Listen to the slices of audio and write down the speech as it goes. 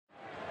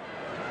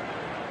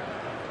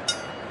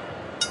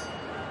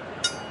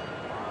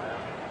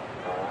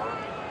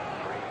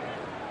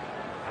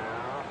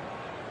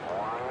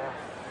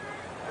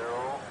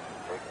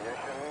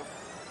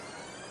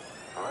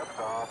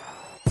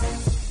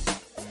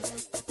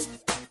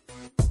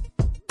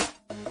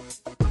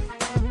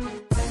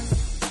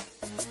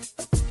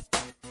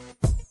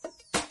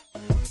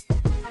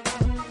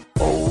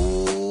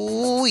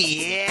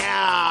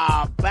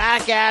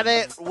at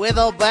it with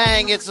a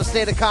bang. It's the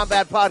State of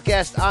Combat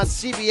podcast on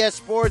CBS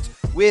Sports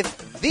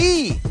with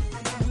the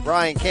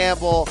Brian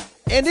Campbell.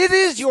 And it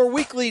is your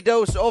weekly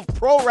dose of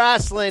pro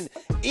wrestling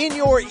in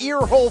your ear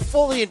hole,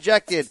 fully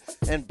injected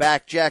and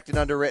backjacked and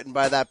underwritten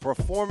by that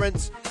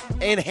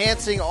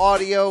performance-enhancing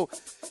audio.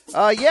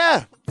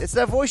 Yeah, it's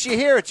that voice you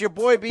hear. It's your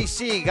boy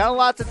BC. Got a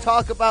lot to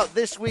talk about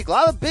this week. A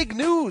lot of big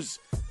news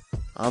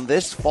on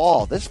this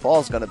fall. This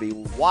fall is going to be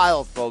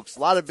wild, folks. A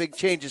lot of big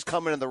changes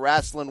coming in the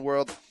wrestling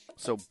world.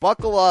 So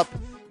buckle up,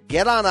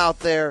 get on out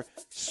there,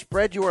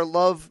 spread your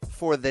love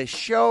for this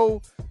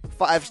show.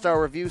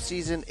 5-star review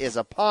season is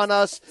upon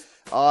us.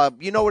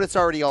 You know what it's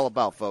already all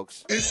about,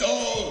 folks. It's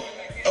all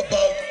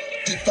about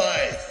the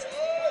five.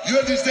 You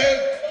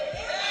understand?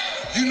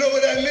 You know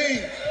what I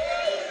mean?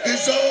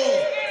 It's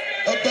all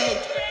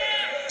about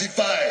the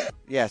five.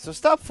 Yeah, so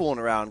stop fooling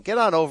around. Get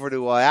on over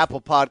to Apple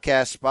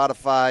Podcasts,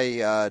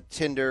 Spotify,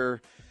 Tinder,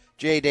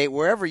 JDate,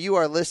 wherever you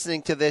are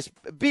listening to this.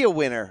 Be a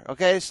winner,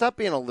 okay? Stop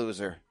being a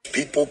loser.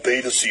 People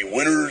pay to see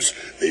winners.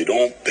 They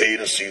don't pay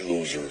to see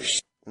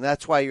losers. And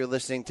that's why you're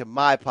listening to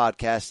my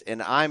podcast,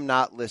 and I'm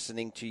not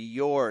listening to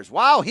yours.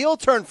 Wow, heel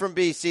turn from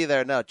BC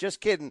there. No,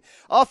 just kidding.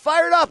 All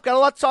fired up. Got a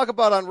lot to talk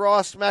about on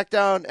Raw,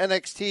 SmackDown,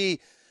 NXT,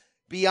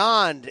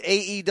 beyond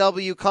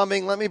AEW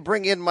coming. Let me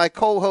bring in my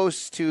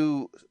co-hosts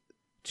to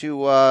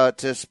figure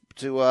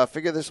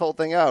this whole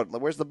thing out.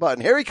 Where's the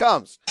button? Here he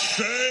comes.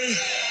 Say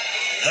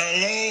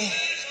hello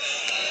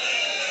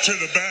to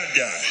the bad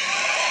guy.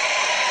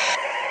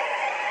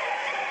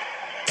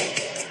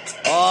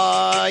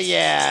 Oh,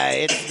 yeah,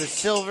 it's the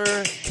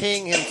Silver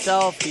King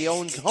himself. He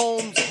owns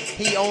homes.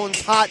 He owns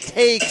hot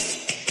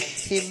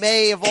takes. He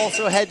may have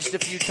also hedged a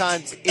few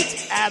times.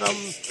 It's Adam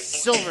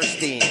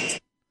Silverstein.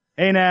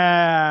 Hey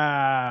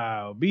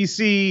now,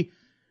 BC,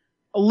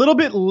 a little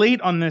bit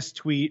late on this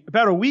tweet,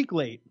 about a week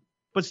late,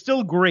 but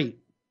still great.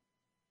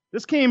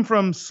 This came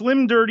from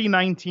Slim Dirty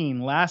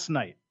 19 last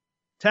night.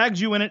 Tagged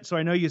you in it, so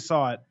I know you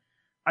saw it.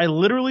 I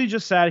literally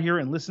just sat here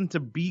and listened to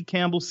B.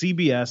 Campbell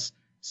CBS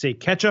say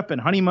ketchup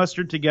and honey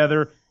mustard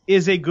together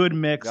is a good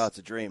mix. Oh, it's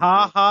a dream.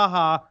 Ha, ha,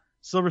 ha.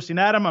 Silverstein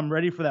Adam, I'm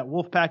ready for that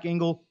Wolfpack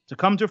angle to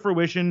come to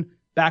fruition.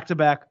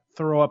 Back-to-back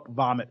throw-up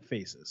vomit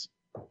faces.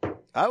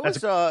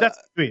 That's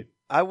sweet.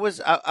 I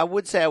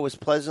would say I was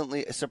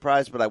pleasantly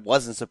surprised, but I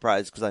wasn't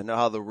surprised because I know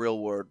how the real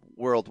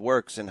world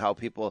works and how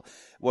people,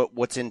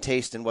 what's in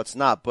taste and what's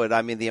not. But,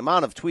 I mean, the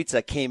amount of tweets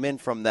that came in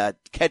from that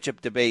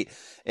ketchup debate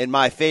in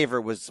my favor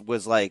was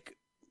like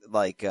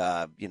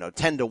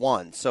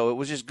 10-1. So it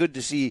was just good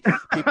to see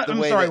people the I'm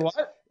way sorry, that,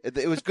 what?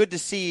 It was good to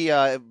see,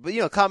 a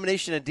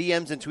combination of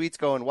DMs and tweets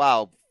going,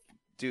 wow,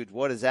 dude,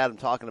 what is Adam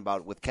talking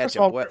about with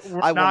ketchup? All,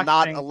 I will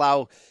not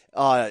allow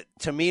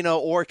Tamina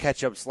or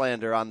ketchup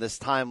slander on this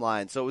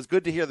timeline. So it was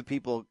good to hear the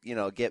people,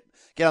 get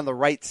on the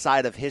right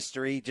side of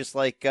history, just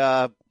like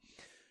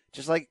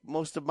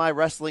most of my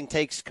wrestling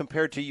takes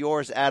compared to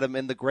yours, Adam,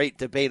 in the great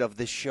debate of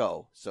this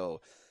show. So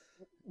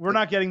we're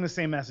not getting the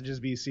same messages,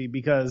 BC,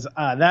 because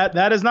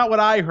that is not what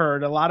I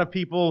heard. A lot of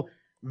people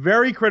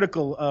very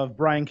critical of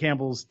Brian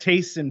Campbell's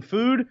tastes in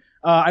food.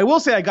 I will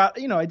say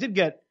I did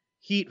get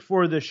heat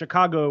for the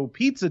Chicago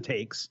pizza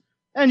takes,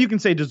 and you can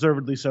say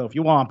deservedly so if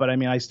you want, but I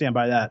mean, I stand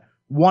by that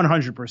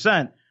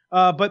 100%.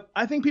 But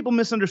I think people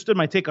misunderstood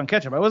my take on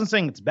ketchup. I wasn't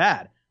saying it's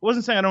bad. I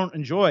wasn't saying I don't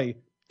enjoy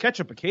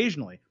ketchup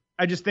occasionally.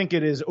 I just think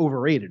it is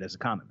overrated as a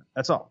condiment.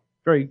 That's all.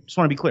 Just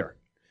want to be clear.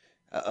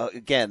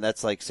 Again,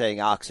 that's like saying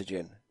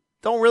oxygen.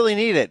 Don't really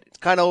need it. It's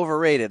kind of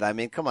overrated. I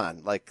mean, come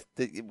on.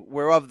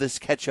 We're of this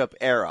ketchup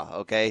era,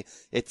 okay?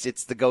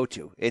 It's the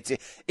go-to. It's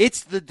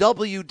the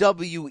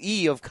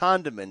WWE of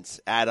condiments,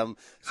 Adam.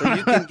 So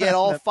you can get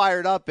all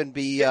fired up and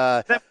be. You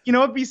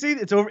know what,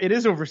 BC? It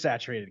is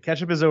oversaturated.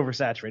 Ketchup is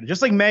oversaturated,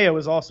 just like mayo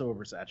is also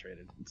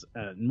oversaturated. It's,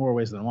 in more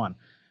ways than one.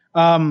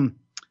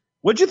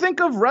 What'd you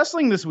think of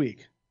wrestling this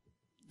week?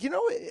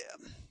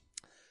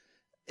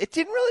 It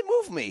didn't really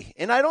move me,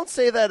 and I don't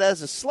say that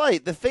as a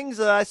slight. The things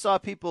that I saw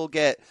people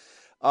get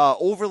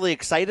overly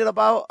excited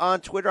about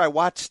on Twitter, I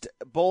watched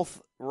both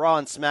Raw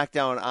and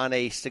SmackDown on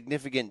a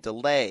significant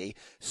delay.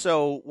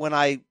 So when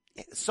I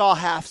saw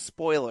half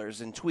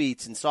spoilers and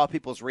tweets and saw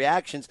people's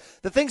reactions,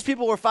 the things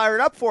people were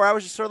fired up for, I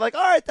was just sort of like,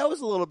 all right, that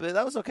was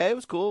okay, it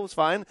was cool, it was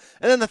fine.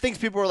 And then the things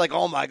people were like,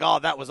 oh my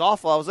God, that was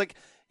awful. I was like,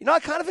 I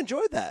kind of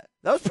enjoyed that.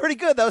 That was pretty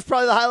good. That was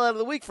probably the highlight of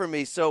the week for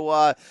me.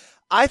 So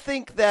I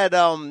think that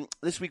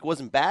this week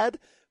wasn't bad,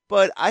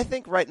 but I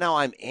think right now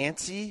I'm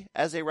antsy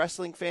as a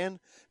wrestling fan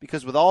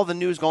because with all the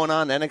news going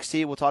on,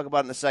 NXT, we'll talk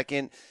about in a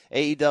second,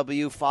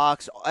 AEW,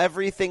 Fox,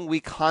 everything we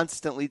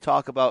constantly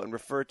talk about and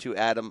refer to,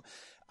 Adam,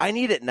 I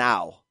need it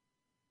now.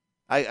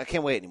 I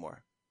can't wait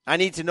anymore. I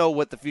need to know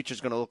what the future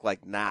is going to look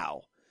like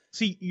now.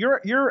 See,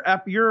 you're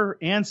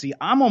antsy.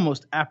 I'm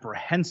almost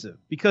apprehensive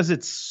because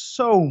it's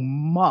so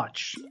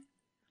much.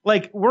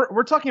 Like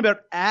we're talking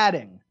about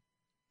adding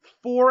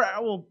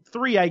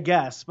 3, I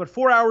guess, but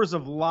 4 hours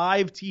of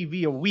live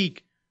TV a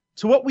week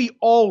to what we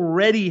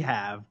already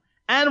have.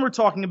 And we're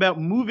talking about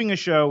moving a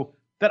show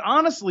that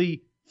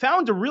honestly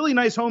found a really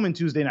nice home in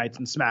Tuesday nights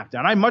in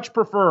SmackDown. I much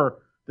prefer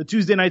the the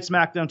Tuesday night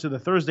SmackDown to the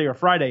Thursday or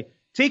Friday,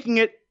 taking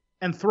it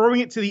and throwing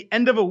it to the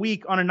end of a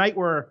week on a night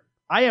where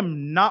I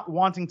am not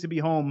wanting to be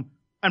home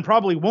and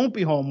probably won't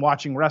be home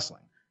watching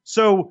wrestling.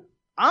 So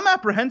I'm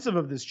apprehensive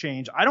of this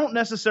change. I don't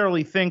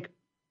necessarily think,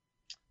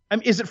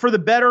 is it for the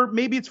better?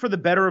 Maybe it's for the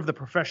better of the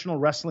professional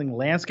wrestling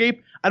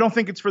landscape. I don't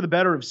think it's for the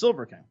better of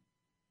Silver King.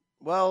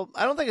 Well,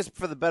 I don't think it's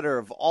for the better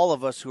of all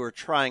of us who are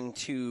trying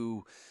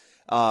to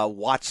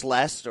watch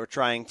less or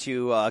trying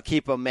to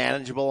keep a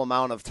manageable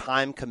amount of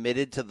time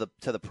committed to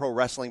the pro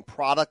wrestling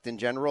product in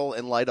general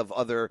in light of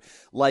other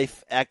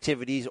life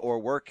activities or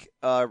work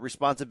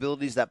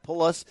responsibilities that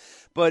pull us.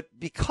 But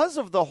because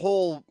of the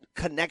whole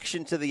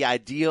connection to the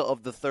idea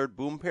of the third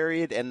boom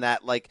period and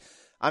that, like,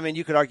 I mean,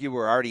 you could argue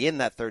we're already in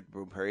that third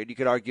boom period. You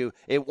could argue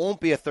it won't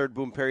be a third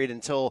boom period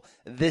until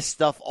this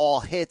stuff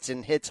all hits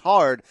and hits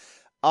hard.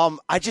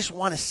 I just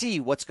want to see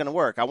what's going to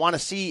work. I want to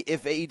see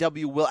if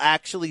AEW will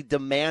actually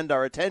demand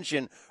our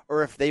attention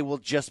or if they will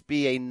just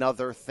be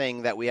another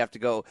thing that we have to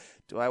go,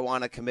 do I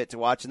want to commit to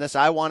watching this?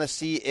 I want to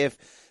see if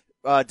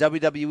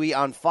WWE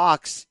on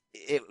Fox,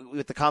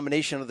 with the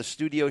combination of the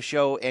studio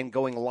show and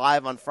going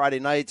live on Friday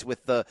nights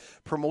with the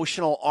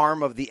promotional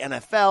arm of the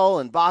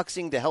NFL and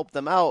boxing to help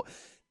them out,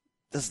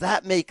 does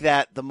that make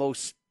that the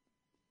most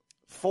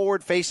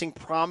forward-facing,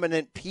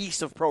 prominent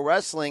piece of pro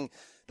wrestling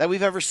that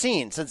we've ever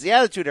seen since the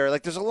Attitude Era?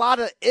 Like, there's a lot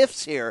of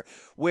ifs here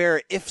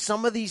where if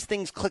some of these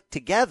things click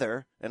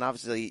together, and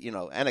obviously, you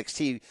know,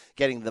 NXT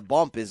getting the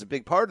bump is a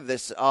big part of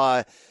this,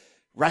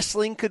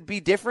 wrestling could be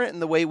different in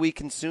the way we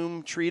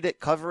consume, treat it,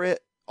 cover it,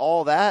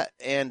 all that.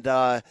 And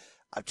I'm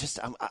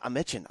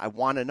itching. I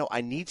want to know. I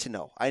need to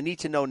know. I need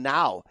to know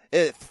now.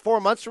 4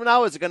 months from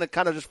now, is it going to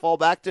kind of just fall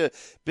back to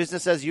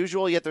business as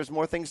usual, yet there's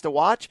more things to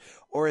watch?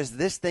 Or is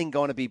this thing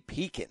going to be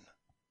peaking?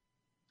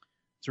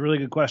 It's a really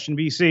good question,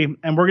 BC.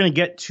 And we're going to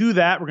get to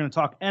that. We're going to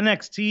talk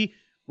NXT.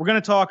 We're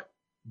going to talk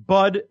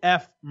Bud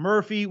F.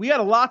 Murphy. We had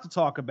a lot to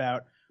talk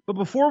about. But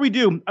before we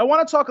do, I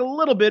want to talk a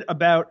little bit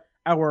about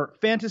our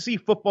Fantasy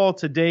Football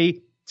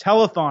Today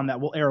telethon that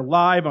will air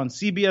live on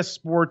CBS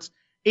Sports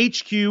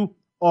HQ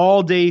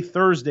all day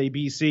Thursday,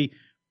 BC.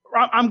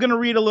 I'm going to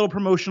read a little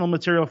promotional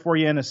material for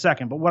you in a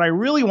second. But what I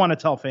really want to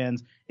tell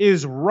fans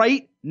is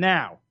right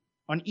now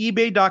on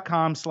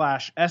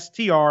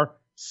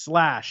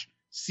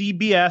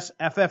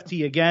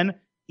ebay.com/STR/CBSFFT. Again,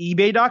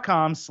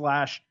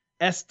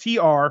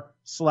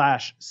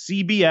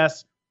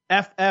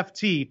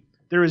 ebay.com/STR/CBSFFT.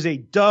 There is a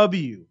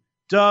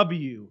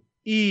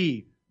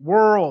WWE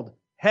World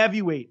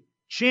Heavyweight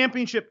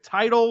Championship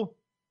title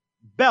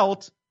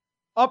belt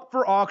up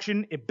for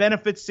auction. It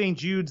benefits St.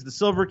 Jude's. The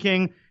Silver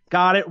King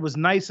got it. Was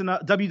nice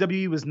enough.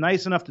 WWE was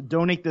nice enough to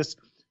donate this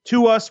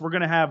to us. We're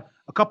going to have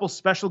a couple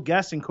special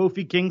guests in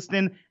Kofi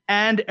Kingston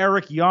and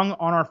Eric Young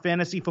on our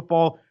Fantasy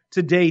Football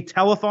Today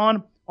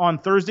telethon on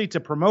Thursday to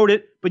promote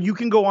it. But you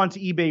can go onto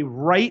eBay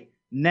right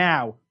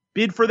now,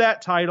 bid for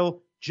that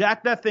title,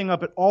 jack that thing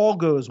up. It all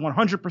goes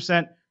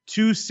 100%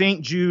 to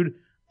St. Jude.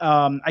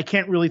 I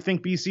can't really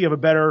think, BC, of a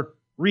better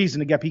reason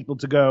to get people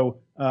to go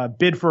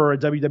bid for a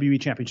WWE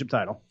Championship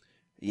title.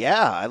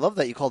 Yeah, I love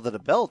that you called it a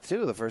belt,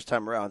 too, the first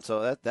time around.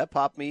 So that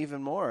popped me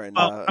even more. And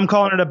I'm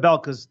calling it a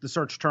belt because the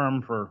search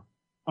term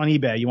on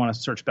eBay, you want to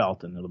search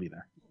belt, and it'll be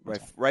there.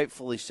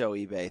 Rightfully so,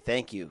 eBay.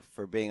 Thank you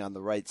for being on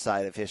the right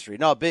side of history.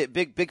 No,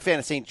 big fan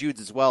of St.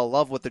 Jude's as well.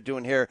 Love what they're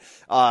doing here,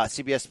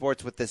 CBS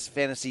Sports, with this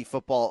Fantasy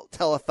Football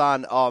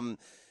telethon.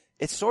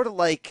 It's sort of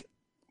like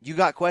you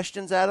got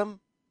questions,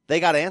 Adam. They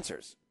got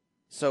answers.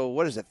 So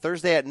what is it,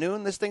 Thursday at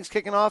noon this thing's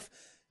kicking off?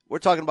 We're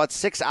talking about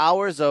 6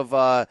 hours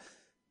of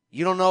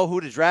you don't know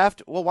who to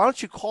draft? Well, why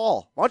don't you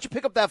call? Why don't you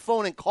pick up that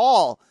phone and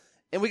call?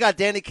 And we got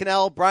Danny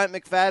Kanell, Bryant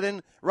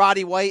McFadden,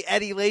 Roddy White,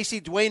 Eddie Lacy,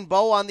 Dwayne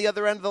Bowe on the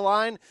other end of the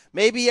line.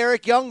 Maybe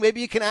Eric Young.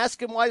 Maybe you can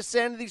ask him why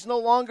Sanity's no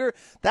longer.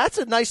 That's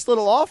a nice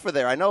little offer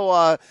there. I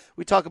know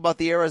we talk about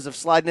the eras of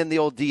sliding in the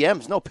old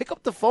DMs. No, pick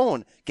up the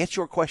phone. Get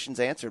your questions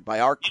answered by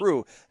our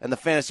crew and the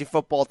Fantasy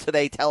Football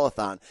Today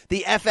telethon.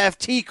 The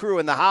FFT crew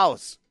in the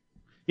house.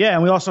 Yeah,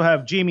 and we also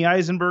have Jamie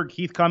Eisenberg,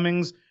 Keith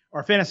Cummings,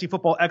 our fantasy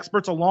football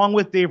experts, along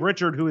with Dave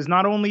Richard, who is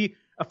not only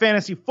a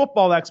fantasy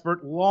football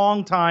expert,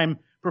 longtime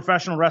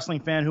professional wrestling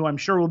fan who I'm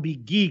sure will be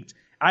geeked.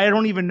 I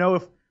don't even know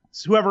if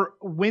whoever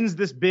wins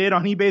this bid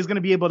on eBay is going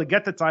to be able to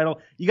get the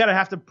title. You got to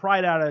have to pry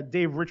it out of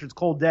Dave Richards'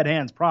 cold dead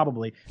hands,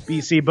 probably,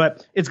 BC.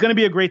 But it's going to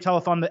be a great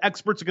telethon. The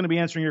experts are going to be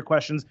answering your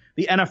questions.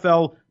 The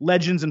NFL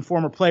legends and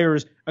former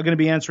players are going to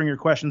be answering your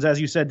questions. As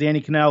you said,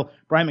 Danny Kanell,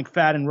 Brian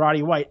McFadden,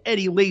 Roddy White,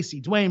 Eddie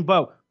Lacy, Dwayne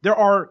Bowe. There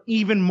are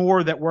even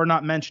more that we're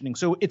not mentioning.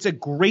 So it's a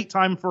great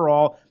time for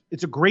all.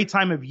 It's a great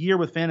time of year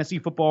with fantasy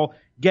football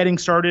getting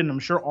started, and I'm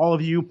sure all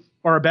of you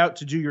are about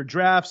to do your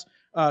drafts.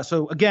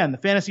 So again, the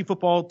Fantasy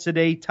Football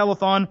Today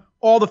telethon,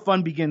 all the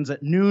fun begins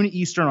at noon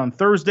Eastern on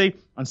Thursday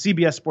on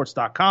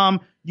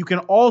CBSSports.com. You can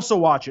also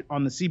watch it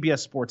on the CBS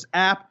Sports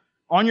app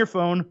on your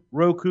phone,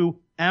 Roku,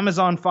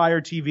 Amazon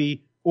Fire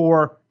TV,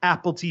 or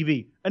Apple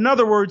TV. In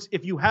other words,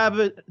 if you have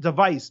a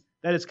device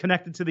that is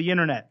connected to the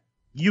internet,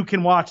 you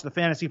can watch the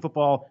Fantasy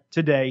Football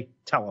Today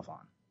telethon.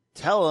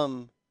 Tell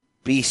them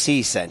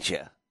BC sent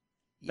you.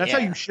 That's how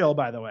you shill,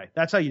 by the way.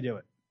 That's how you do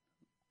it.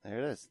 There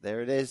it is.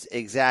 There it is.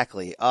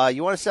 Exactly.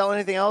 You want to sell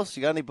anything else?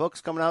 You got any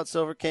books coming out,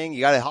 Silver King?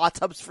 You got any hot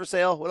tubs for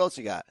sale? What else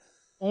you got?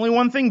 Only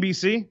one thing,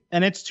 BC,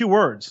 and it's 2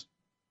 words.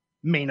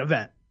 Main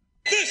event.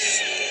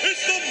 This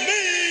is the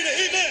main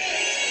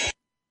event.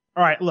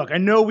 All right, look, I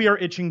know we are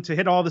itching to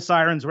hit all the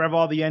sirens, rev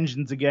all the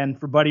engines again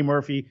for Buddy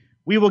Murphy.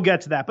 We will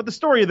get to that. But the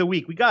story of the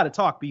week, we got to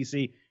talk,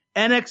 BC.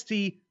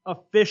 NXT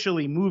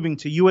officially moving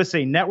to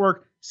USA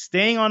Network,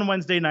 staying on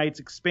Wednesday nights,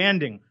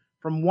 expanding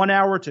from 1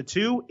 hour to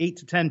 2, 8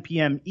 to 10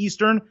 p.m.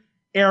 Eastern,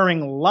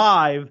 airing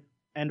live,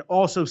 and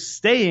also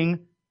staying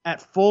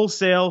at Full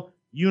Sail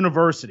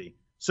University.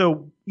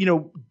 So,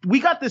 we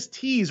got this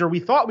tease, or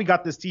we thought we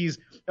got this tease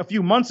a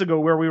few months ago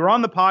where we were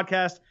on the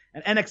podcast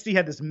and NXT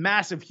had this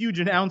massive, huge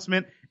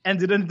announcement,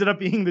 and it ended up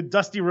being the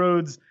Dusty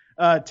Rhodes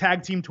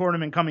tag team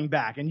tournament coming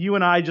back. And you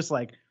and I just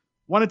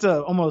wanted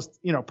to almost,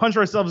 punch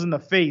ourselves in the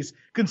face,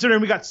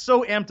 considering we got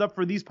so amped up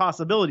for these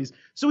possibilities.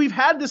 So we've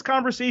had this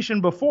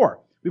conversation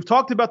before. We've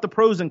talked about the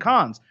pros and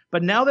cons,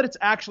 but now that it's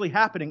actually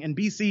happening, and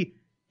BC,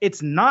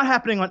 it's not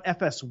happening on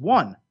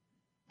FS1,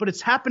 but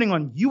it's happening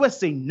on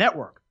USA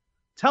Network.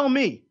 Tell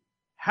me,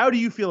 how do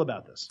you feel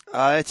about this?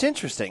 It's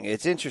interesting.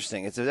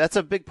 That's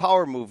a big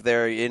power move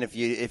there. And if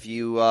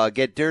you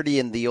get dirty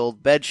in the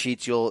old bed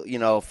sheets,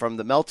 you'll, from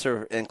the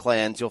Meltzer and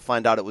clans, you'll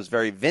find out it was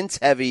very Vince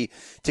heavy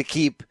to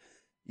keep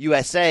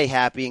USA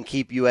happy and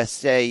keep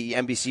USA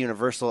NBC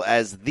Universal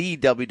as the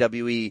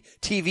WWE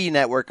TV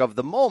network of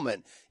the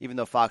moment, even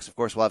though Fox, of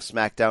course, will have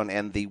SmackDown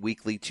and the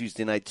weekly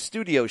Tuesday night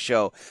studio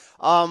show.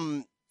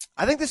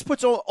 I think this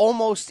puts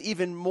almost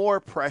even more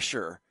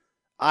pressure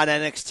on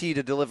NXT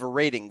to deliver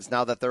ratings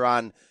now that they're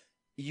on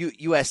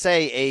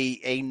USA,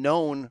 a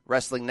known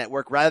wrestling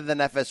network, rather than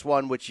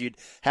FS1, which you'd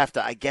have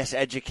to, I guess,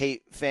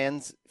 educate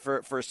fans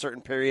for a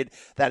certain period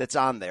that it's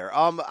on there.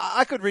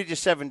 I could read you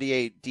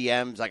 78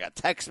 DMs. I got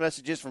text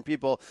messages from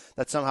people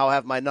that somehow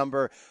have my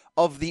number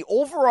of the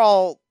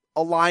overall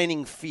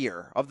aligning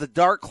fear of the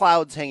dark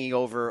clouds hanging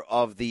over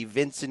of the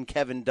Vince and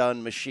Kevin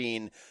Dunn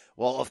machine.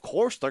 Well, of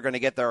course they're going to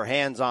get their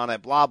hands on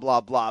it, blah,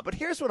 blah, blah. But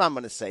here's what I'm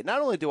going to say.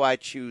 Not only do I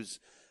choose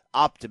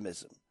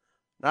optimism,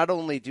 not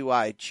only do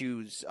I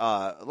choose,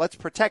 let's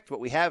protect what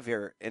we have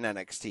here in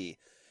NXT.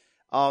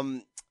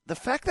 The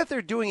fact that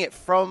they're doing it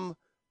from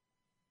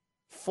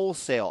Full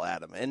Sail,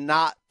 Adam, and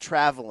not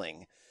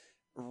traveling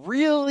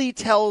really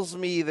tells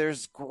me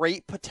there's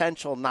great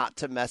potential not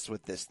to mess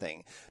with this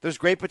thing. There's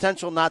great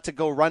potential not to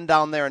go run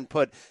down there and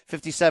put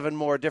 57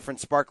 more different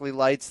sparkly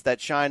lights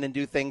that shine and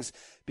do things.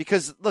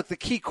 Because, look, the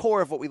key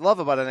core of what we love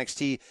about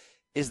NXT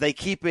is they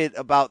keep it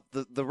about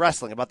the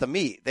wrestling, about the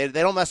meat. They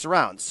don't mess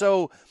around.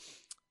 So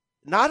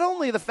not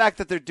only the fact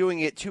that they're doing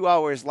it 2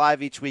 hours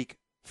live each week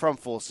from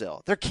Full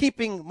Sail, they're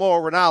keeping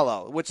Mauro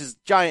Ranallo, which is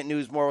giant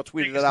news. Mauro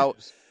tweeted it out.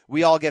 News.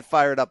 We all get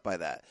fired up by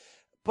that.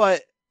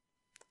 But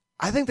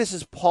I think this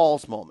is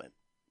Paul's moment,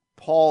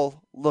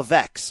 Paul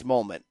Levesque's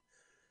moment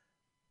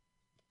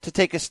to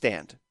take a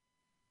stand.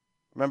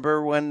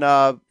 Remember when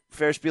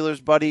Ferris Bueller's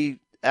buddy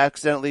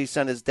accidentally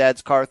sent his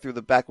dad's car through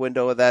the back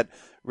window of that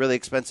really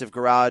expensive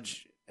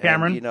garage?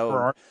 Cameron,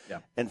 and,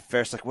 and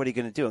Ferris like, what are you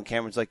going to do? And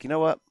Cameron's like, you know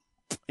what?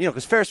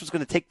 Because Ferris was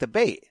going to take the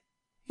bait.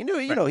 He knew,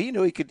 he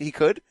knew he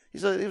could. He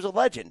was a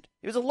legend.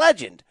 He was a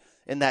legend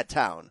in that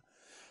town.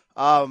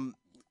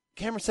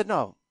 Cameron said,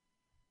 no,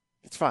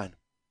 it's fine.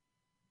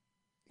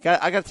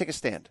 I got to take a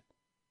stand.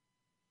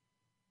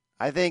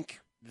 I think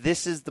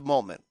this is the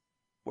moment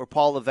where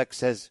Paul Levesque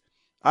says,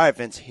 all right,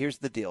 Vince, here's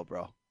the deal,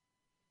 bro.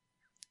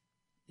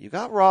 You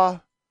got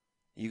Raw.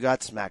 You got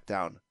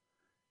SmackDown.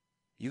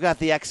 You got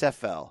the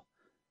XFL.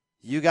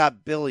 You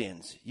got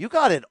Billions. You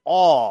got it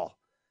all.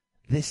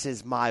 This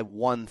is my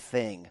one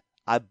thing.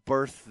 I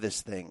birthed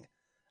this thing.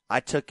 I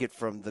took it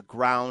from the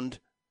ground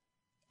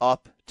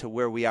up to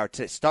where we are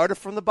today. Started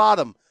from the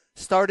bottom.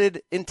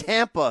 Started in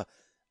Tampa.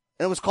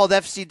 And it was called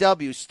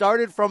FCW.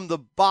 Started from the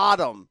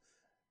bottom.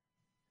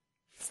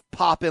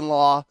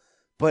 Pop-in-law.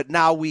 But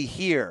now we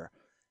here.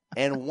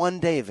 And one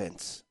day,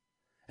 Vince,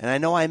 and I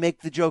know I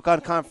make the joke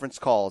on conference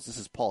calls, this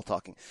is Paul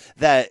talking,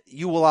 that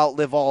you will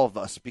outlive all of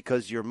us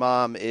because your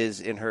mom is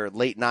in her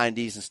late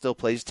 90s and still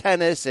plays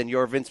tennis, and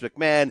you're Vince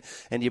McMahon,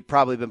 and you've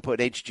probably been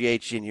putting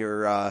HGH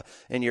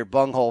in your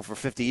bunghole for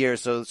 50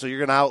 years, so you're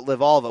going to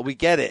outlive all of it. We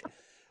get it.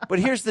 But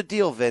here's the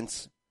deal,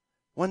 Vince.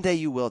 One day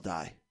you will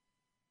die.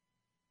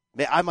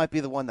 I might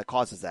be the one that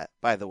causes that,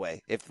 by the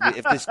way, if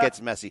this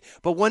gets messy.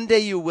 But one day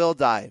you will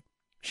die.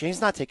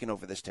 Shane's not taking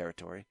over this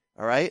territory,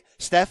 all right?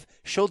 Steph,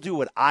 she'll do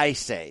what I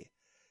say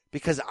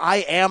because I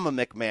am a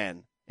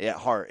McMahon at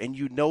heart, and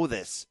you know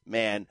this,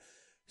 man.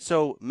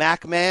 So,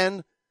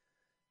 McMahon,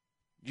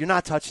 you're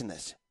not touching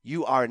this.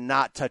 You are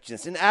not touching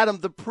this. And,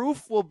 Adam, the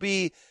proof will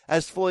be,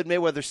 as Floyd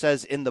Mayweather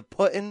says, in the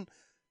pudding,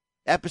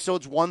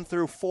 episodes 1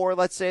 through 4,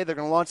 let's say. They're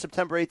going to launch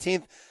September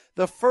 18th.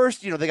 The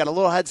first, they got a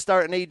little head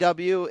start in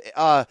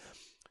AEW,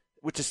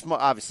 which is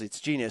obviously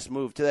it's genius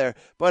move to there.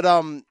 But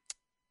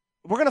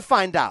we're going to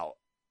find out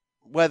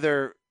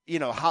whether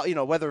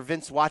whether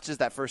Vince watches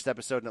that first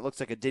episode and it looks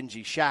like a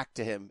dingy shack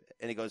to him,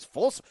 and he goes,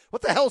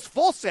 what the hell's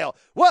Full Sail?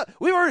 What?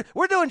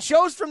 We're doing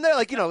shows from there?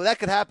 That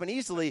could happen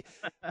easily.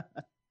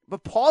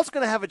 But Paul's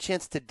going to have a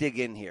chance to dig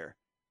in here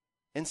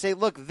and say,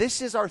 look,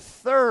 this is our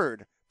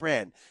third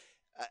brand.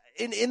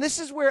 And this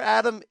is where,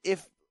 Adam,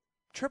 if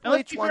Triple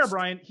H wants... Fair,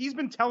 Brian, he's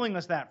been telling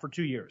us that for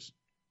 2 years.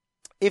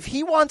 If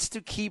he wants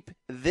to keep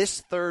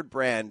this third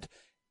brand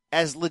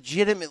as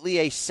legitimately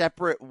a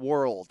separate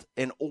world,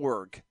 an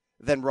org,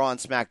 than Raw and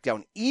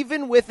SmackDown,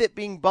 even with it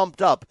being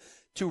bumped up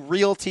to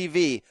real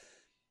TV,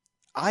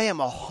 I am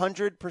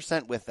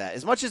 100% with that.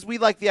 As much as we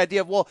like the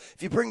idea of, well,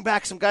 if you bring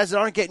back some guys that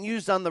aren't getting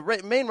used on the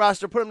main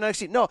roster, put them in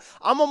NXT. No,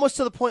 I'm almost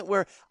to the point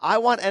where I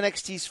want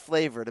NXT's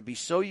flavor to be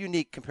so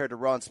unique compared to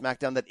Raw and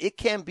SmackDown that it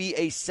can be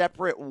a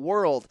separate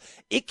world.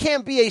 It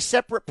can be a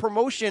separate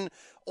promotion,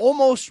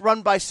 almost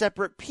run by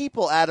separate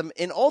people, Adam.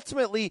 And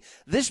ultimately,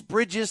 this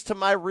bridges to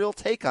my real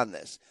take on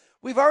this.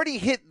 We've already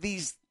hit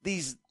these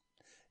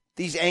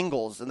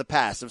angles in the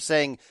past of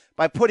saying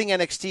by putting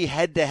NXT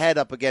head-to-head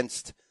up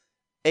against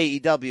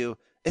AEW,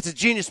 it's a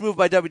genius move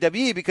by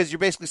WWE because you're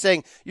basically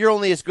saying you're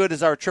only as good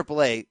as our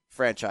AAA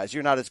franchise.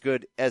 You're not as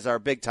good as our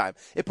big time.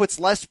 It puts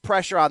less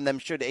pressure on them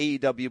should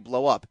AEW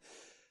blow up.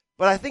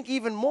 But I think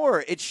even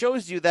more, it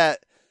shows you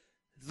that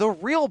the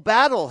real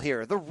battle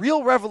here, the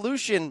real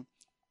revolution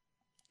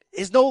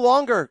is no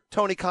longer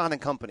Tony Khan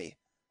and company.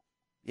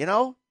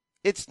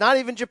 It's not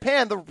even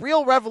Japan. The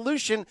real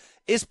revolution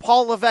is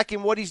Paul Levesque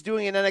and what he's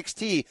doing in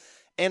NXT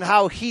and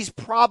how he's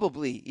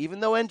probably,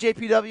 even though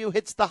NJPW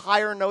hits the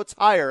higher notes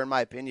higher, in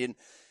my opinion,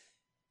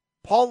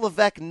 Paul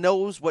Levesque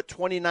knows what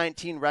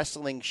 2019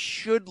 wrestling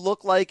should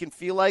look like and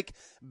feel like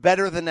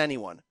better than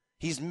anyone.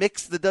 He's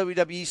mixed the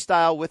WWE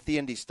style with the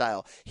indie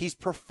style. He's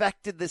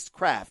perfected this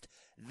craft.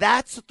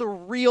 That's the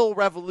real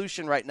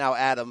revolution right now,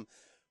 Adam,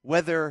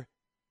 whether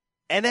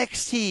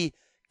NXT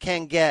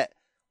can get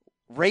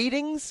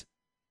ratings,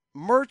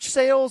 merch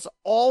sales,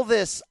 all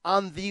this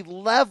on the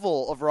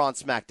level of Raw and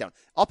SmackDown.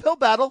 Uphill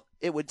battle.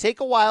 It would take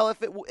a while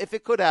if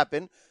it could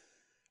happen.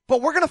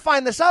 But we're going to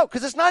find this out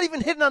because it's not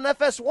even hidden on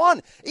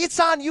FS1. It's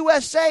on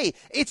USA.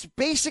 It's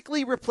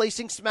basically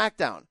replacing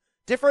SmackDown.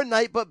 Different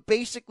night, but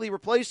basically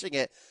replacing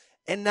it.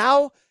 And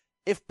now,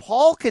 if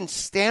Paul can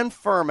stand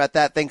firm at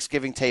that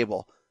Thanksgiving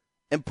table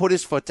and put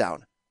his foot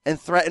down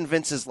and threaten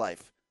Vince's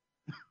life,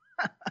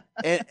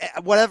 and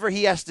whatever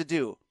he has to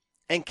do,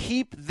 and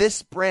keep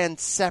this brand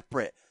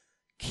separate,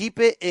 keep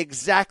it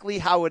exactly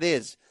how it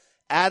is.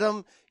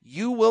 Adam,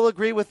 you will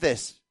agree with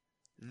this.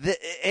 The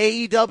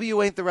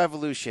AEW ain't the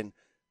revolution.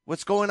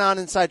 What's going on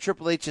inside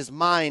Triple H's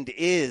mind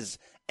is,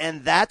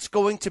 and that's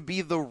going to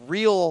be the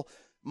real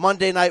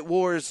Monday Night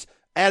Wars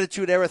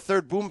Attitude Era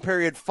third boom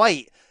period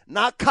fight.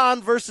 Not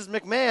Khan versus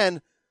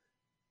McMahon.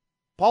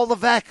 Paul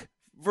Levesque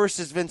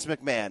versus Vince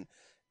McMahon.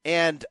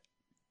 And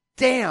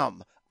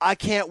damn, I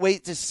can't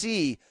wait to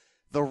see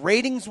the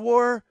ratings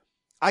war.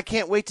 I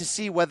can't wait to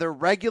see whether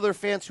regular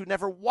fans who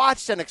never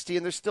watched NXT,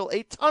 and there's still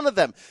a ton of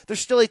them, there's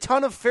still a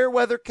ton of fair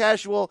weather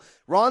casual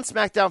Raw and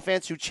SmackDown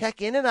fans who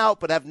check in and out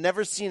but have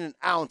never seen an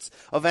ounce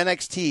of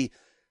NXT.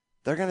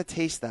 They're going to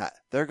taste that.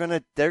 They're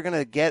going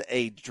to get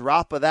a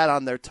drop of that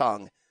on their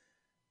tongue.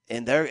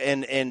 And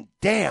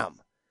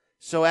damn.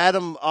 So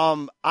Adam,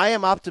 I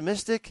am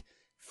optimistic,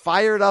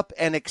 fired up,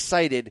 and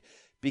excited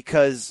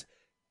because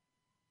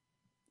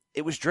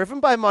it was driven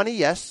by money,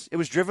 yes. It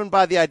was driven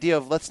by the idea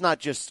of let's not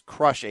just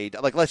crush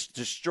let's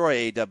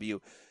destroy AEW.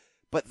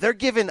 But they're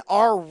giving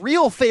our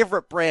real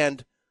favorite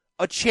brand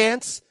a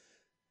chance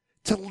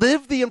to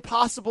live the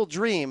impossible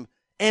dream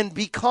and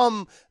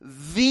become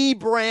the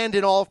brand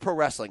in all of pro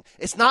wrestling.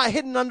 It's not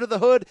hidden under the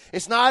hood.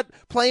 It's not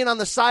playing on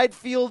the side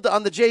field,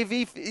 on the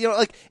JV.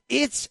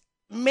 It's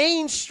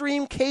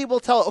mainstream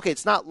cable Okay,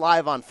 it's not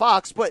live on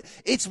Fox, but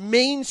it's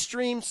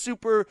mainstream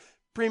super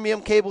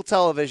premium cable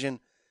television.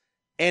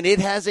 And it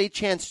has a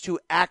chance to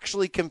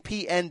actually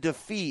compete and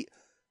defeat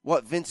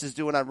what Vince is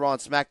doing on Raw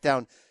and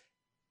SmackDown.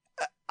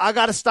 I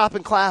got to stop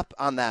and clap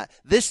on that.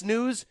 This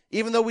news,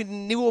 even though we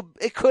knew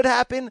it could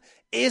happen,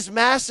 is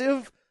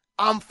massive.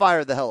 I'm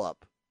fired the hell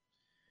up.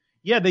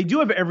 Yeah, they do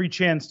have every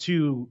chance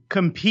to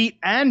compete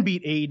and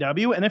beat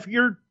AEW. And if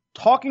you're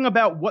talking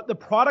about what the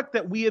product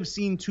that we have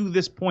seen to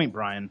this point,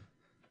 Brian,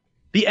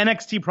 the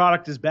NXT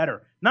product is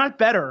better. Not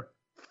better,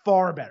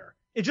 far better.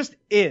 It just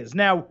is.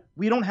 Now,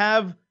 we don't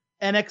have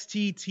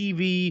NXT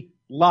TV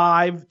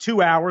live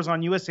 2 hours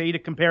on USA to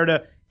compare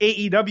to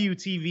AEW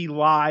TV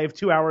live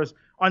 2 hours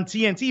on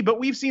TNT, but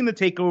we've seen the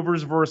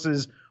takeovers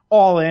versus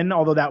All In,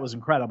 although that was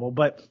incredible,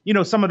 but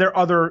some of their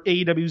other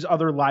AEW's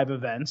other live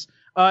events,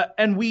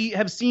 and we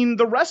have seen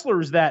the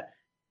wrestlers that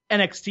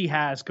NXT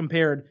has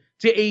compared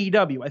to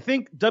AEW. I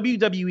think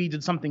WWE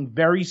did something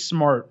very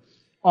smart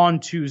on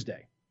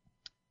Tuesday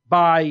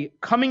by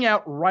coming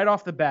out right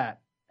off the bat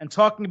and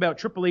talking about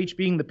Triple H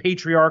being the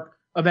patriarch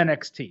of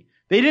NXT.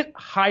 They didn't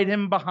hide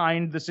him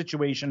behind the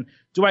situation.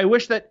 Do I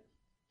wish that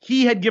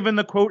he had given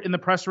the quote in the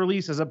press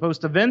release as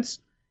opposed to Vince?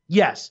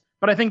 Yes,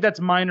 but I think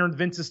that's minor.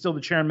 Vince is still the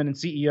chairman and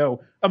CEO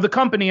of the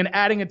company, and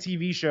adding a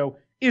TV show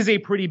is a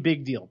pretty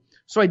big deal.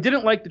 So I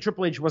didn't like that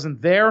Triple H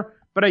wasn't there,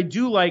 but I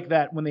do like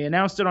that when they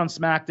announced it on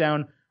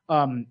SmackDown,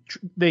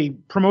 they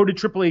promoted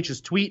Triple H's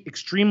tweet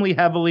extremely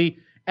heavily,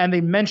 and they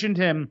mentioned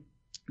him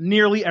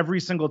nearly every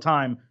single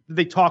time that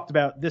they talked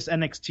about this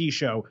NXT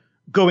show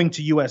going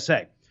to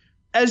USA.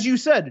 As you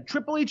said,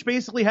 Triple H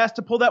basically has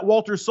to pull that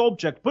Walter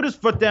Sobchak, put his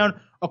foot down,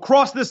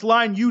 across this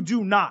line you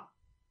do not,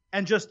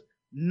 and just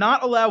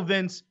not allow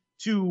Vince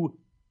to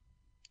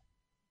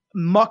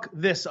muck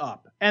this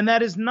up. And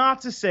that is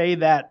not to say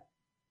that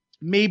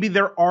maybe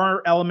there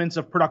are elements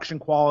of production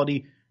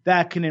quality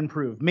that can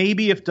improve.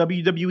 Maybe if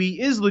WWE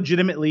is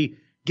legitimately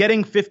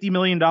getting $50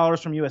 million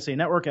from USA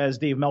Network, as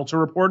Dave Meltzer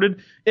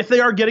reported, if they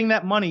are getting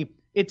that money,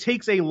 it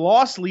takes a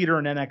loss leader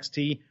in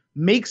NXT,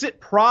 makes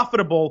it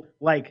profitable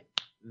like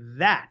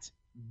that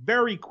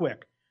very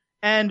quick,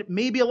 and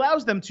maybe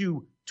allows them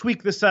to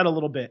tweak the set a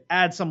little bit,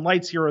 add some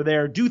lights here or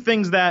there, do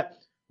things that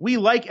we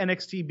like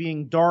NXT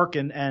being dark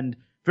and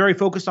very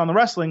focused on the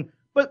wrestling,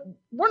 but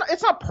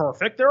it's not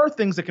perfect. There are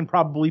things that can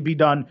probably be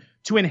done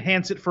to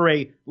enhance it for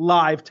a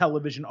live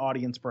television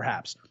audience,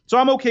 perhaps. So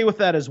I'm okay with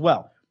that as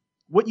well.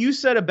 What you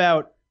said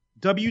about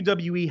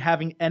WWE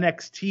having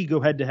NXT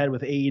go head-to-head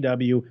with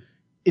AEW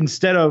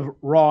instead of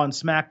Raw and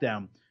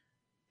SmackDown,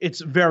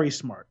 it's very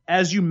smart.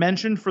 As you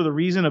mentioned, for the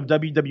reason of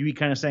WWE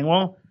kind of saying,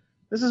 well,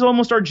 this is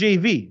almost our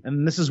JV,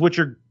 and this is what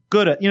you're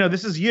good at.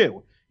 This is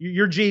you.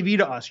 You're JV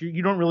to us.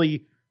 You don't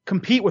really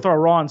compete with our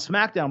Raw and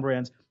SmackDown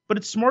brands. But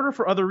it's smarter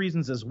for other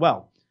reasons as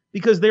well,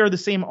 because they are the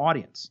same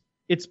audience.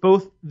 It's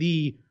both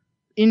the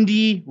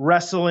indie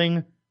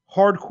wrestling,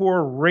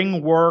 hardcore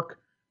ring work,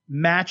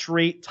 match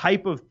rate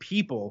type of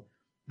people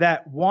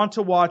that want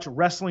to watch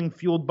wrestling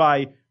fueled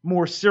by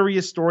more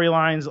serious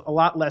storylines, a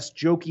lot less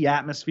jokey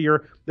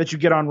atmosphere that you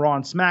get on Raw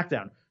and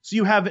SmackDown. So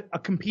you have a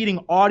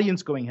competing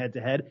audience going head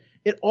to head.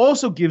 It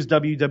also gives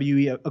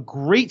WWE a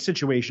great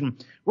situation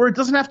where it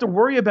doesn't have to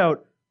worry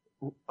about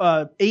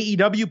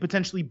AEW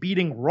potentially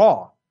beating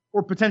Raw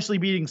or potentially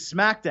beating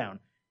SmackDown.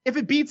 If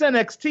it beats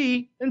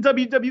NXT, then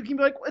WWE can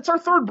be like, it's our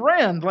third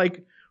brand.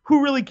 Like,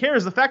 who really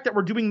cares? The fact that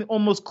we're doing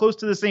almost close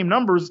to the same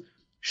numbers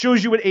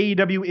shows you what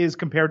AEW is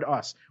compared to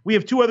us. We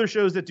have two other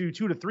shows that do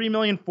 2 to 3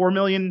 million, 4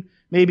 million.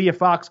 Maybe if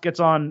Fox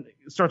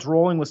starts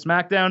rolling with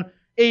SmackDown,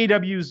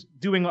 AEW's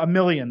doing 1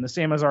 million, the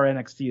same as our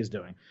NXT is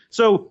doing.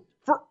 So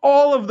for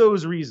all of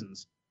those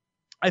reasons,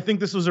 I think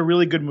this was a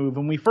really good move.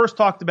 When we first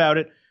talked about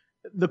it,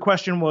 the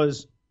question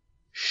was,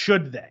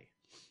 should they?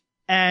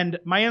 And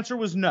my answer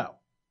was no.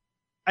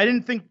 I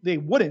didn't think they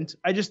wouldn't.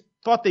 I just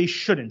thought they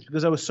shouldn't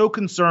because I was so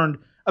concerned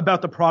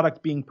about the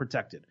product being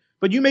protected.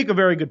 But you make a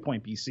very good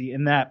point, BC,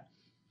 in that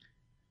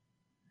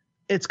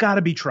it's got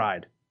to be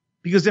tried.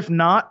 Because if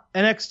not,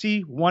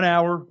 NXT 1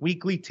 hour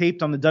weekly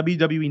taped on the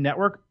WWE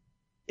network,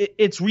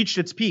 it's reached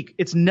its peak.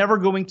 It's never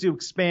going to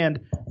expand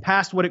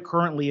past what it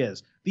currently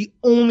is. The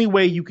only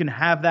way you can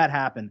have that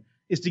happen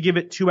is to give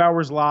it 2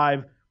 hours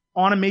live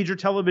on a major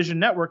television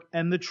network.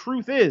 And the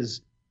truth is,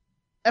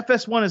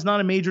 FS1 is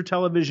not a major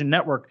television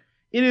network.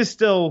 It is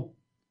still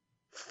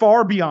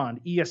far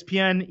beyond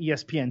ESPN,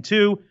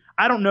 ESPN2.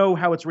 I don't know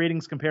how its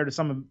ratings compare to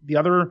some of the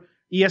other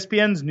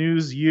ESPNs,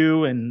 News,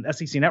 U, and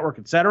SEC Network,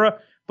 etc.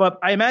 But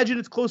I imagine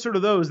it's closer to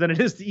those than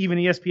it is to even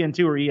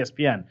ESPN2 or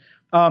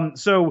ESPN.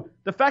 So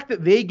the fact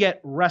that they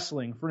get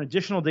wrestling for an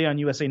additional day on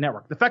USA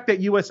Network, the fact that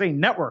USA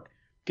Network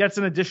gets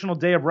an additional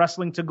day of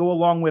wrestling to go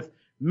along with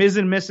Ms.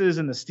 and Mrs.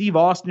 and the Steve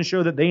Austin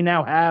show that they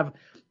now have,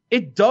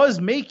 it does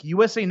make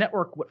USA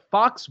Network what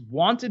Fox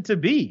wanted to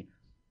be,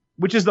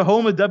 which is the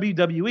home of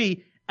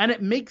WWE. And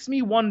it makes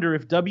me wonder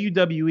if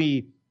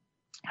WWE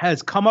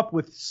has come up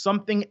with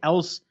something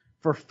else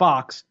for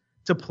Fox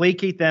to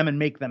placate them and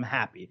make them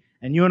happy.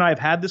 And you and I have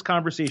had this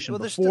conversation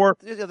before.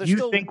 There's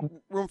still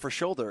room for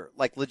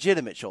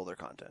legitimate shoulder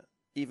content,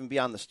 even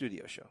beyond the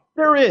studio show.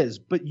 There is,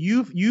 but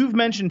you've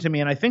mentioned to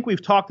me, and I think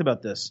we've talked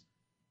about this,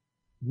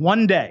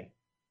 one day,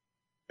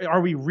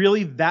 are we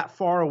really that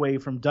far away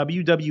from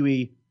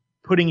WWE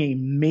putting a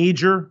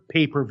major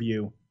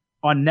pay-per-view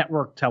on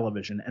network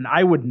television? And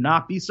I would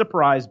not be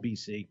surprised,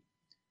 BC,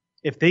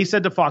 if they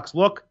said to Fox,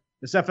 look,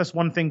 this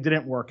FS1 thing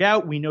didn't work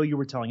out. We know you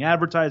were telling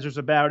advertisers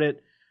about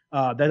it.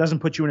 That doesn't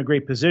put you in a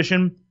great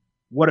position.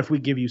 What if we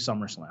give you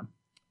SummerSlam?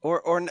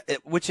 Or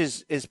which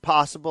is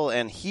possible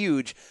and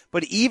huge.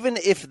 But even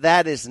if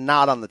that is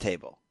not on the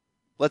table,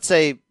 let's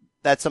say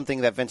that's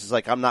something that Vince is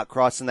like, I'm not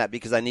crossing that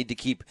because I need to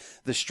keep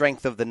the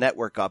strength of the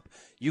network up.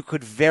 You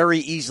could very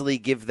easily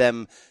give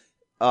them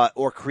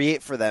or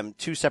create for them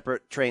two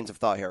separate trains of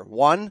thought here.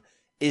 One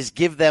is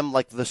give them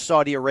like the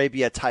Saudi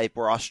Arabia type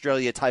or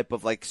Australia type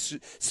of like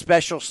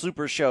special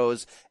super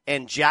shows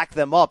and jack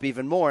them up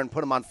even more and put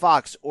them on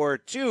Fox. Or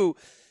two,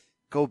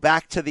 go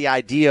back to the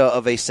idea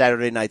of a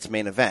Saturday night's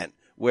main event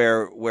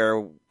where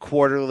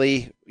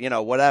quarterly,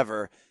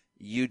 whatever,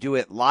 you do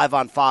it live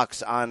on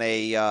Fox on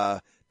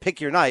a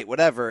pick your night,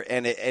 whatever,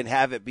 and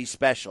have it be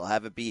special,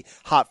 have it be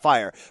hot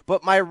fire.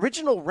 But my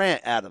original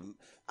rant, Adam,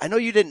 I know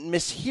you didn't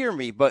mishear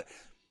me, but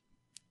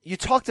you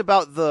talked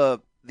about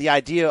the the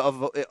idea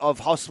of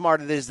how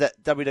smart it is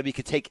that WWE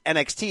could take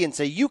NXT and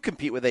say, you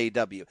compete with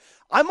AEW.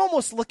 I'm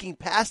almost looking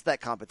past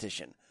that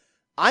competition.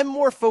 I'm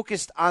more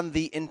focused on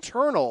the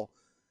internal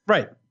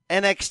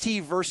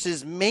NXT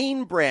versus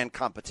main brand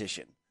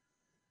competition.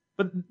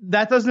 But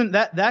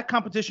that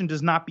competition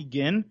does not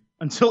begin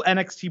until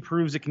NXT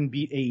proves it can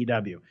beat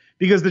AEW.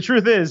 Because the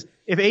truth is,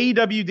 if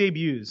AEW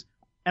debuts,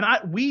 and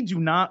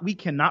we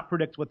cannot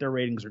predict what their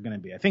ratings are going to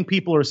be. I think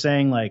people are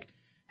saying like,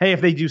 hey,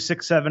 if they do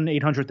 6, 7,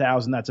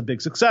 800,000, that's a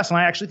big success. And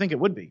I actually think it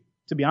would be,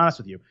 to be honest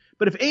with you.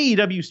 But if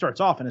AEW starts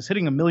off and is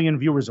hitting 1 million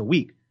viewers a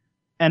week,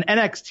 and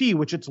NXT,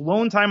 which its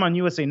lone time on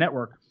USA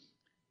Network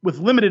with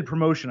limited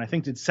promotion, I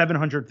think did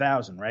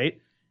 700,000,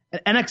 right?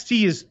 And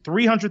NXT is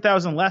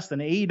 300,000 less than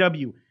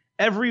AEW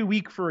every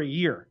week for a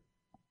year.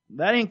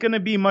 That ain't going to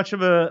be much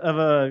of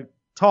a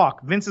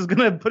talk. Vince is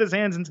going to put his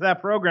hands into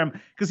that program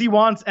because he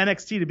wants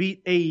NXT to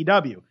beat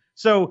AEW.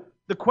 So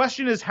the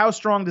question is, how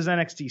strong does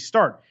NXT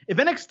start? If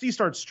NXT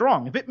starts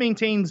strong, if it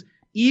maintains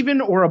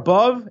even or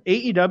above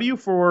AEW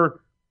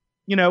for,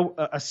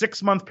 a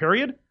 6-month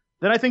period,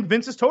 then I think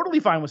Vince is totally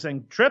fine with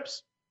saying,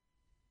 Trips,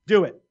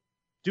 do it.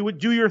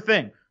 Do your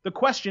thing. The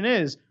question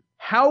is,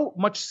 how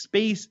much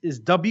space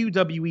is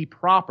WWE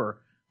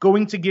proper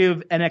going to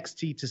give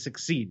NXT to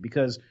succeed?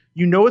 Because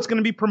it's going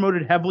to be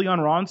promoted heavily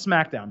on Raw and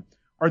SmackDown.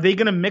 Are they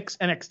going to mix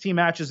NXT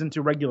matches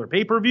into regular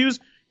pay-per-views?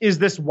 Is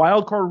this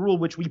wildcard rule,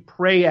 which we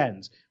pray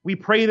ends? We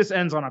pray this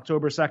ends on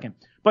October 2nd.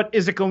 But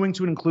is it going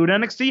to include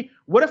NXT?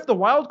 What if the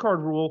wildcard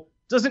rule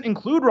doesn't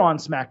include Raw and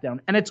SmackDown,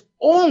 and it's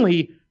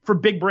only for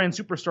big brand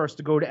superstars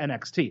to go to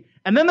NXT?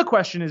 And then the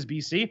question is,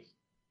 BC,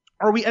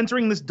 are we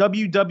entering this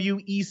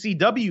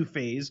WWECW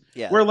phase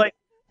where like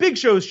Big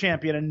Show's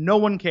champion and no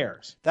one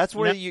cares? That's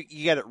where you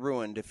get it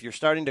ruined. If you're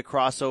starting to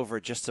cross over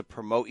just to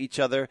promote each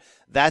other,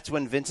 that's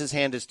when Vince's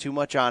hand is too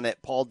much on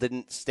it. Paul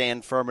didn't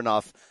stand firm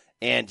enough.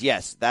 And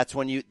yes, that's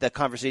when the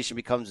conversation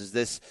becomes, is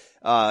this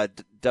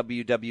WWECW?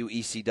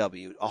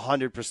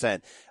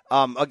 100%.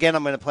 Again,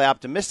 I'm going to play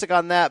optimistic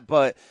on that.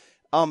 But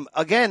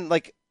again,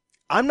 like,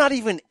 I'm not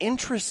even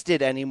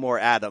interested anymore,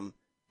 Adam,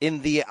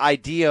 in the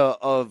idea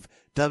of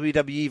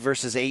WWE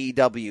versus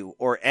AEW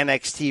or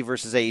NXT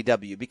versus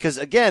AEW. Because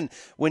again,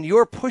 when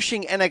you're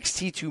pushing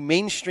NXT to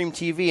mainstream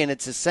TV and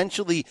it's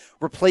essentially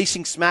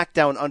replacing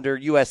SmackDown under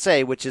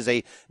USA, which is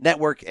a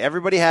network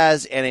everybody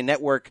has and a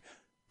network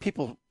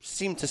people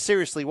seem to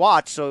seriously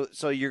watch,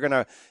 so you're going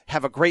to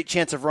have a great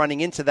chance of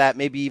running into that,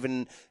 maybe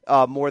even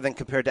more than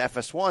compared to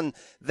FS1,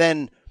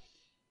 then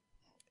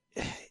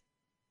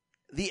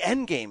the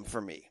end game for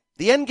me,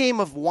 the end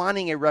game of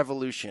wanting a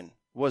revolution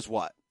was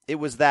what? It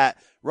was that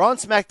Raw and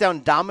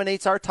SmackDown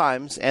dominates our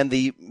times and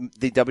the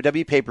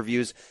WWE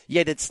pay-per-views,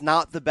 yet it's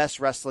not the best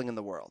wrestling in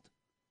the world.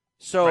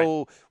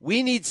 So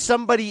we need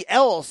somebody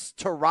else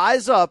to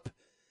rise up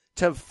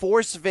to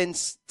force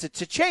Vince to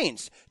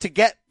change, to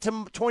get to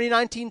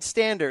 2019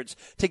 standards,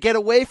 to get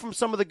away from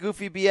some of the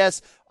goofy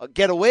BS,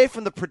 get away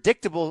from the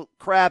predictable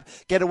crap,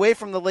 get away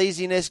from the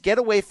laziness, get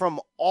away from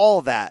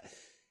all that.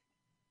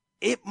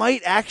 It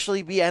might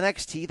actually be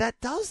NXT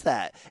that does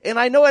that. And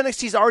I know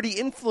NXT's already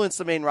influenced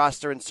the main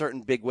roster in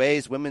certain big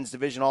ways, women's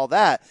division, all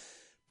that.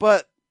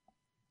 But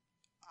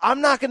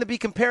I'm not going to be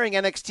comparing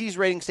NXT's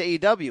ratings to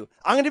AEW.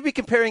 I'm going to be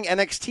comparing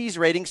NXT's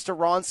ratings to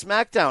Raw and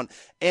SmackDown.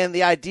 And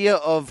the idea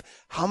of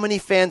how many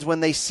fans,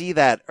 when they see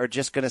that, are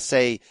just going to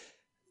say,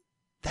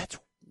 that's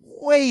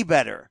way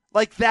better.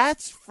 Like,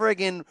 that's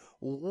friggin'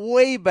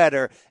 way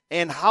better.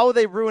 And how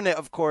they ruin it,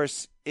 of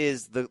course,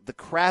 is the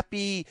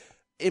crappy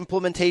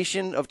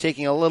implementation of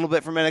taking a little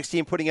bit from NXT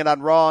and putting it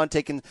on Raw and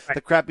taking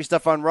the crappy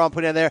stuff on Raw and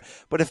putting it there.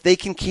 But if they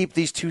can keep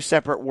these two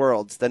separate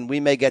worlds, then we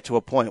may get to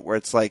a point where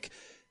it's like,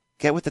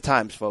 get with the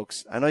times,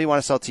 folks. I know you want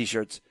to sell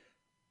t-shirts,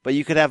 but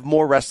you could have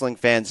more wrestling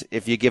fans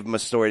if you give them a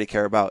story to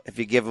care about, if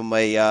you give them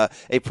a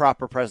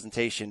proper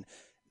presentation.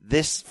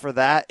 This, for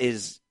that,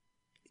 is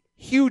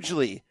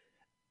hugely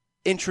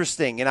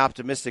interesting and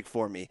optimistic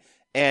for me.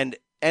 And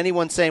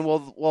anyone saying,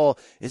 well,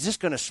 is this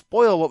going to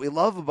spoil what we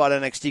love about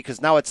NXT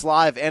because now it's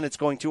live and it's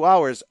going 2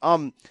 hours?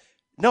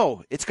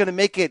 No, it's going to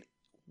make it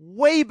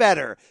way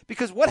better,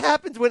 because what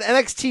happens when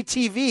NXT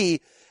TV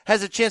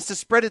has a chance to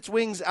spread its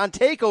wings on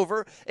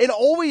TakeOver? It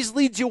always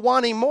leads you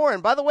wanting more.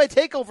 And by the way,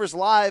 TakeOver's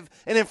live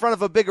and in front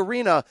of a big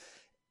arena.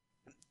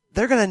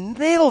 They're going to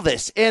nail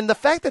this. And the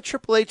fact that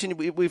Triple H, and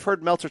we've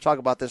heard Meltzer talk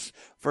about this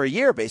for a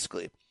year,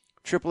 basically,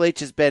 Triple H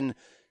has been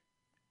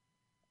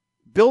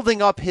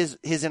building up his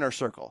inner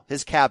circle,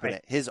 his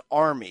cabinet, his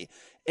army.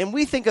 And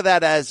we think of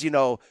that as,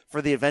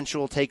 for the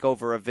eventual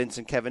takeover of Vince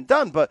and Kevin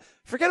Dunn. But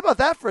forget about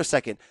that for a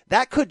second.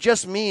 That could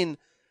just mean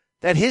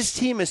that his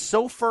team is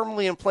so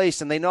firmly in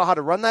place and they know how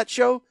to run that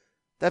show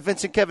that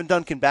Vince and Kevin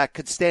Dunn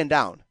could stand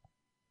down.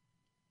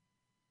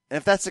 And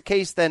if that's the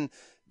case, then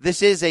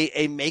this is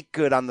a make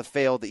good on the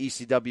failed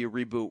ECW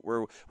reboot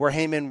where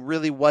Heyman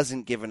really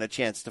wasn't given a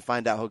chance to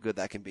find out how good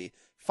that can be.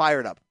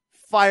 Fired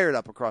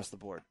up across the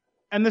board.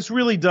 And this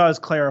really does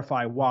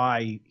clarify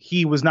why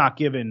he was not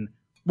given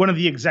one of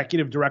the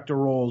executive director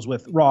roles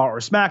with Raw or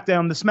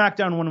SmackDown. The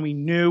SmackDown one, we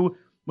knew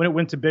when it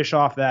went to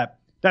Bischoff that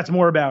That's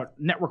more about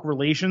network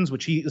relations,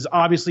 which he is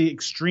obviously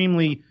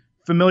extremely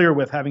familiar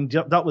with, having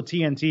dealt with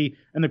TNT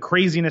and the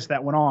craziness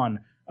that went on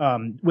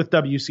with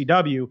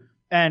WCW.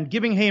 And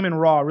giving Heyman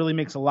Raw really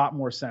makes a lot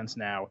more sense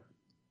now,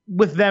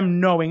 with them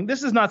knowing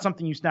this is not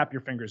something you snap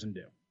your fingers and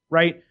do,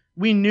 right?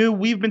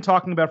 We've been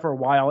talking about for a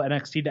while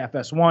NXT to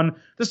FS1.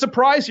 The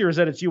surprise here is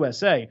that it's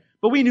USA,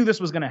 but we knew this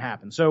was going to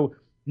happen. So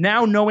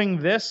now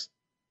knowing this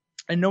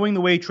and knowing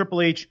the way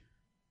Triple H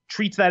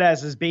treats that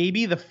as his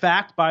baby, the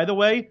fact, by the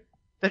way,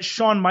 that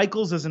Shawn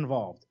Michaels is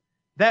involved,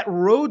 that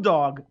Road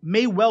Dogg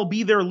may well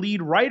be their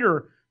lead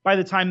writer by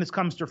the time this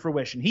comes to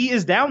fruition. He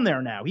is down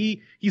there now.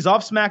 He's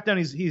off SmackDown.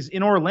 He's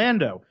in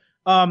Orlando.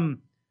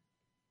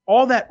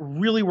 All that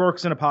really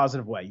works in a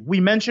positive way.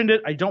 We mentioned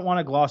it. I don't want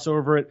to gloss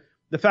over it.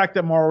 The fact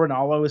that Mauro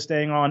Ranallo is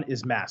staying on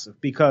is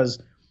massive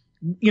because,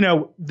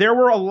 there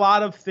were a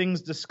lot of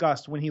things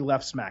discussed when he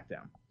left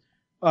SmackDown.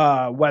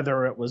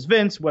 Whether it was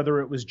Vince, whether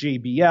it was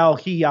JBL,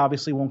 he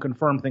obviously won't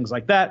confirm things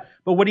like that.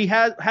 But what he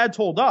had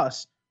told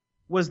us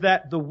was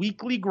that the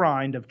weekly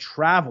grind of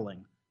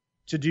traveling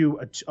to do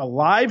a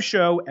live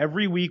show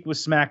every week with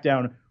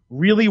SmackDown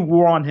really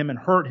wore on him and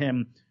hurt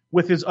him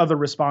with his other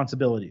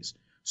responsibilities.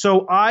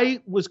 So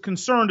I was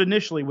concerned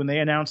initially when they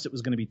announced it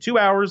was going to be 2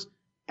 hours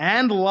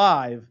and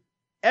live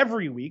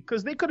every week,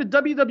 because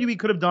WWE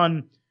could have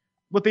done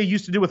what they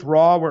used to do with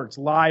Raw, where it's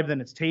live,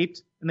 then it's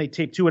taped, and they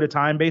tape 2 at a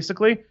time,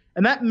 basically.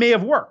 And that may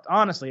have worked,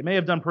 honestly. It may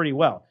have done pretty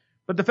well.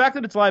 But the fact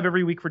that it's live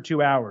every week for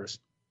 2 hours,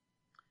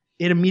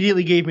 it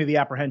immediately gave me the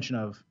apprehension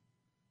of,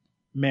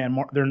 man,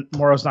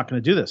 Mauro's not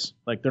going to do this.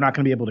 Like, they're not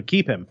going to be able to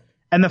keep him.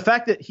 And the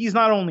fact that he's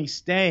not only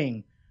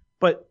staying,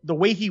 but the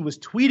way he was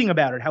tweeting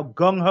about it, how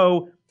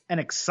gung-ho and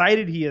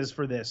excited he is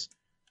for this,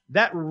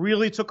 that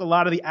really took a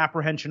lot of the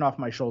apprehension off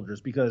my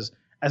shoulders, because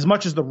as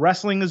much as the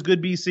wrestling is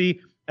good, BC,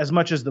 as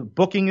much as the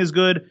booking is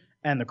good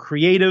and the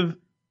creative,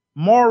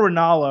 Mauro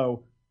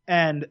Ranallo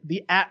and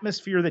the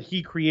atmosphere that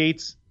he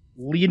creates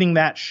leading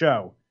that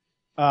show,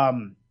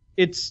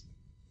 it's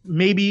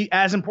maybe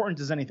as important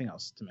as anything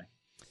else to me.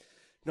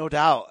 No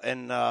doubt.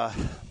 And,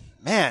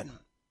 man,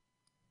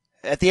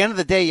 at the end of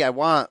the day, I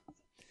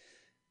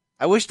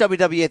wish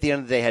WWE at the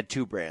end of the day had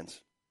 2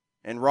 brands.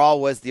 And Raw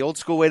was the old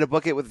school way to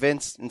book it with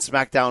Vince, and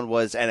SmackDown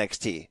was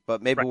NXT.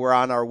 But maybe we're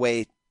on our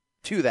way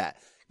to that.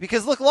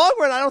 Because, look, long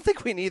run, I don't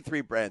think we need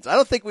 3 brands. I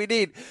don't think we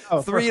need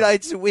 3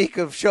 nights a week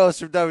of shows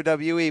from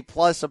WWE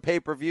plus a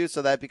pay-per-view,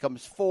 so that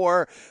becomes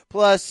 4.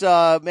 Plus,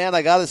 man,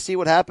 I got to see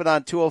what happened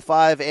on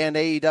 205 and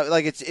AEW.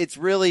 Like,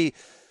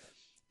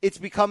 it's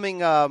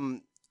becoming,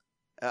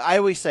 I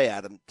always say,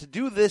 Adam, to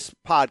do this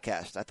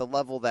podcast at the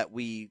level that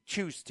we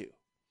choose to.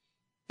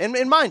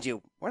 And mind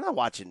you, we're not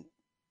watching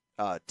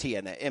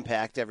TNA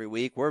Impact every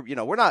week. We're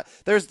not,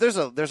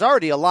 there's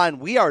already a line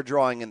we are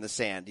drawing in the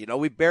sand.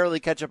 We barely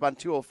catch up on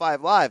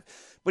 205 Live,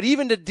 but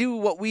even to do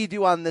what we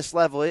do on this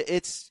level,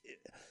 it's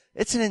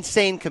an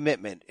insane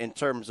commitment in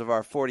terms of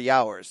our 40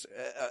 hours.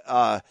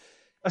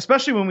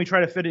 Especially when we try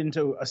to fit it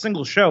into a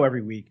single show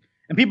every week.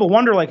 And people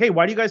wonder, like, hey,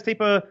 why do you guys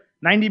tape a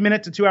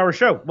 90-minute to 2-hour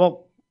show?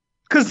 Well,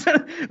 because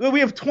we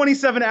have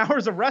 27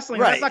 hours of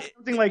wrestling. Right. That's not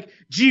something like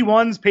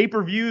G1s,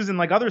 pay-per-views, and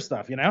like other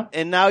stuff,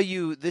 And now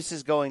this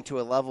is going to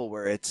a level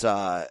where it's,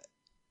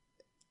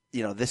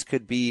 this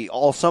could be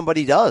all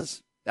somebody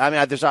does. I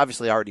mean, there's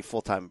obviously already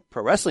full-time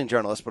pro wrestling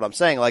journalists, but I'm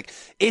saying, like,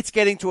 it's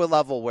getting to a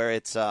level where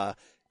it's 5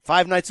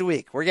 nights a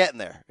week. We're getting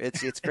there.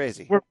 It's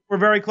crazy. We're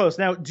very close.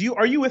 Now,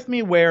 are you with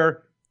me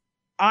where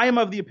I am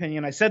of the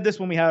opinion, I said this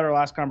when we had our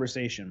last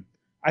conversation,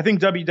 I think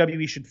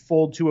WWE should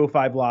fold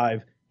 205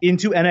 Live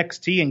into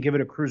NXT and give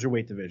it a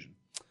cruiserweight division?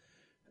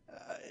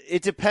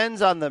 It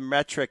depends on the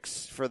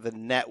metrics for the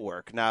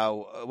network.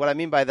 Now, what I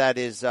mean by that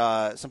is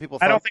some people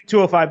thought, I don't think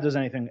 205 does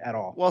anything at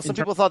all. Well, some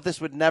people thought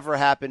this would never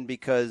happen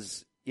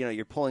because,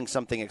 you're pulling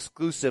something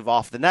exclusive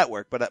off the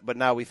network, but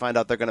now we find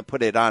out they're going to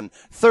put it on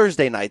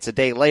Thursday nights, a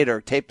day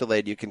later, tape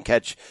delayed. You can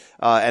catch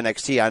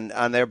NXT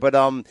on there. But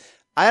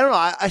I don't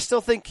know. I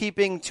still think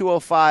keeping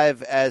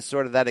 205 as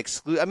sort of that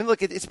exclusive. I mean,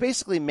 look, it's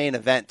basically main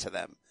event to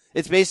them.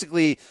 It's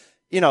basically,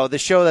 the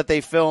show that they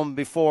film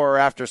before or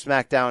after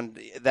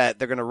SmackDown that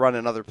they're going to run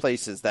in other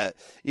places that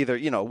either,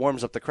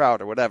 warms up the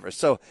crowd or whatever.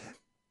 So,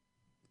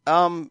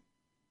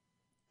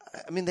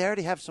 I mean, they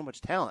already have so much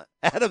talent.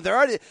 Adam, they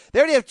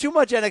already have too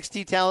much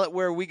NXT talent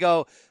where we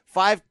go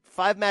five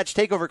match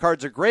takeover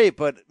cards are great,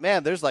 but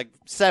man, there's like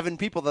 7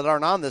 people that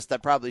aren't on this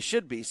that probably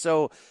should be.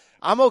 So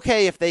I'm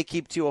okay if they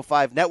keep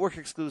 205 network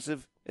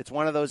exclusive. It's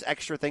one of those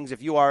extra things.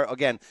 If you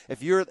don't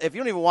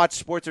even watch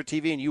sports or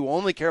TV and you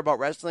only care about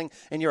wrestling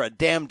and you're a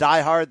damn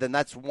diehard, then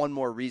that's one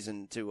more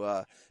reason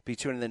to be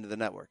tuning into the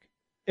network.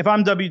 If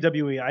I'm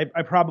WWE,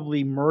 I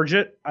probably merge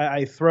it.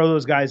 I throw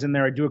those guys in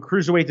there. I do a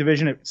cruiserweight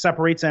division. It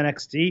separates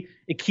NXT.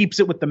 It keeps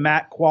it with the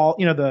mat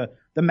the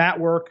mat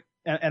work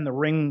and the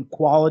ring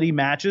quality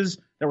matches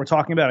that we're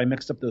talking about. I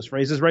mixed up those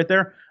phrases right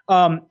there.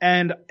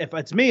 And if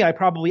it's me, I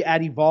probably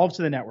add Evolve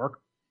to the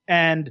network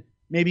and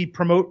maybe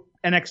promote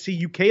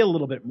NXT UK a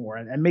little bit more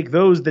and make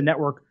those the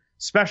network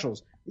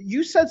specials.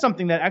 You said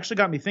something that actually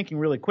got me thinking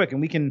really quick,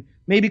 and we can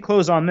maybe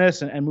close on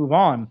this and move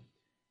on.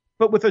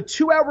 But with a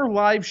 2-hour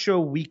live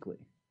show weekly,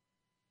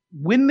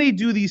 when they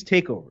do these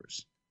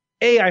takeovers,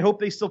 I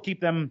hope they still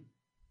keep them,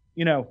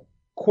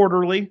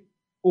 quarterly,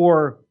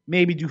 or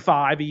maybe do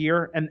 5 a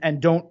year and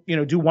don't,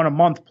 do 1 a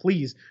month,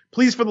 please.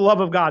 Please, for the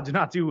love of God, do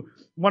not do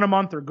 1 a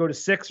month or go to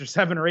 6 or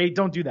 7 or 8.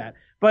 Don't do that.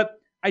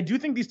 But I do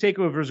think these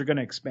takeovers are going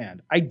to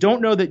expand. I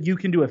don't know that you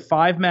can do a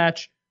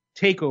 5-match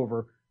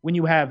takeover when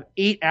you have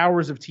 8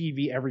 hours of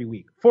TV every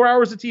week. 4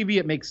 hours of TV,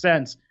 it makes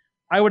sense.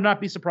 I would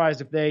not be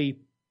surprised if they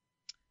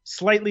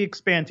slightly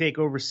expand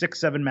takeover 6,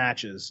 7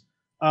 matches,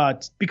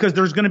 because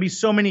there's going to be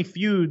so many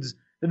feuds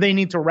that they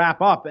need to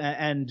wrap up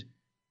and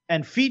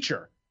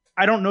feature.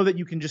 I don't know that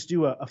you can just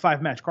do a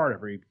 5-match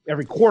card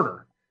every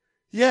quarter.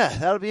 Yeah,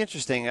 that'll be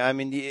interesting. I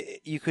mean,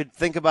 you could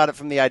think about it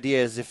from the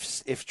idea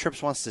is if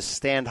Trips wants to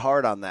stand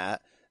hard on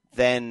that,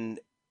 then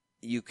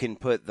you can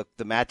put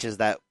the matches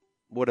that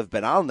would have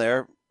been on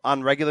there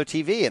on regular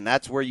TV, and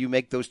that's where you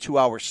make those 2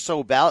 hours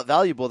so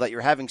valuable that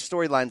you're having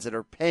storylines that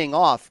are paying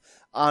off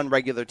on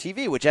regular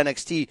TV, which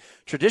NXT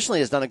traditionally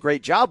has done a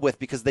great job with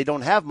because they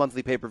don't have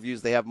monthly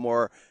pay-per-views. They have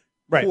more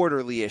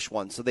quarterly-ish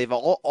ones. So they've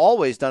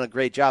always done a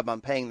great job on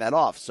paying that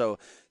off. So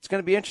it's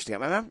going to be interesting. I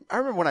mean, I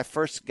remember when I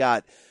first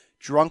got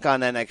drunk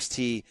on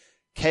NXT,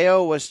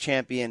 KO was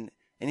champion,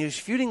 and he was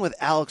feuding with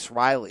Alex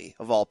Riley,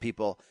 of all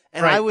people.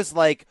 And I was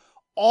like,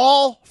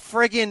 all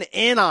friggin'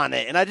 in on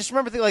it. And I just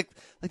remember thinking like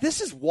this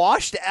is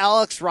washed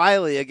Alex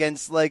Riley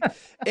against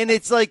and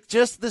it's like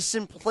just the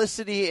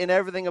simplicity and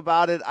everything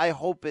about it. I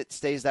hope it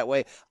stays that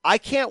way. I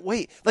can't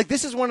wait. Like,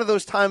 this is one of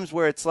those times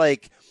where it's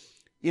like,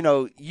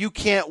 you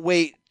can't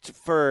wait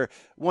for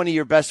one of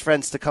your best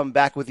friends to come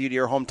back with you to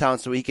your hometown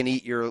so he can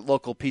eat your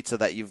local pizza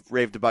that you've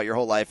raved about your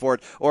whole life,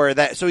 or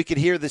that so he could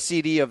hear the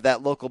CD of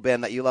that local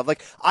band that you love.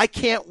 Like, I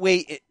can't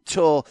wait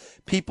till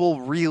people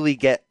really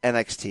get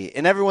NXT,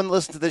 and everyone that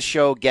listens to this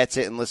show gets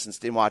it and listens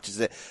to and watches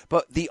it.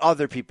 But the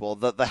other people,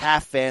 the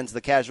half fans,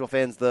 the casual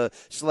fans, the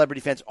celebrity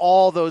fans,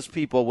 all those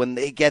people, when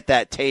they get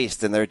that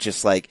taste and they're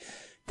just like,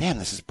 damn,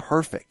 this is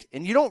perfect.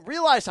 And you don't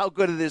realize how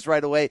good it is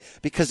right away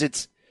because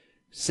it's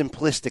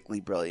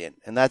simplistically brilliant,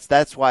 and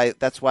that's why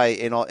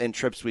in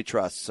Trips we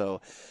trust.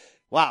 So,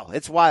 wow,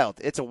 it's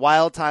wild. It's a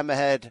wild time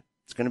ahead.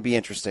 It's going to be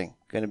interesting.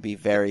 Going to be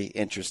very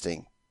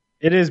interesting.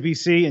 It is,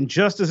 BC, and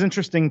just as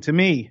interesting to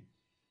me.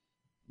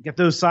 Get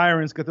those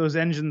sirens, get those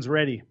engines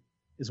ready.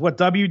 Is what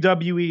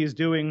WWE is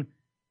doing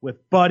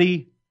with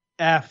Buddy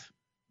F.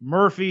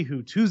 Murphy,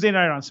 who Tuesday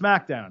night on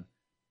SmackDown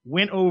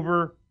went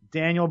over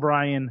Daniel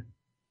Bryan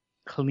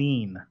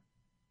clean.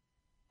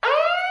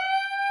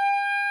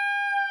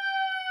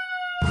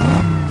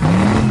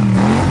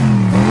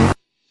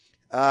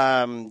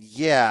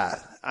 Yeah.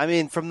 I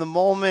mean, from the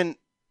moment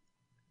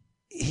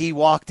he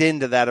walked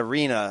into that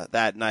arena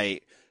that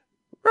night,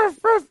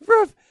 ruff, ruff,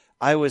 ruff,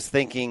 I was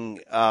thinking,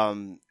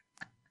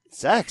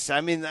 sex.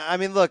 I mean,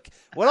 look,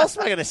 what else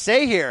am I going to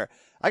say here?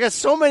 I got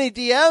so many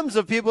DMs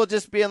of people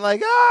just being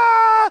like,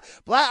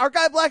 our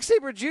guy Black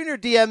Sabre Jr.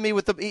 DM'd me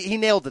he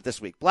nailed it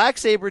this week. Black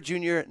Sabre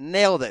Jr.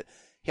 nailed it.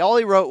 All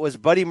he wrote was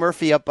Buddy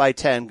Murphy up by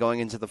 10 going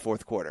into the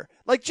fourth quarter.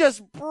 Like,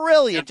 just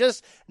brilliant.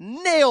 Just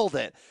nailed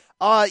it.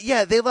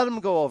 Yeah, they let him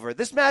go over.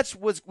 This match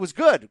was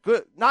good.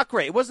 Good, not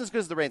great. It wasn't as good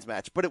as the Reigns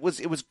match, but it was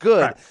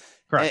good.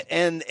 Correct.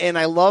 And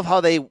I love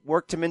how they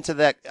worked him into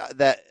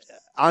that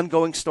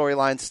ongoing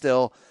storyline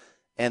still,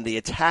 and the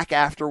attack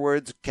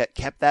afterwards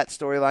kept that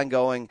storyline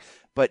going.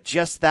 But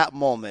just that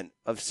moment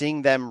of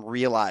seeing them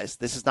realize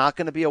this is not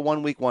going to be a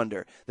 1-week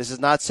wonder. This is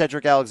not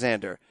Cedric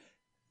Alexander.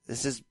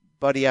 This is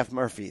Buddy F.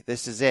 Murphy.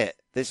 This is it.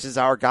 This is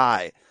our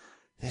guy.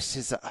 This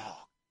is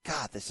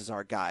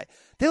our guy.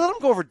 They let him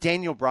go over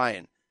Daniel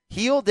Bryan.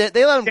 They let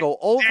him go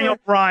over Daniel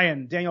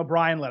Bryan. Daniel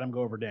Bryan let him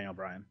go over Daniel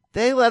Bryan.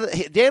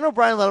 Daniel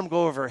Bryan let him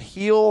go over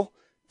heel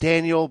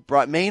Daniel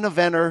Bryan, main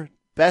eventer,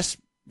 best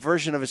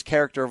version of his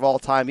character of all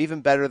time,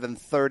 even better than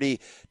 30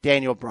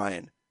 Daniel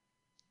Bryan.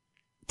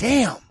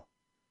 Damn.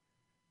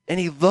 And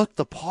he looked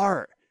the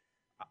part.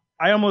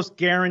 I almost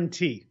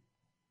guarantee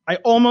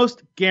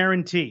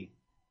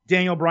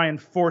Daniel Bryan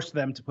forced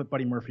them to put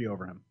Buddy Murphy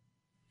over him.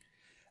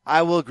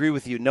 I will agree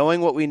with you.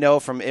 Knowing what we know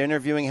from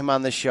interviewing him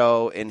on the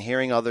show and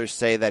hearing others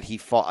say that he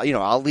fought,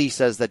 Ali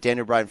says that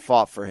Daniel Bryan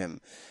fought for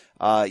him.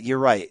 You're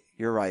right.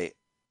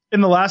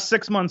 In the last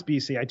 6 months,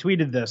 BC, I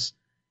tweeted this.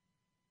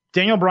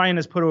 Daniel Bryan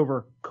has put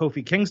over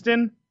Kofi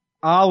Kingston,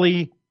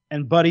 Ali,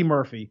 and Buddy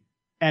Murphy.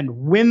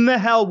 And when the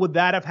hell would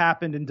that have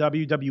happened in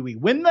WWE?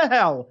 When the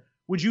hell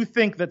would you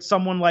think that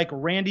someone like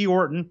Randy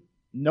Orton,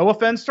 no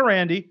offense to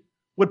Randy,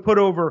 would put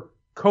over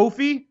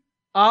Kofi,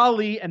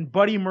 Ali, and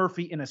Buddy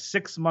Murphy in a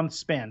 6-month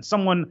span?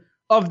 Someone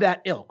of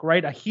that ilk,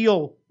 right? A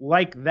heel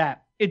like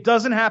that. It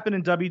doesn't happen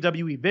in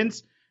WWE.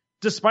 Vince,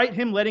 despite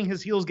him letting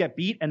his heels get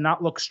beat and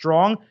not look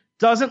strong,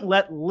 doesn't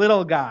let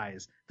little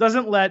guys,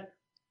 doesn't let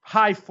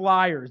high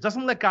flyers,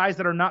 doesn't let guys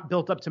that are not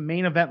built up to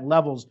main event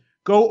levels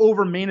go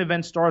over main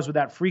event stars with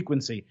that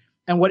frequency.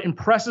 And what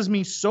impresses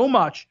me so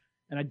much,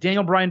 and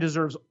Daniel Bryan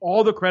deserves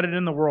all the credit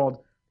in the world,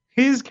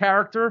 his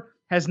character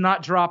has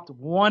not dropped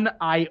one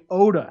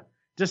iota,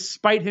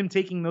 despite him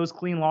taking those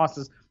clean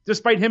losses,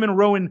 despite him and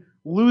Rowan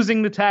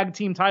losing the tag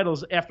team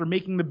titles after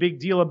making the big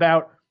deal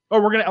about,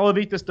 oh, we're going to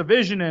elevate this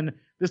division and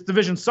this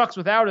division sucks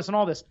without us and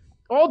all this.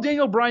 All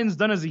Daniel Bryan's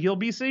done as a heel,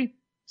 BC,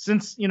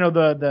 since,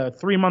 the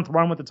 3-month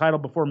run with the title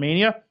before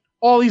Mania,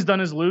 all he's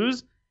done is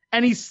lose,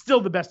 and he's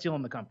still the best heel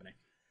in the company.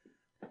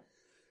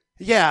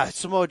 Yeah,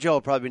 Samoa Joe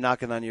will probably be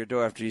knocking on your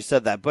door after you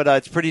said that, but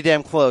it's pretty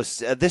damn close.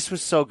 This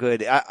was so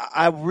good.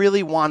 I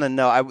really want to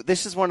know.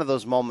 This is one of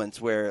those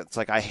moments where it's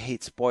like I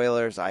hate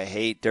spoilers. I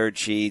hate dirt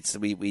sheets.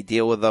 We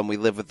deal with them. We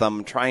live with them.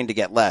 I'm trying to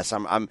get less.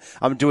 I'm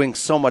doing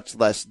so much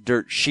less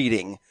dirt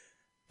shitting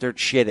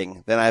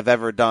than I've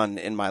ever done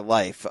in my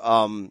life.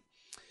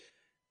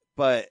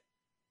 But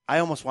I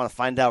almost want to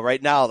find out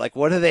right now, like,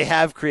 what do they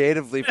have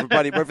creatively for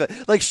Buddy Murphy?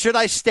 Like, should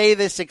I stay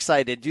this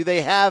excited? Do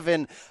they have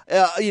a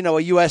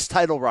U.S.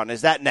 title run?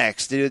 Is that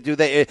next?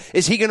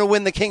 Is he going to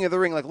win the King of the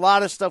Ring? Like, a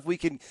lot of stuff we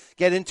can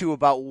get into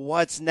about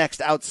what's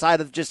next outside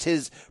of just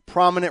his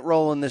prominent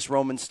role in this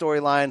Roman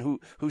storyline,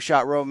 who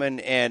shot Roman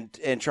and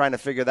trying to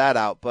figure that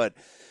out. But,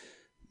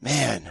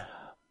 man,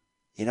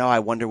 I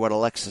wonder what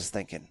Alexa's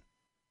thinking.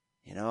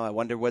 I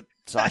wonder what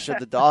Sasha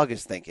the dog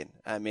is thinking.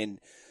 I mean,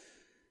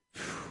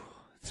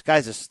 this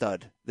guy's a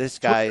stud. This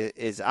guy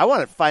is. I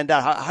want to find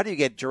out how do you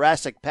get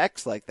Jurassic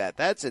pecs like that?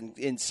 That's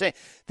insane.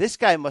 This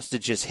guy must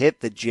have just hit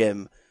the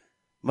gym,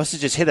 must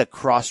have just hit a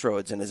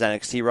crossroads in his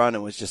NXT run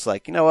and was just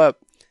like, you know what?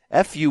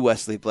 F you,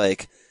 Wesley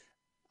Blake.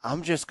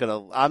 I'm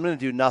gonna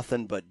do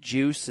nothing but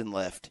juice and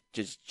lift.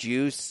 Just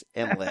juice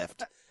and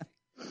lift.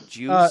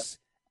 Juice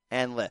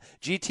and lift.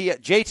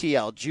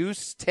 JTL,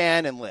 juice,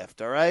 tan, and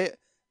lift. All right,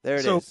 there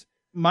it is.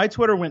 My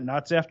Twitter went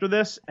nuts after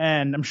this,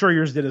 and I'm sure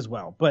yours did as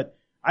well. But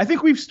I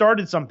think we've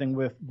started something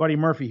with Buddy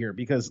Murphy here,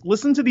 because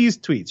listen to these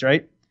tweets,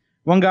 right?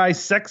 One guy,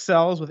 sex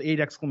sells with 8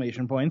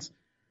 exclamation points.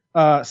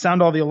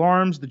 Sound all the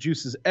alarms. The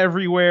juice is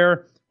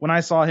everywhere. When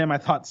I saw him, I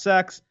thought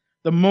sex.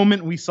 The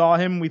moment we saw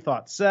him, we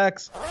thought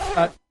sex.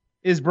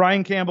 Is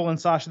Brian Campbell and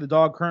Sasha the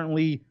dog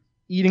currently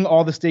eating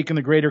all the steak in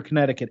the greater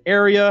Connecticut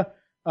area?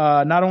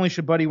 Not only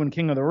should Buddy win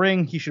King of the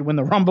Ring, he should win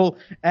the Rumble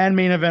and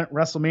main event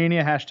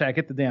WrestleMania. #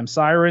 hit the damn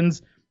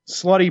sirens.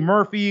 Slutty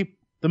Murphy.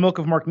 The milk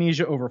of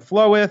Marknesia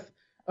overfloweth.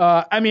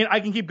 I mean, I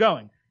can keep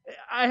going.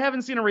 I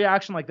haven't seen a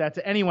reaction like that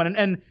to anyone.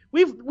 And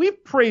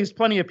we've praised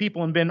plenty of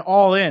people and been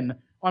all in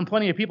on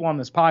plenty of people on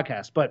this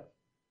podcast. But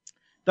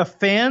the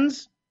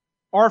fans,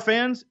 our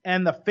fans,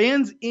 and the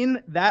fans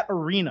in that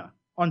arena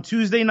on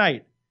Tuesday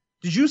night,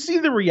 did you see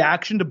the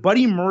reaction to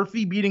Buddy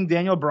Murphy beating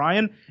Daniel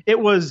Bryan? It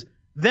was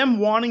them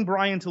wanting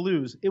Bryan to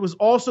lose. It was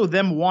also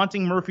them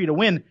wanting Murphy to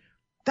win.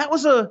 That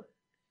was a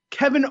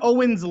Kevin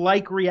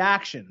Owens-like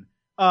reaction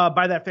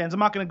by that fans. I'm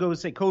not going to go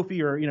say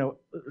Kofi or,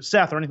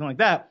 Seth or anything like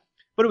that,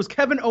 but it was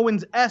Kevin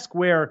Owens-esque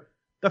where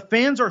the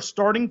fans are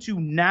starting to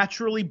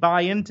naturally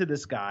buy into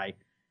this guy.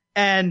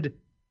 And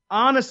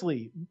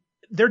honestly,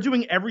 they're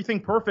doing everything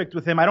perfect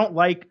with him. I don't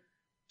like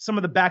some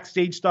of the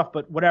backstage stuff,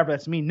 but whatever,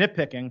 that's me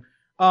nitpicking.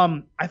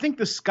 I think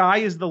the sky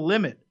is the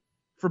limit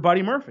for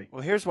Buddy Murphy.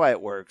 Well, here's why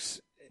it works,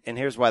 and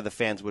here's why the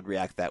fans would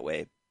react that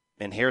way,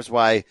 and here's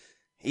why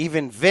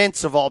even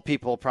Vince, of all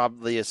people,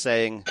 probably is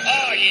saying,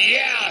 Oh,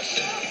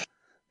 yes!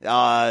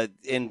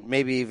 And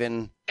maybe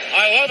even...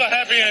 I love a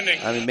happy ending.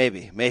 I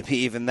mean, maybe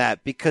even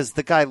that, because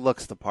the guy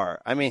looks the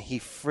part. I mean, he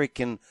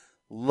freaking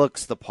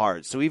looks the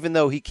part. So even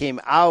though he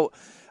came out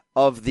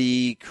of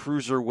the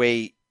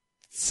cruiserweight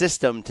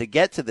system to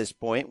get to this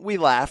point, we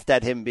laughed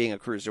at him being a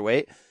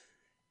cruiserweight.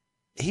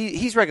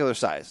 He's regular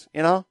size,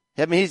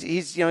 I mean,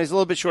 he's a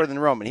little bit shorter than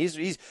Roman.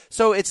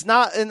 So it's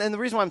not, and the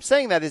reason why I'm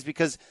saying that is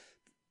because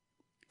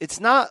it's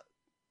not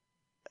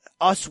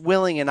us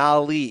willing an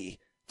Ali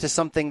to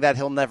something that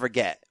he'll never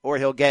get, or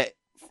he'll get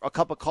a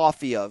cup of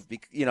coffee of,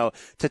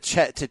 to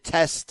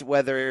test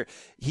whether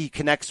he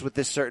connects with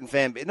this certain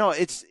fan. No,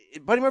 it's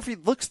Buddy Murphy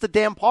looks the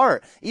damn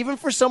part. Even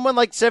for someone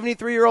like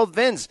 73-year-old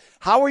Vince,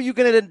 how are you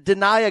going to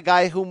deny a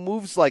guy who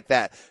moves like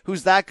that,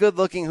 who's that good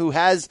looking, who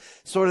has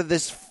sort of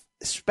this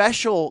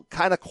special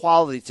kind of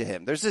quality to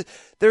him?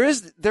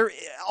 There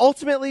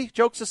ultimately,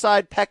 jokes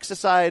aside, pecs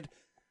aside,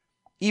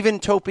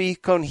 even Topi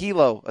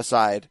Conhilo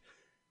aside,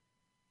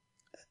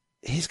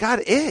 he's got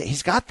it.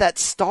 He's got that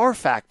star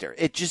factor.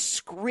 It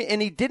just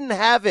and he didn't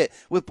have it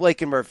with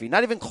Blake and Murphy.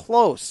 Not even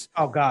close.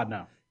 Oh God,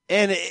 no.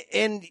 And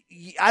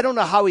I don't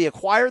know how he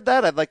acquired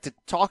that. I'd like to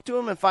talk to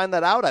him and find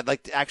that out. I'd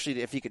like to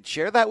actually, if he could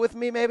share that with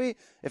me, maybe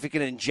if he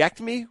could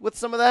inject me with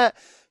some of that.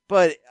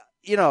 But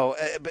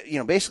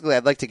basically,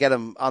 I'd like to get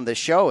him on this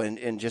show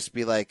and just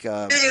be like,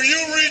 either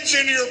you reach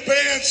into your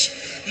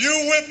pants, you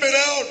whip it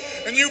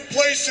out, and you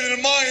place it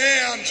in my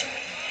hand.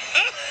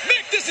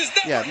 Mick, this is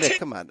number yeah, Mick,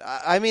 come on.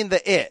 I mean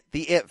the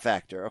it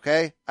factor,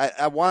 okay?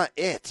 I want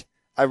it.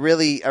 I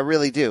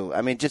really do.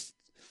 I mean, just,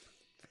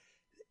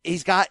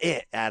 he's got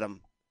it,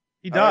 Adam.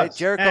 He does. Right?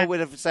 Jericho would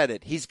have said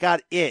it. He's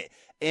got it.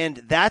 And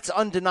that's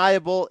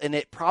undeniable, and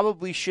it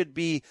probably should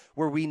be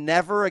where we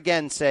never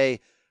again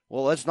say,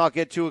 well, let's not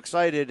get too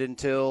excited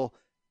until...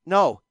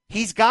 No,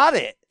 he's got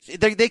it.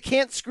 They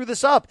can't screw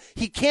this up.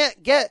 He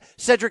can't get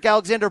Cedric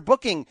Alexander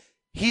booking.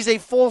 He's a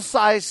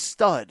full-size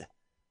stud.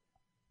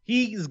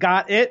 He's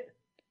got it,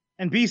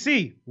 And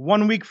BC,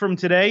 1 week from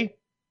today,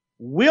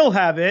 we'll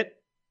have it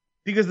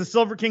because the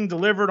Silver King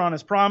delivered on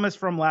his promise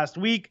from last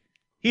week.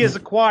 He has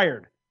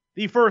acquired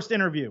the first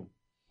interview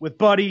with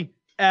Buddy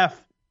F.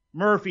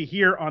 Murphy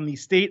here on the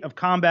State of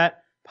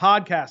Combat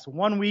podcast.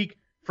 1 week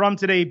from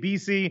today,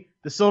 BC,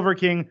 the Silver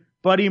King,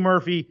 Buddy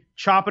Murphy,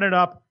 chopping it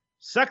up.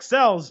 Sex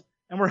sells,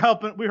 and we're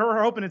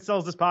hoping it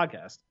sells this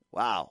podcast.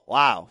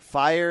 Wow.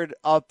 Fired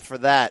up for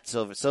that.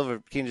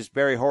 Silver King just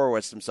Barry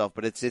Horowitz himself,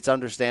 but it's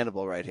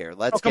understandable right here.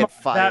 Let's get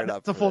fired up.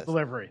 It's a full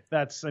delivery.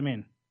 There's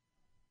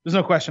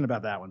no question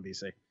about that one,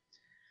 BC.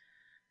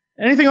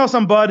 Anything else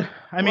on Bud?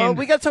 Well,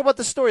 we got to talk about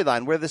the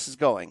storyline, where this is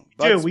going.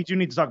 We do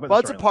need to talk about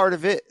Bud's the storyline. a part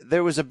of it.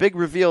 There was a big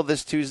reveal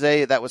this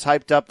Tuesday that was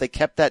hyped up. They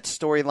kept that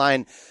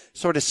storyline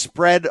sort of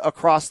spread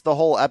across the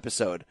whole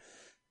episode.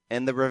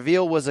 And the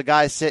reveal was a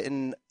guy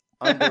sitting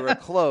under a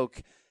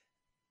cloak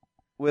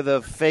with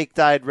a fake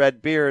dyed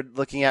red beard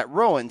looking at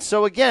Rowan.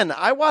 So again,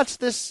 I watched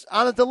this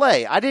on a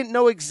delay. I didn't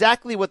know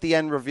exactly what the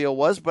end reveal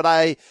was,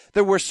 but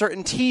there were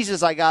certain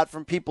teases I got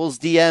from people's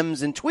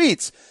DMs and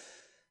tweets.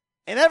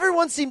 And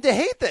everyone seemed to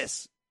hate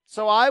this.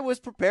 So I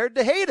was prepared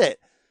to hate it.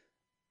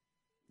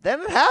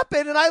 Then it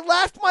happened, and I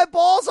laughed my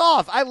balls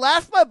off. I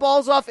laughed my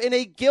balls off in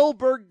a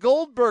Gilbert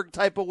Goldberg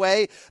type of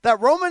way that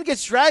Roman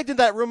gets dragged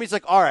into that room. He's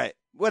like, all right,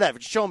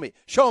 whatever, show me.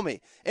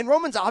 And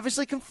Roman's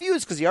obviously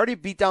confused because he already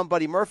beat down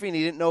Buddy Murphy, and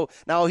he didn't know.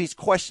 Now he's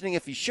questioning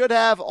if he should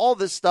have, all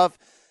this stuff.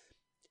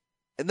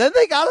 And then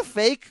they got a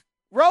fake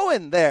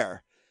Rowan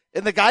there.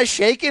 And the guy's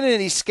shaking,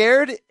 and he's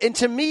scared. And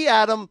to me,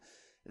 Adam,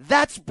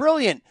 that's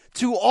brilliant.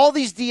 To all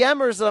these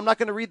DMers that I'm not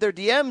going to read their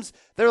DMs,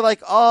 they're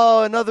like,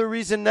 oh, another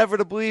reason never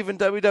to believe in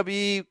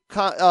WWE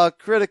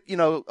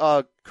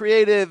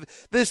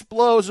creative. This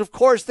blows. Of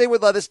course they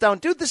would let us down.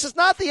 Dude, this is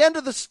not the end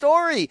of the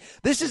story.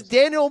 This is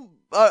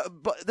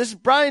this is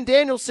Bryan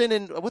Danielson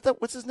and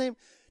what's his name?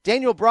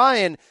 Daniel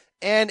Bryan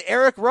and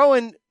Eric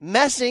Rowan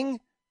messing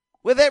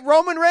with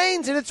Roman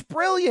Reigns, and it's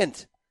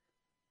brilliant.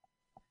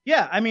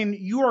 Yeah,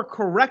 you are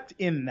correct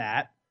in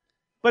that.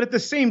 But at the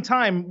same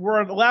time, we're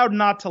allowed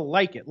not to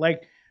like it.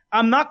 Like,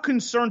 I'm not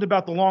concerned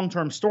about the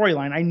long-term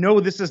storyline. I know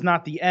this is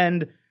not the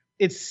end.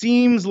 It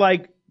seems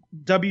like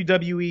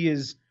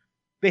WWE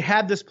they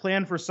had this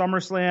plan for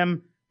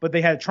SummerSlam, but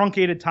they had a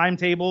truncated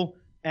timetable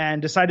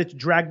and decided to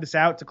drag this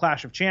out to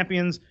Clash of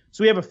Champions.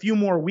 So we have a few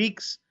more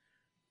weeks.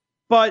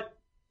 But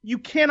you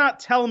cannot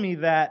tell me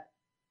that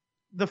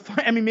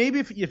maybe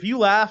if you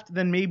laughed,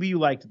 then maybe you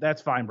liked it.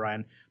 That's fine,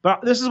 Brian.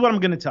 But this is what I'm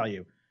going to tell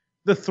you.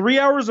 The 3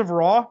 hours of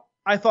Raw,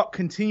 I thought,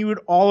 continued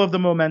all of the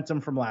momentum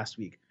from last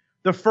week.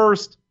 The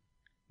first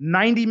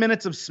 90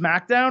 minutes of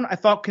SmackDown, I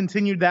thought,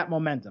 continued that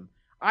momentum.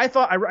 I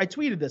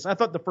tweeted this. I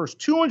thought the first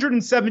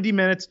 270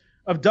 minutes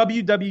of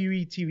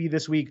WWE TV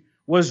this week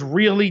was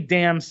really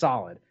damn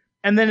solid.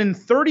 And then in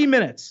 30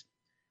 minutes,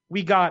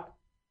 we got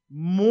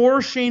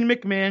more Shane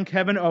McMahon,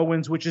 Kevin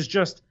Owens, which is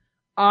just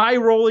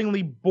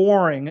eye-rollingly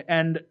boring,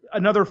 and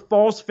another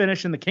false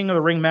finish in the King of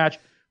the Ring match,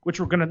 which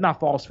we're going to, not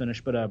false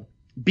finish, but a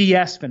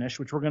BS finish,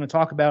 which we're going to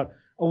talk about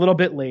a little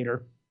bit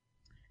later.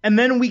 And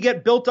then we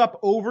get built up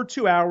over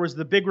 2 hours,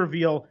 the big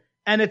reveal,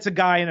 and it's a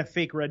guy in a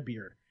fake red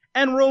beard.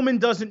 And Roman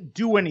doesn't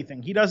do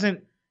anything. He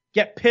doesn't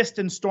get pissed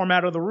and storm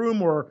out of the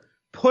room or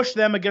push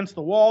them against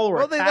the wall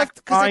or they left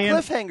because they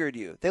cliffhangered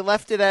you. They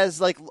left it as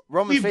like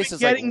Roman's face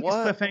is like, what? We've been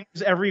getting these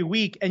cliffhangers every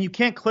week, and you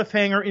can't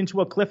cliffhanger into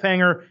a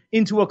cliffhanger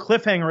into a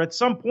cliffhanger. At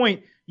some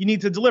point, you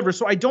need to deliver.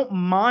 So I don't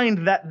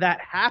mind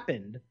that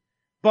happened,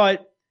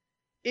 but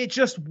it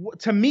just,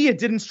 to me, it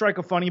didn't strike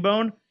a funny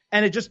bone,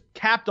 and it just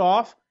capped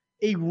off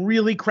a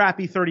really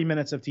crappy 30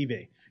 minutes of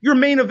TV. Your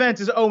main event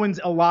is Owens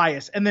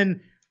Elias, and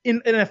then in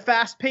a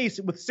fast pace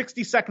with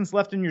 60 seconds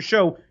left in your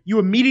show, you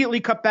immediately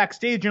cut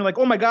backstage and you're like,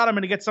 oh my God, I'm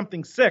going to get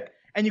something sick.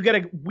 And you get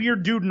a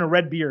weird dude in a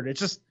red beard. It's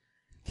just,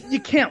 you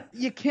can't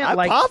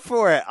I pop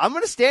for it. I'm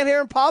going to stand here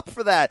and pop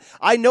for that.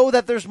 I know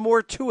that there's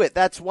more to it.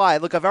 That's why.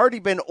 Look, I've already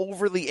been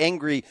overly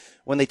angry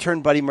when they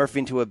turned Buddy Murphy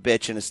into a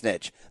bitch and a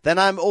snitch. Then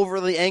I'm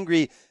overly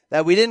angry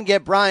that we didn't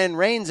get Brian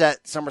Reigns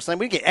at SummerSlam.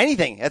 We didn't get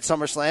anything at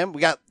SummerSlam.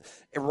 We got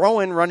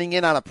Rowan running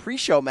in on a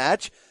pre-show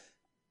match.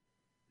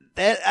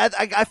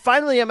 I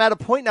finally am at a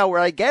point now where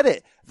I get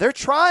it. They're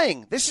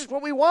trying. This is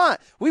what we want.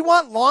 We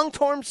want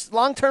long-term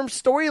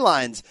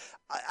storylines.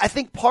 I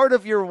think part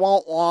of your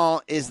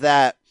want is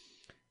that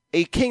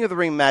a King of the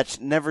Ring match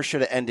never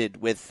should have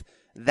ended with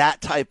that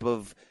type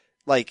of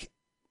like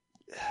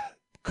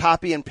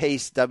copy and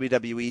paste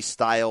WWE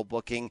style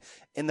booking.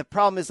 And the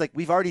problem is, like,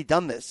 we've already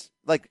done this.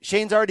 Like,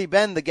 Shane's already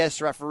been the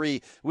guest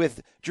referee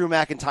with Drew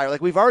McIntyre.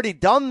 Like, we've already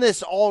done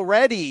this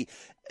already.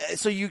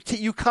 So you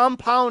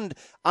compound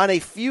on a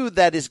feud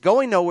that is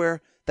going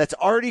nowhere, that's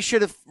already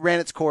should have ran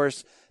its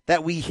course,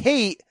 that we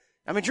hate.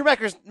 I mean, Drew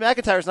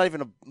McIntyre's not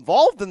even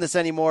involved in this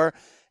anymore,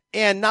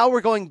 and now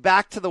we're going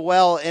back to the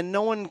well, and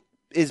no one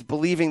is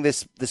believing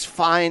this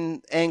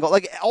fine angle.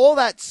 Like, all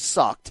that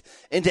sucked.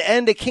 And to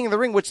end a King of the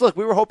Ring, which, look,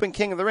 we were hoping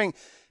King of the Ring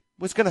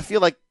was going to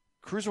feel like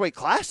Cruiserweight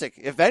Classic,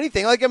 if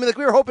anything. Like, I mean, like,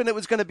 we were hoping it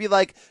was going to be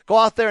like, go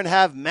out there and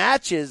have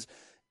matches,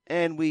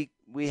 and we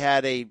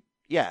had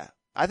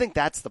I think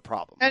that's the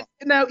problem. And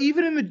now,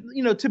 even in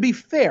the, to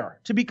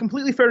be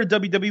completely fair to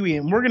WWE,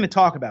 and we're going to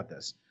talk about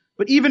this,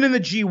 but even in the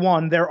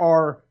G1, there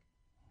are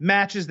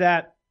matches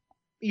that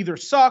either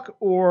suck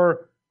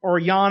or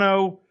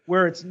Yano,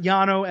 where it's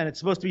Yano and it's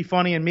supposed to be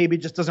funny and maybe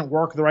it just doesn't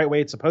work the right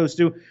way it's supposed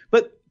to.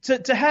 But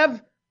to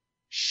have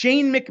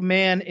Shane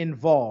McMahon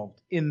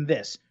involved in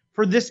this,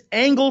 for this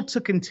angle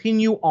to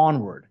continue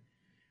onward,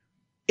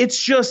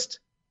 it's just,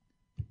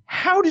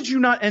 how did you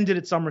not end it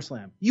at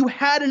SummerSlam? You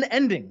had an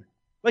ending.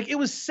 Like, it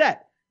was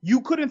set. You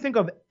couldn't think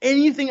of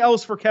anything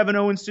else for Kevin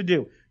Owens to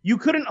do. You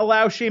couldn't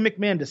allow Shane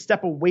McMahon to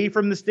step away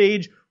from the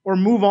stage or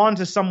move on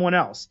to someone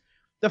else.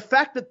 The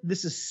fact that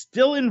this is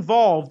still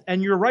involved,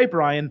 and you're right,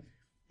 Brian,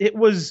 it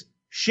was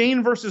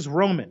Shane versus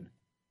Roman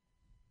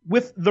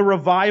with the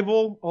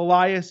Revival,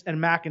 Elias, and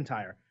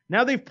McIntyre.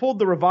 Now they've pulled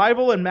the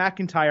Revival and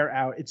McIntyre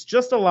out. It's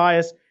just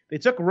Elias. They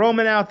took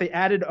Roman out. They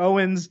added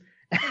Owens.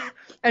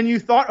 And you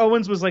thought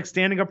Owens was like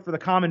standing up for the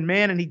common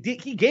man, and he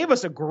gave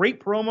us a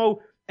great promo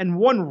and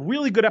one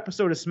really good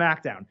episode of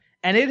SmackDown.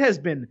 And it has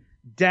been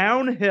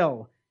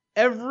downhill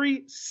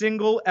every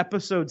single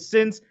episode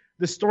since.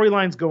 The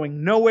storyline's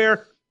going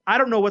nowhere. I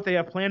don't know what they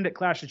have planned at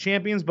Clash of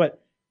Champions,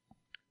 but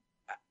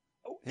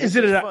is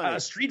it a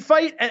street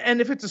fight?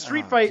 And if it's a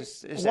street fight,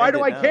 why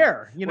do I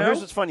care? Well, here's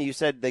what's funny. You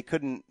said they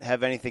couldn't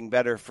have anything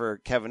better for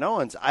Kevin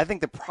Owens. I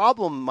think the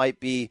problem might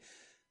be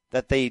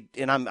that they,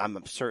 and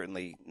I'm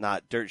certainly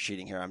not dirt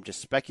sheeting here, I'm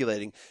just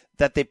speculating,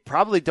 that they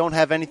probably don't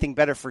have anything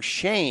better for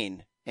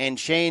Shane. And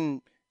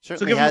Shane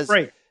certainly has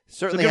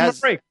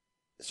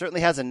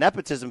a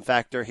nepotism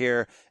factor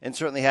here, and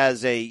certainly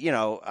has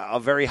a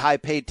very high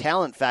paid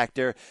talent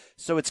factor.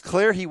 So it's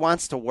clear he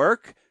wants to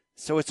work.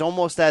 So it's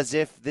almost as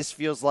if this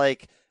feels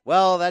like,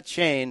 well, that's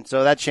Shane,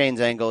 so that's Shane's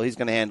angle. He's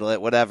going to handle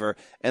it, whatever.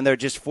 And they're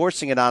just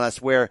forcing it on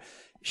us, where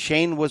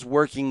Shane was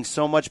working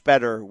so much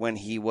better when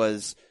he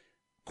was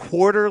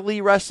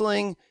quarterly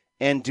wrestling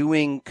and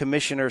doing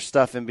commissioner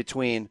stuff in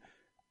between.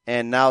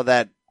 And now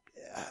that,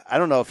 I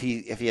don't know if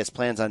he has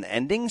plans on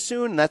ending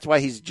soon, and that's why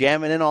he's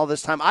jamming in all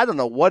this time. I don't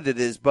know what it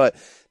is, but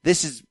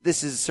this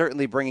is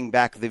certainly bringing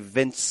back the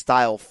Vince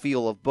style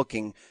feel of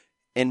booking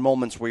in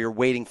moments where you're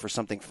waiting for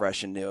something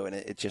fresh and new, and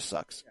it just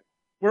sucks.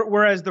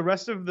 Whereas the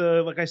rest of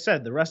the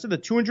rest of the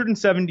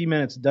 270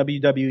 minutes of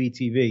WWE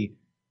TV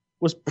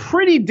was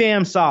pretty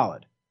damn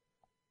solid,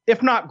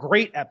 if not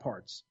great at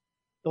parts.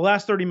 The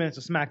last 30 minutes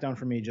of SmackDown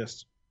for me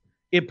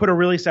it put a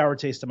really sour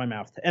taste in my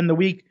mouth to end the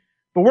week.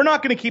 But we're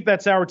not going to keep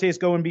that sour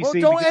taste going, BC. Well,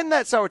 don't end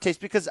that sour taste,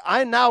 because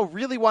I now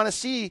really want to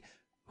see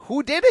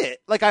who did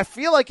it. Like, I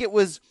feel like it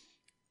was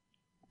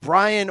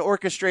Brian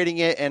orchestrating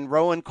it and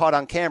Rowan caught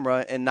on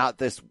camera and not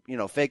this,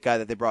 fake guy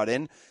that they brought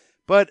in.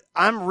 But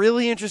I'm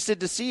really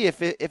interested to see if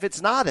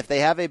they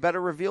have a better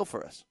reveal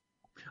for us.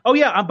 Oh,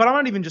 yeah, but I'm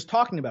not even just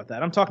talking about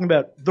that. I'm talking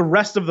about the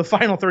rest of the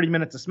final 30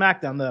 minutes of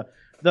SmackDown,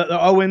 the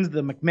Owens,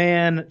 the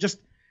McMahon.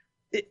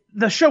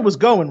 The show was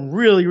going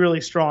really,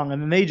 really strong,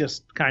 and then they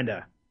just kind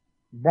of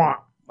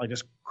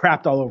just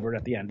crapped all over it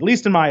at the end, at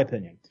least in my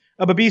opinion.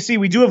 But BC,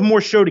 we do have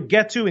more show to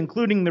get to,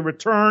 including the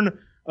return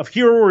of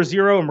Hero or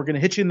Zero, and we're going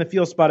to hit you in the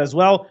feel spot as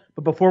well.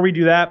 But before we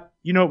do that,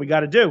 you know what we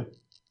got to do.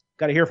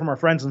 Got to hear from our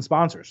friends and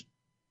sponsors.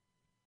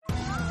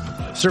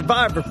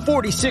 Survivor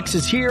 46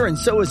 is here, and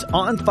so is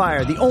On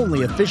Fire, the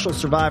only official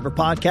Survivor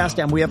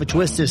podcast, and we have a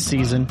twist this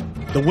season.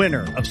 The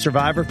winner of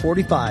Survivor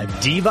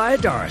 45, Dee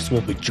Valladares,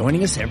 will be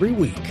joining us every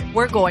week.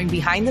 We're going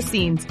behind the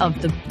scenes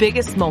of the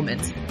biggest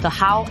moments, the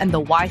how and the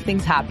why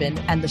things happen,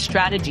 and the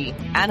strategy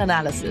and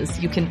analysis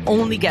you can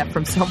only get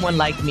from someone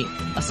like me,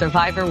 a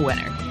Survivor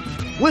winner.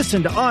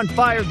 Listen to On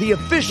Fire, the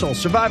official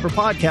Survivor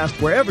podcast,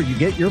 wherever you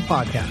get your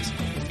podcast.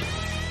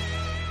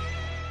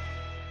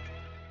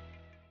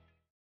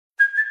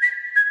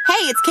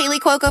 Hey, it's Kaylee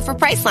Cuoco for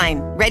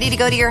Priceline. Ready to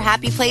go to your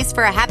happy place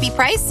for a happy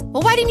price?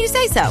 Well, why didn't you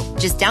say so?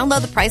 Just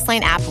download the Priceline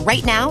app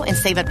right now and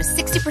save up to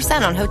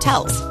 60% on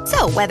hotels.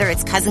 So whether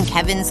it's Cousin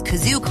Kevin's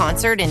Kazoo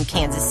Concert in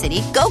Kansas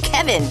City, go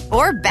Kevin,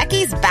 or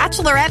Becky's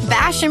Bachelorette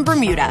Bash in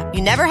Bermuda,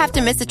 you never have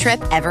to miss a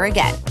trip ever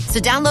again.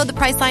 So download the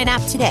Priceline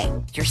app today.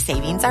 Your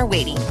savings are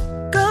waiting.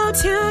 Go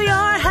to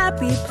your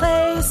happy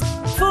place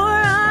for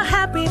a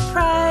happy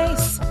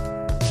price.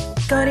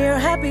 Go to your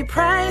happy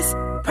price,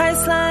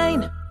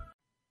 Priceline.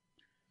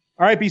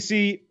 All right,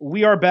 BC,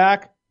 we are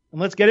back,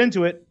 and let's get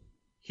into it.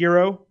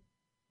 Hero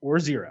or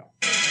Zero?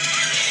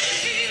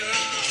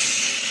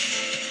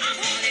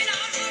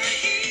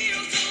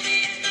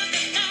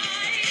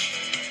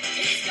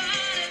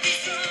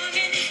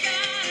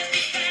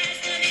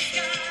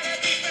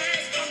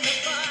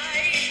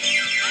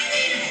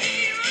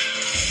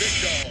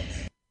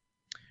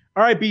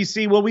 All right,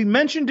 BC. Well, we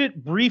mentioned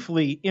it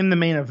briefly in the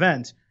main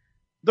event.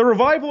 The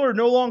Revival are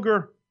no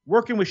longer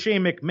working with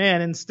Shane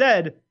McMahon.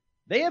 Instead,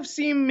 they have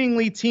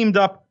seemingly teamed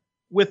up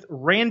with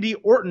Randy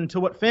Orton to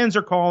what fans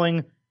are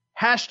calling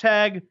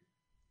hashtag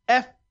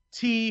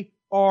FTRKO.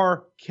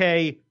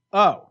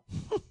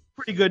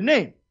 Pretty good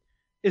name.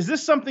 Is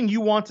this something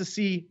you want to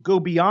see go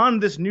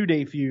beyond this New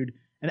Day feud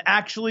and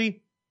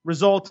actually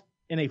result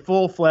in a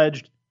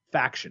full-fledged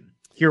faction?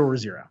 hero or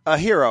zero? A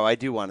hero. I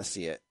do want to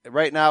see it.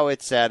 Right now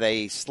it's at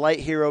a slight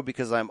hero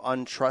because I'm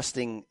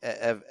untrusting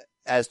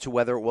as to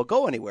whether it will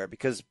go anywhere.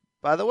 Because,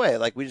 by the way,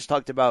 like we just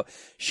talked about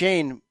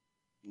Shane,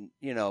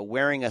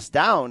 wearing us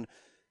down.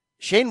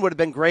 Shane would have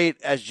been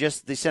great as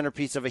just the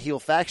centerpiece of a heel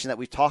faction that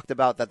we talked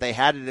about, that they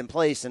had it in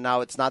place and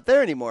now it's not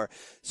there anymore.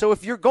 So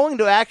if you're going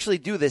to actually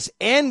do this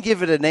and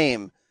give it a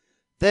name,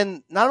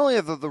 then not only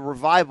are the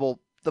Revival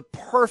the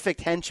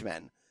perfect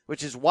henchmen,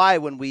 which is why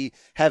when we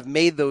have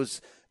made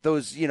those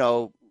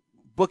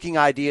booking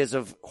ideas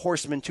of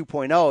Horseman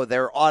 2.0,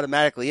 they're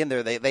automatically in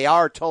there. They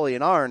are Tully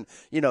and Arn,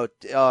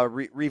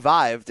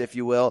 revived, if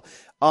you will.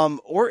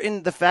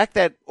 Orton, the fact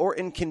that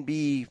Orton can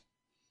be,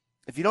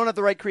 if you don't have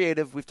the right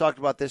creative, we've talked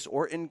about this,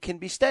 Orton can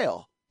be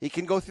stale. He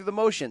can go through the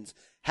motions.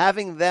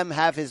 Having them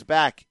have his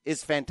back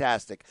is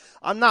fantastic.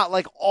 I'm not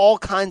like all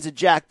kinds of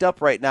jacked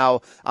up right now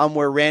on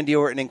where Randy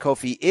Orton and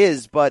Kofi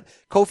is, but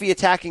Kofi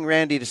attacking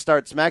Randy to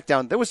start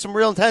SmackDown, there was some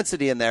real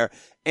intensity in there.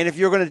 And if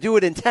you're going to do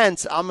it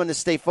intense, I'm going to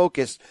stay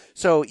focused.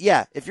 So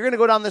yeah, if you're going to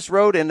go down this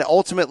road and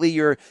ultimately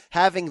you're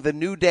having the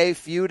New Day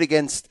feud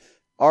against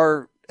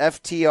our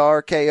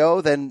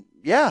FTRKO, then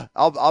yeah,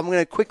 I'm going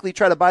to quickly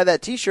try to buy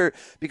that t-shirt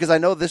because I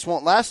know this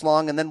won't last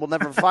long and then we'll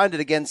never find it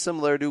again,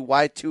 similar to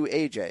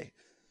Y2AJ.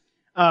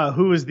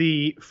 Who is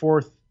the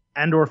fourth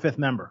and or fifth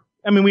member?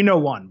 I mean, we know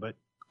one, but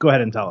go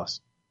ahead and tell us.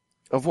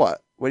 Of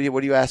what? What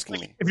are you asking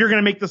me? If you're going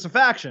to make this a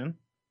faction,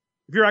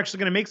 if you're actually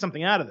going to make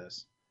something out of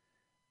this.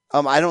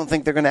 I don't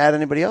think they're going to add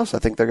anybody else. I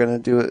think they're going to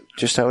do it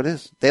just how it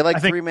is. They like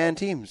 3-man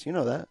teams. You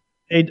know that.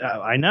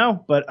 I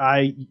know, but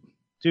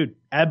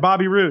add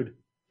Bobby Roode.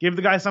 Give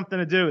the guy something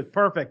to do. It's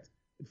perfect.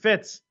 It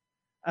fits.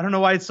 I don't know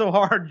why it's so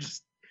hard.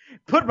 Just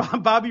put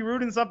Bobby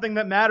Roode in something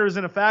that matters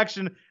in a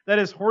faction that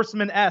is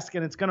Horseman-esque,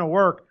 and it's going to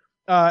work.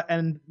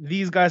 And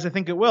these guys, I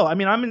think it will. I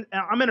mean,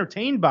 I'm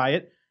entertained by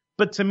it,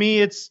 but to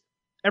me, it's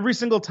every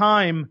single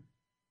time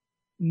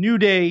New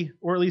Day,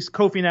 or at least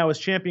Kofi now as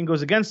champion,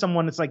 goes against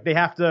someone, it's like they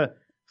have to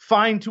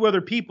find two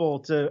other people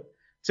to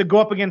go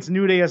up against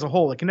New Day as a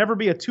whole. It can never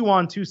be a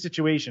 2-on-2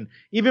 situation.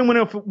 Even when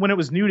it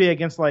was New Day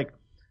against like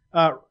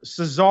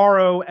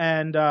Cesaro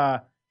and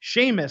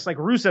Sheamus, like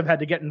Rusev had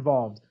to get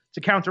involved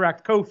to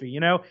counteract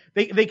Kofi.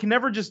 They can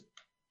never just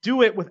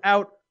do it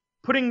without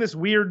putting this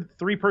weird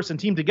 3-person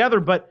team together.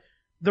 But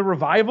the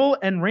Revival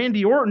and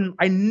Randy Orton,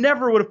 I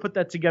never would have put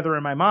that together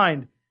in my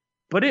mind,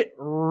 but it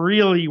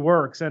really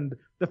works. And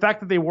the fact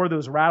that they wore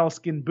those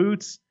rattleskin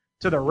boots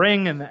to the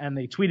ring and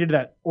they tweeted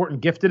that Orton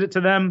gifted it to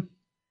them,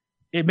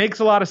 it makes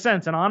a lot of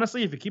sense. And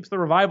honestly, if it keeps the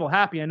Revival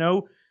happy, I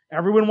know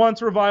everyone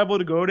wants Revival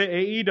to go to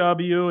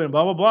AEW and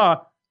blah, blah,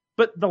 blah.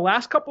 But the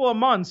last couple of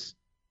months,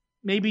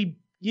 maybe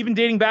even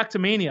dating back to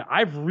Mania,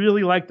 I've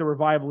really liked the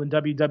Revival in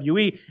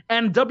WWE.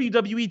 And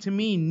WWE, to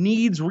me,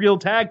 needs real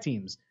tag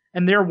teams.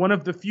 And they're one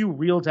of the few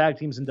real tag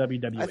teams in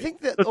WWE. I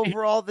think that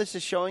overall this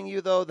is showing you,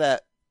 though,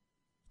 that,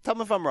 tell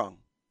me if I'm wrong,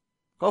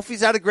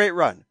 Kofi's had a great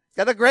run.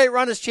 Got a great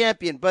run as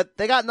champion, but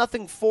they got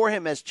nothing for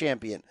him as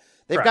champion.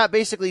 They've got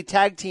basically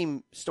tag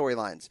team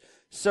storylines.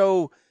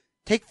 So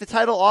take the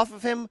title off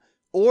of him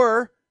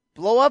or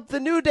blow up the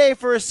New Day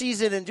for a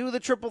season and do the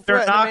triple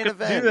threat in the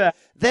main event.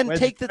 Then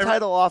take the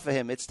title off of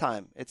him. It's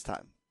time. It's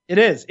time. It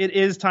is. It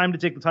is time to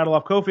take the title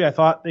off Kofi. I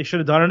thought they should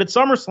have done it at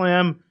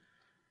SummerSlam.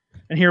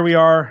 And here we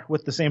are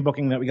with the same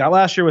booking that we got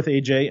last year with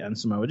AJ and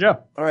Samoa Joe.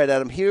 All right,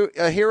 Adam.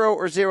 Hero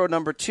or zero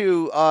number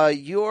 2.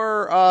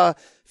 Your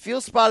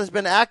field spot has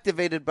been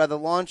activated by the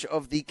launch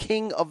of the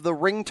King of the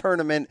Ring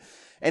tournament,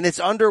 and it's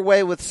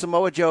underway with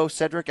Samoa Joe,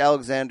 Cedric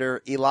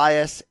Alexander,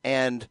 Elias,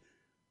 and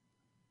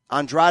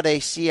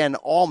Andrade Cien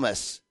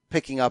Almas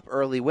picking up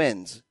early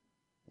wins.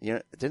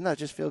 Didn't that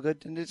just feel good?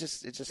 Didn't it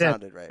just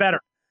sounded right? Better.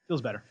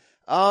 Feels better.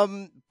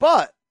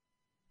 But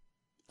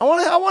I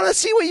want to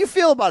see what you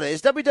feel about it.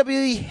 Is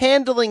WWE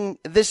handling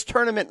this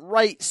tournament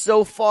right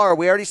so far?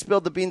 We already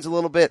spilled the beans a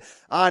little bit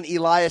on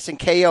Elias and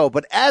KO,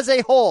 but as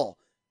a whole,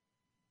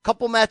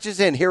 couple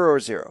matches in, hero or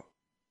zero?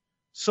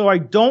 So I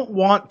don't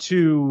want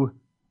to,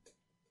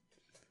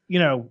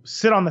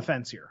 sit on the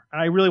fence here.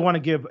 I really want to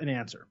give an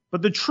answer.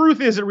 But the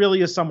truth is, it really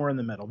is somewhere in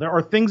the middle. There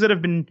are things that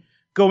have been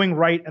going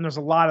right, and there's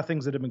a lot of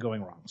things that have been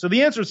going wrong. So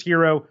the answer is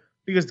hero,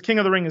 because the King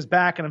of the Ring is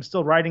back, and I'm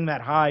still riding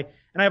that high,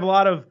 and I have a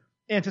lot of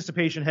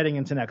anticipation heading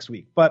into next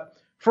week. But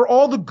for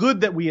all the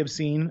good that we have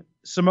seen,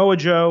 Samoa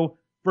Joe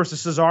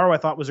versus Cesaro I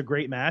thought was a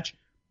great match.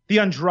 The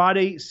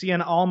Andrade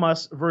Cien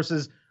Almas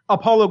versus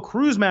Apollo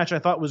Crews match I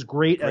thought was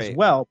great as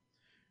well.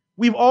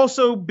 We've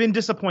also been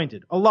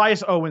disappointed.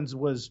 Elias Owens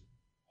was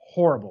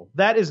horrible.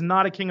 That is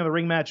not a King of the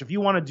Ring match. If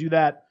you want to do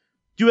that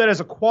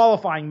as a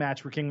qualifying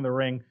match for King of the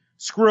Ring.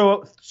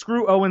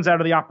 Screw Owens out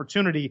of the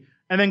opportunity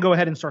and then go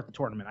ahead and start the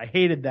tournament. I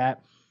hated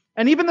that.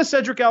 And even the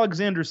Cedric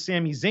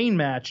Alexander-Sami Zayn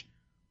match,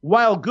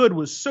 while good,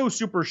 was so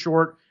super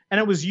short, and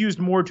it was used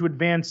more to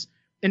advance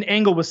an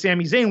angle with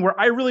Sami Zayn, where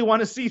I really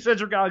want to see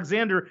Cedric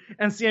Alexander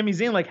and Sami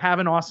Zayn have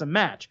an awesome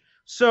match.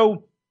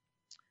 So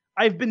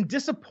I've been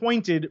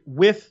disappointed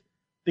with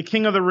the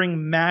King of the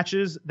Ring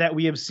matches that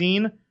we have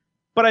seen,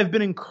 but I've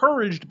been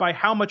encouraged by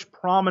how much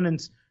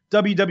prominence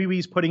WWE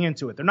is putting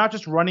into it. They're not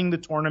just running the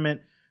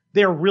tournament.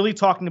 They are really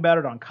talking about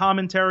it on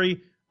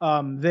commentary.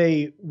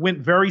 They went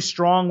very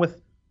strong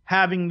with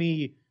having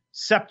the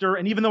scepter.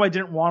 And even though I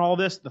didn't want all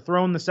this, the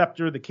throne, the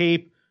scepter, the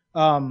cape,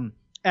 and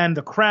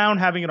the crown,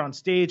 having it on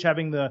stage,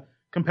 having the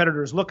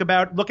competitors look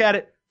at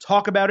it,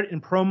 talk about it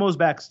in promos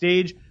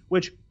backstage,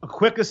 which, a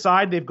quick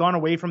aside, they've gone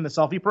away from the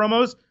selfie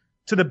promos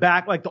to the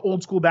back, like the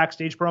old school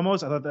backstage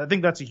promos. I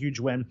think that's a huge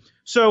win.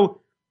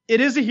 So it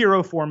is a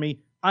hero for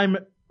me. I'm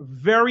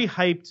very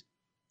hyped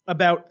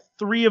about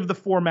 3 of the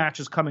 4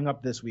 matches coming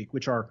up this week,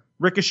 which are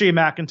Ricochet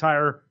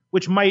McIntyre,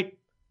 which might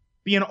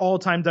be an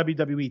all-time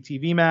WWE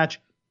TV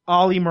match,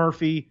 Ollie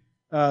Murphy,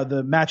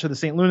 the match of the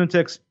St.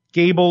 Lunatics,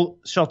 Gable,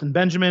 Shelton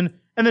Benjamin,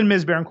 and then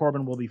Miz, Baron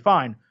Corbin will be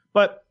fine.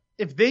 But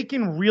if they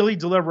can really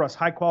deliver us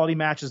high-quality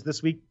matches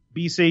this week,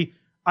 BC,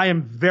 I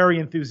am very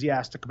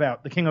enthusiastic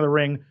about the King of the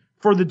Ring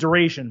for the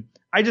duration.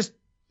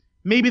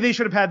 Maybe they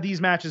should have had these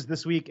matches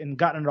this week and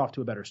gotten it off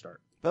to a better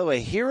start. By the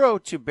way, hero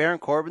to Baron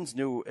Corbin's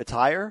new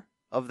attire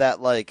of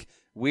that like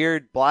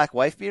weird black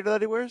wife beater that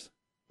he wears.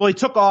 Well, he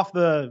took off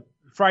the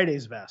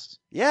Friday's vest.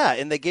 Yeah,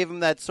 and they gave him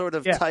that sort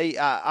of tight.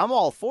 I'm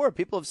all for it.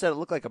 People have said it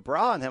looked like a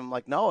bra on him. I'm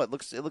like, no, it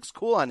looks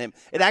cool on him.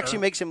 It actually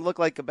makes him look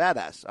like a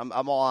badass.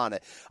 I'm all on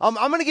it. I'm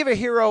going to give a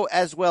hero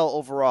as well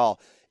overall.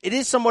 It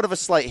is somewhat of a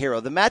slight hero.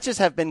 The matches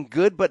have been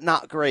good but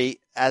not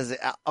great as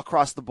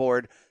across the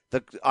board.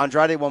 The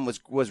Andrade one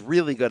was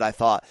really good, I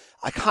thought.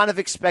 I kind of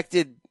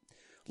expected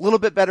a little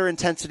bit better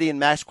intensity and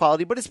match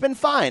quality, but it's been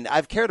fine.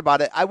 I've cared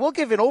about it. I will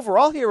give an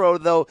overall hero,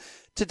 though,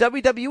 to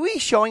WWE,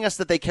 showing us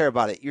that they care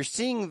about it. You're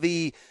seeing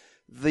the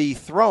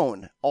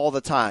throne all the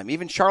time.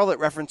 Even Charlotte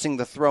referencing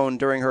the throne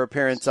during her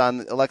appearance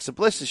on Alexa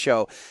Bliss's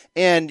show.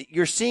 And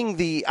you're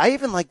seeing I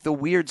even like the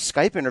weird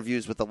Skype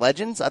interviews with the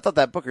legends. I thought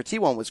that Booker T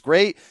one was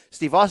great.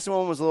 Steve Austin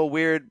one was a little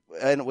weird,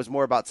 and it was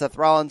more about Seth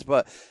Rollins,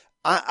 but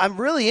I'm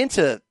really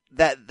into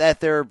that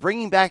they're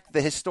bringing back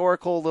the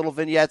historical little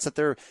vignettes, that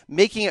they're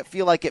making it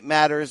feel like it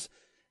matters.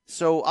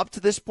 So up to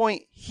this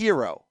point,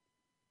 hero.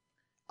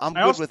 I'm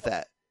good with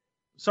that.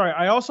 Sorry,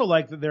 I also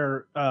like that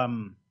they're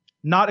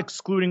not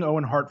excluding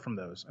Owen Hart from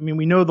those. I mean,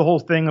 we know the whole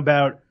thing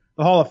about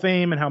the Hall of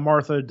Fame and how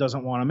Martha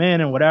doesn't want him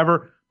in and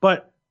whatever,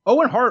 but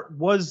Owen Hart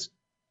was,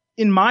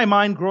 in my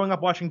mind, growing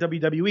up watching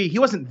WWE, he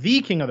wasn't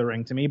the King of the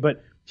Ring to me,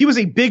 but he was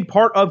a big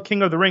part of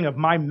King of the Ring, of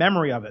my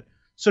memory of it.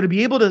 So to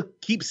be able to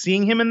keep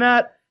seeing him in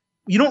that,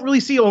 you don't really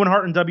see Owen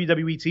Hart in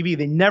WWE TV.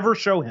 They never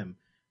show him.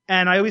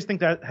 And I always think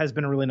that has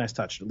been a really nice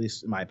touch, at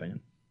least in my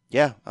opinion.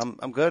 Yeah,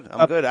 I'm good.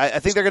 I'm good. I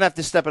think they're going to have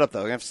to step it up, though.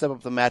 They're going to have to step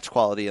up the match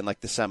quality in like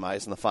the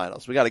semis and the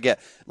finals. We got to get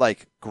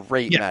like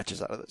great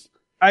matches out of this.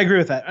 I agree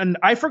with that. And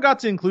I forgot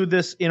to include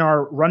this in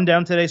our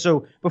rundown today.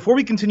 So before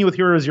we continue with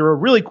Hero Zero,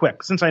 really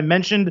quick, since I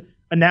mentioned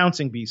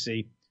announcing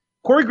BC,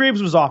 Corey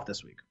Graves was off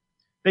this week.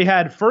 They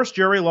had first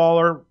Jerry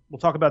Lawler. We'll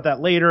talk about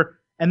that later.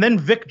 And then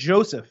Vic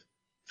Joseph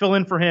fill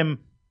in for him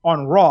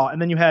on Raw.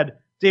 And then you had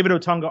David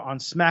Otunga on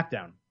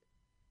SmackDown.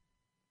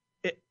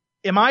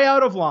 Am I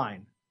out of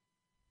line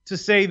to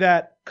say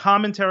that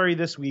commentary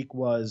this week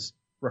was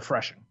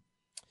refreshing?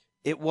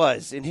 It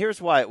was, and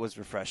here's why it was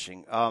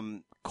refreshing.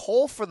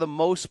 Cole, for the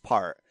most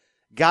part,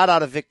 got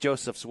out of Vic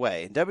Joseph's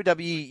way. And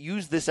WWE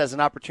used this as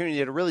an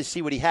opportunity to really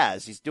see what he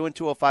has. He's doing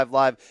 205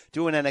 Live,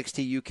 doing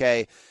NXT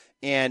UK,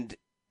 and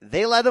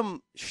they let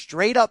him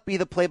straight up be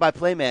the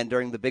play-by-play man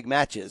during the big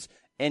matches.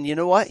 And you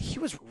know what? He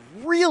was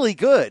really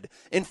good.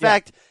 In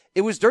fact,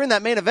 it was during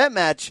that main event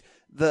match,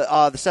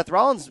 the Seth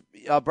Rollins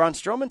Braun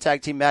Strowman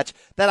tag team match,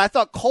 that I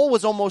thought Cole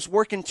was almost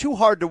working too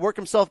hard to work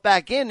himself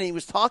back in, and he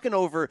was talking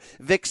over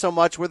Vic so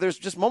much where there's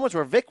just moments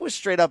where Vic was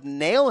straight up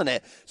nailing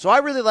it. So I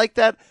really liked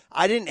that.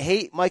 I didn't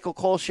hate Michael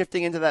Cole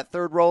shifting into that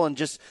third role and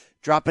just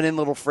dropping in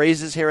little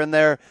phrases here and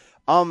there.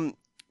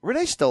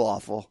 Renee's still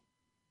awful.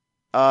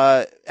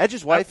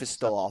 Edge's wife is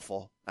still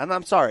awful. And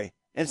I'm sorry.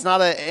 And it's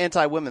not an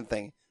anti-women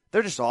thing.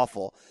 They're just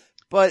awful.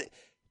 But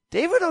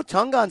David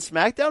Otunga on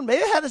SmackDown may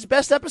have had his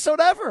best episode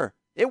ever.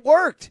 It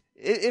worked.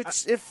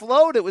 It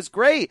flowed. It was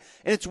great.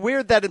 And it's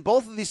weird that in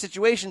both of these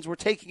situations, we're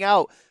taking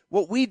out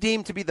what we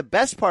deem to be the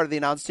best part of the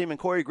announce team in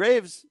Corey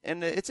Graves,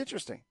 and it's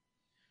interesting.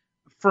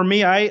 For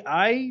me,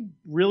 I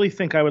really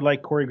think I would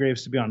like Corey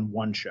Graves to be on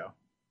one show.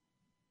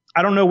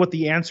 I don't know what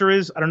the answer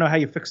is. I don't know how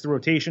you fix the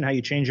rotation, how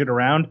you change it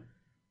around.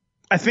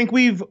 I think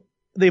they've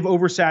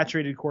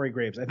oversaturated Corey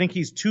Graves. I think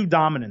he's too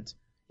dominant.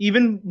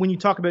 Even when you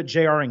talk about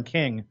JR and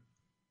King,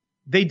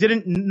 they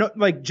didn't know,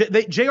 like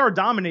JR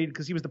dominated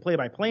because he was the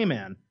play-by-play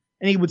man,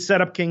 and he would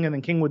set up King and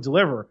then King would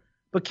deliver.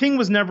 But King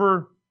was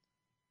never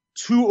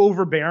too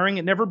overbearing.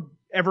 It never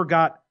ever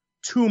got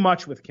too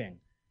much with King.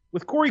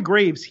 With Corey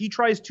Graves, he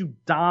tries to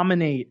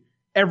dominate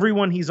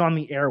everyone he's on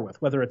the air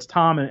with, whether it's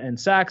Tom and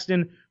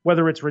Saxton,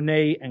 whether it's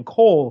Renee and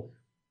Cole,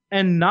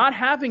 and not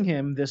having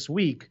him this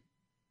week.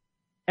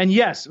 And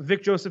yes,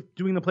 Vic Joseph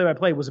doing the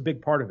play-by-play was a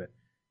big part of it.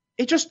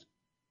 It just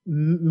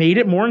made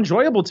it more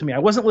enjoyable to me. I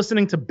wasn't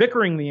listening to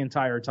bickering the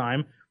entire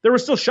time. There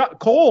was still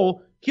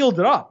Cole healed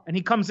it up, and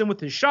he comes in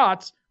with his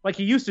shots like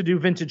he used to do,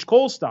 vintage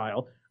Cole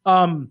style.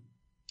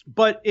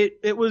 But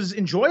it was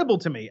enjoyable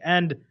to me.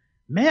 And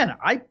man,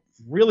 I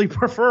really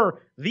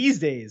prefer these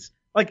days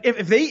Like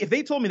if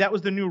they told me that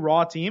was the new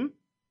Raw team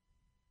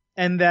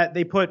and that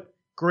they put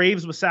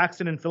Graves with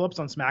Saxton and Phillips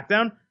on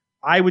SmackDown,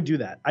 I would do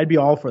that. I'd be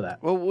all for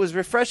that. Well, what was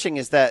refreshing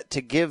is that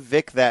to give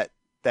Vic that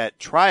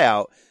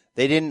tryout,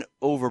 they didn't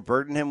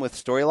overburden him with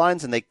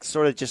storylines, and they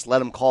sort of just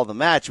let him call the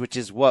match, which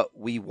is what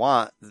we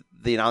want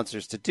the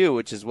announcers to do,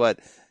 which is what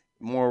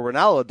Mauro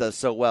Ranallo does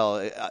so well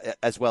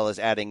as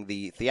adding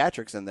the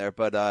theatrics in there.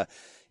 But I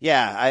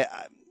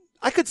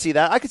could see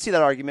that. I could see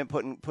that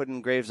argument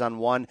putting Graves on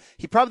one.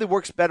 He probably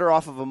works better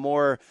off of a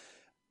more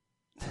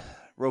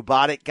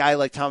robotic guy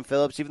like Tom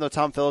Phillips, even though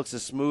Tom Phillips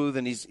is smooth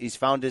and he's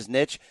found his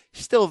niche.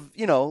 He's still,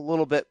 a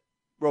little bit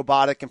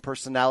robotic and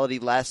personality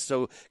less,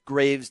 so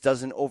Graves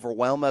doesn't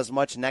overwhelm as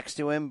much next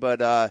to him.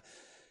 But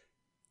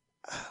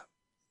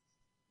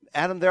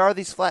Adam, there are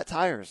these flat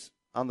tires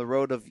on the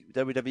road of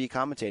WWE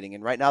commentating,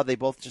 and right now they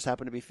both just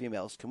happen to be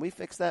females. Can we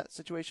fix that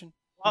situation?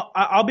 Well,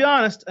 I'll be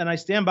honest, and I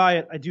stand by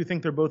it. I do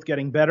think they're both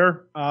getting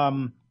better.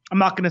 I'm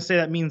not going to say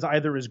that means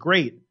either is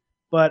great,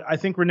 but I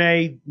think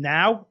Renee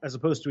now, as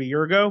opposed to a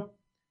year ago,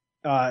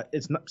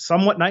 it's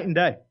somewhat night and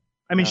day.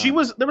 I mean,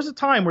 there was a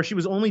time where she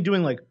was only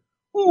doing like,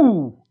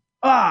 ooh,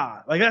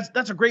 like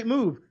that's a great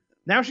move.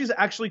 Now she's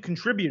actually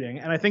contributing,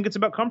 and I think it's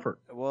about comfort.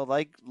 Well,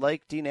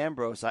 like Dean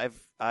Ambrose,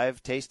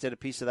 I've tasted a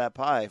piece of that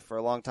pie for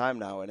a long time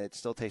now, and it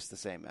still tastes the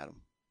same, Adam.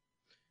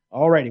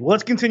 Alrighty, well,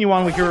 let's continue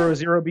on with Hero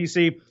Zero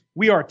BC.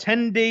 We are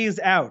 10 days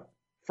out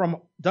from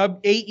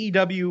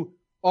AEW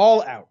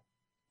All Out.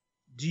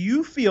 Do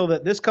you feel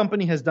that this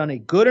company has done a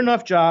good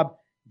enough job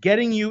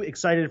getting you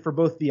excited for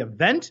both the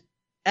event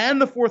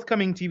and the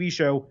forthcoming TV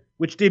show,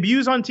 which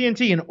debuts on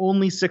TNT in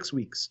only 6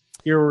 weeks?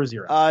 Hero or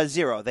Zero?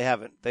 Zero. They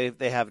haven't.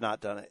 They have not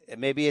done it. And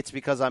maybe it's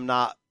because I'm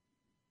not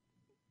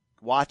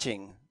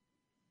watching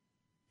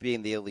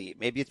Being the Elite.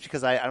 Maybe it's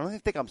because I don't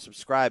think I'm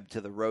subscribed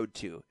to the Road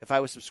to. If I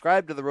was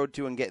subscribed to the Road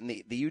to and getting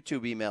the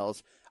YouTube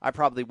emails, I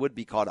probably would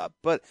be caught up.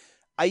 But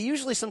I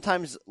usually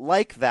sometimes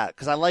like that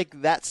because I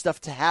like that stuff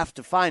to have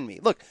to find me.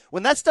 Look,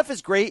 when that stuff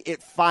is great,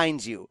 it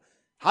finds you.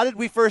 How did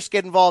we first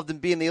get involved in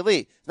Being the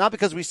Elite? Not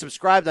because we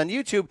subscribed on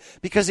YouTube,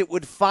 because it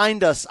would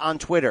find us on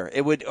Twitter,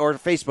 or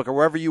Facebook, or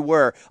wherever you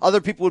were.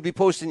 Other people would be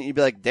posting it, and you'd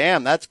be like,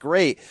 damn, that's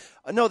great.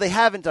 No, they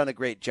haven't done a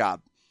great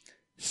job.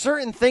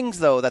 Certain things,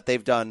 though, that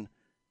they've done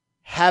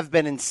have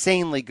been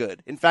insanely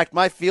good. In fact,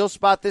 my feel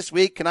spot this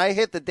week, can I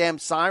hit the damn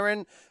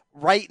siren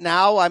right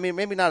now? I mean,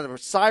 maybe not a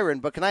siren,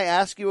 but can I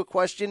ask you a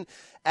question?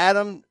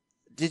 Adam,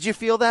 did you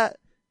feel that?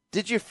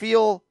 Did you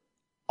feel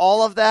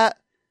all of that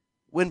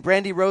when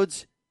Brandi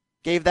Rhodes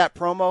gave that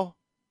promo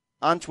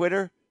on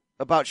Twitter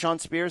about Shawn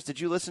Spears?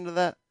 Did you listen to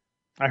that?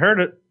 I heard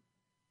it.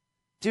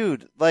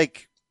 Dude,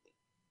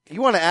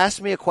 you want to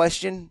ask me a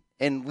question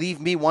and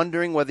leave me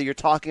wondering whether you're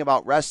talking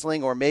about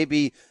wrestling or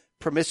maybe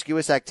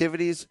promiscuous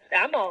activities?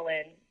 I'm all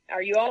in.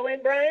 Are you all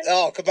in, Brian?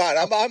 Oh, come on.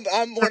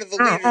 I'm one of the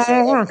leaders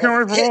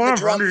of hitting the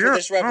drum for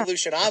this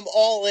revolution. I'm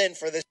all in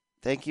for this.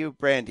 Thank you,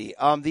 Brandi.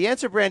 The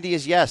answer, Brandi,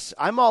 is yes.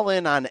 I'm all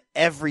in on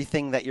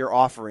everything that you're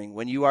offering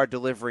when you are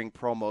delivering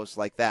promos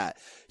like that.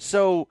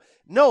 So,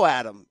 no,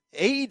 Adam,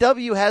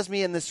 AEW has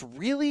me in this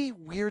really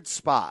weird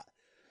spot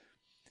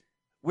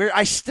where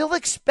I still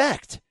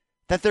expect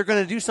that they're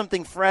going to do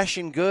something fresh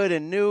and good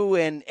and new,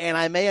 and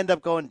I may end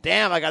up going,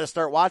 damn, I got to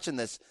start watching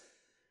this.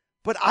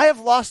 But I have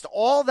lost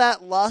all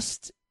that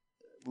lust?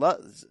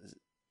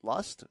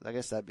 I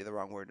guess that'd be the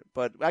wrong word,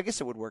 but I guess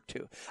it would work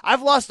too.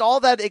 I've lost all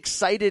that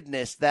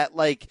excitedness that,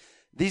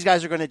 these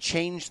guys are going to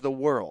change the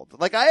world.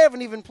 I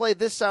haven't even played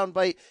this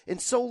soundbite in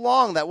so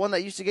long, that one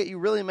that used to get you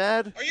really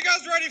mad. Are you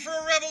guys ready for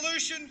a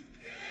revolution?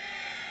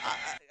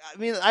 I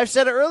mean, I've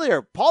said it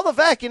earlier. Paul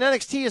Levesque in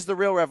NXT is the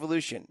real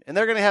revolution, and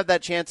they're going to have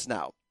that chance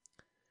now.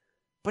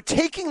 But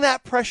taking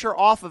that pressure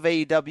off of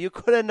AEW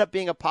could end up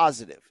being a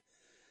positive.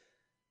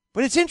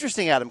 But it's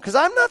interesting, Adam, because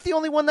I'm not the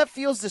only one that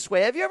feels this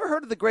way. Have you ever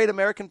heard of the great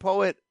American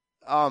poet,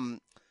 Bob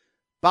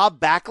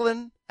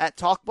Backlund at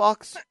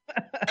Talkbox?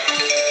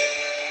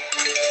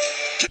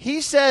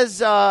 He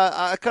says,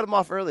 I cut him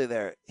off early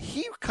there.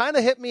 He kind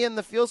of hit me in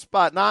the feel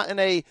spot, not in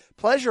a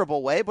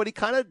pleasurable way, but he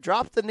kind of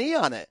dropped the knee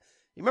on it.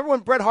 You remember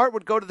when Bret Hart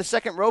would go to the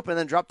second rope and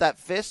then drop that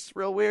fist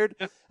real weird?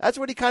 That's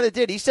what he kind of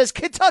did. He says,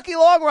 Kentucky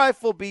Long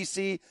Rifle,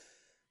 BC.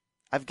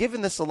 I've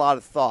given this a lot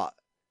of thought.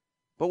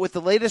 But with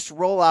the latest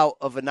rollout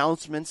of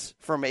announcements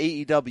from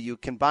AEW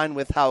combined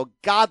with how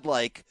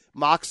godlike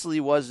Moxley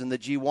was in the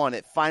G1,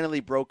 it finally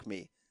broke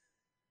me.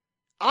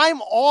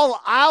 I'm all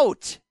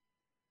out.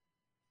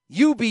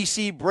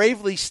 UBC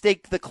bravely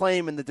staked the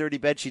claim in the Dirty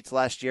Bedsheets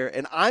last year,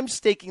 and I'm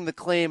staking the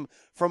claim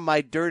from my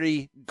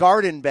dirty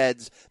garden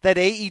beds that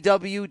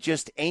AEW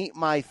just ain't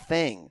my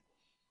thing.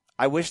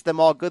 I wish them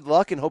all good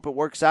luck and hope it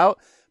works out,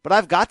 but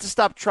I've got to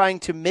stop trying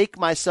to make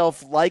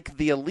myself like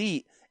the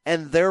Elite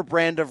and their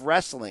brand of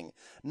wrestling.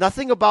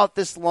 Nothing about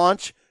this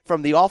launch,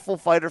 from the awful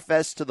Fyter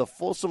Fest to the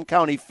Folsom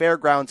County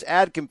Fairgrounds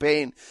ad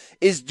campaign,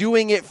 is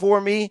doing it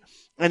for me,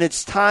 and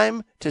it's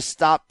time to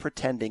stop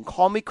pretending.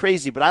 Call me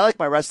crazy, but I like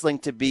my wrestling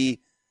to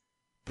be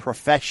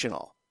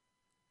professional.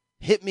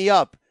 Hit me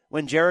up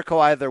when Jericho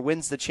either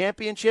wins the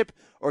championship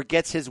or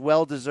gets his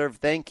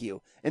well-deserved thank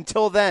you.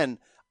 Until then,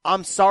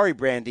 I'm sorry,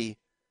 Brandy,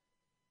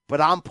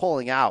 but I'm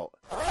pulling out.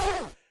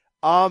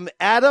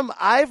 Adam,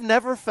 I've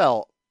never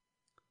felt,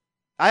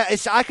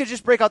 I could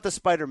just break out the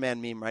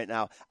Spider-Man meme right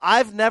now.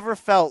 I've never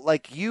felt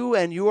like you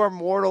and your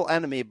mortal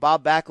enemy,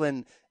 Bob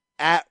Backlund,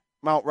 at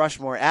Mount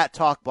Rushmore, at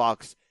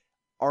TalkBox,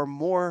 are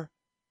more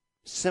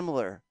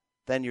similar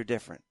than you're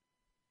different.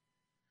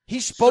 He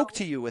spoke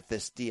to you with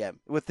this DM,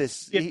 with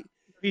this. Yeah,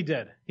 he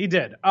did.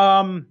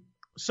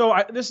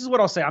 This is what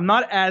I'll say. I'm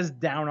not as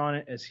down on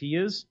it as he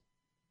is.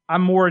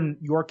 I'm more in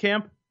your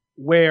camp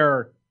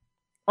where,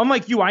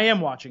 unlike you, I am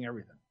watching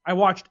everything. I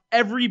watched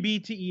every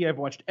BTE. I've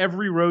watched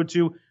every Road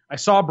to. I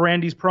saw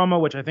Brandy's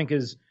promo, which I think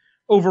is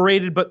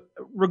overrated, but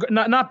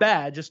not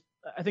bad. Just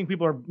I think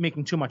people are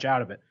making too much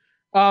out of it.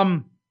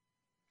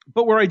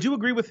 But where I do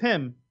agree with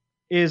him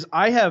is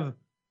I have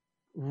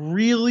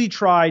really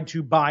tried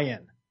to buy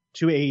in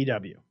to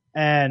AEW.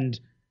 And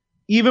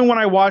even when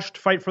I watched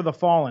Fight for the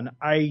Fallen,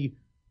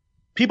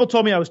 people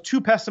told me I was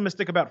too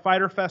pessimistic about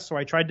Fyter Fest, so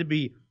I tried to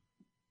be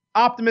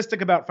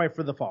optimistic about Fight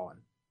for the Fallen.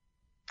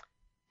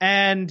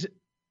 And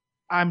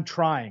I'm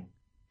trying.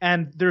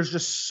 And there's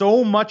just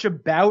so much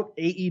about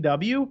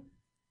AEW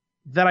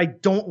that I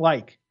don't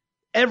like.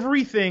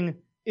 Everything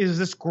is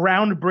this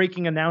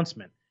groundbreaking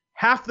announcement.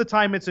 Half the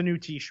time it's a new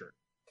t-shirt.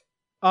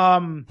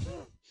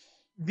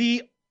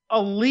 The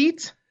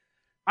Elite,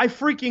 I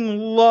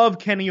freaking love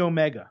Kenny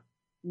Omega.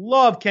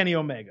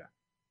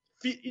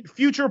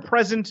 Future,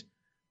 present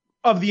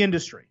of the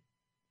industry.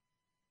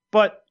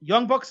 But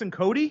Young Bucks and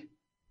Cody,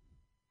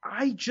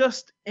 I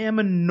just am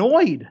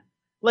annoyed.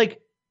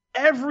 Like,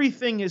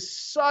 everything is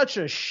such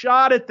a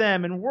shot at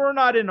them, and we're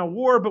not in a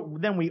war,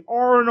 but then we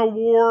are in a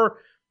war,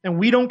 and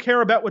we don't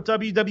care about what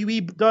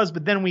WWE does,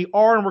 but then we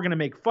are, and we're going to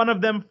make fun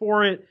of them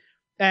for it.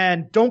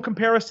 And don't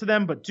compare us to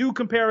them, but do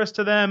compare us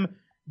to them.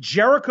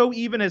 Jericho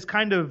even has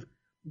kind of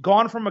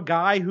gone from a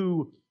guy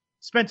who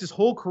spent his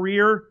whole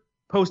career,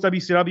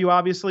 post-WCW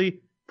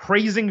obviously,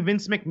 praising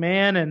Vince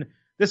McMahon, and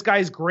this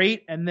guy's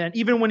great. And then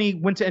even when he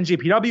went to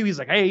NJPW, he's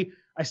like, hey,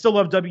 I still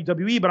love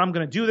WWE, but I'm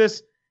going to do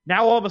this.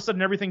 Now all of a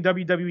sudden everything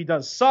WWE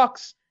does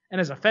sucks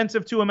and is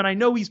offensive to him. And I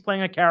know he's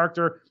playing a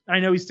character, and I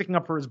know he's sticking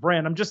up for his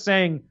brand. I'm just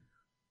saying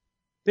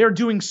they're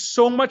doing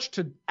so much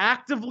to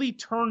actively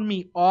turn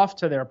me off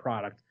to their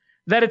product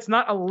that it's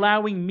not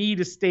allowing me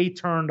to stay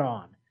turned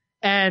on.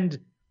 And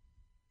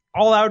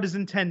All Out is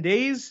in 10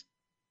 days,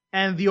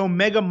 and the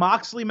Omega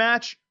Moxley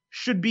match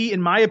should be,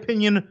 in my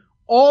opinion,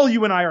 all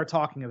you and I are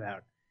talking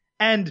about.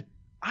 And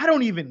I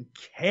don't even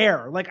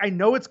care. Like, I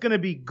know it's going to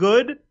be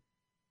good,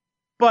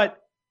 but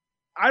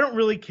I don't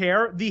really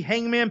care. The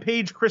Hangman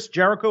Page Chris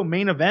Jericho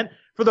main event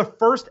for the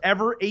first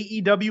ever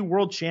AEW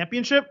World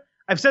Championship.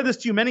 I've said this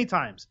to you many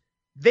times.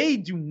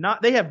 They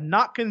have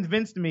not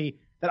convinced me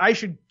that I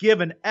should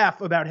give an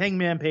F about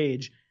Hangman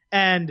Page.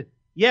 And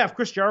yeah, if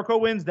Chris Jericho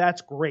wins,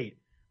 that's great.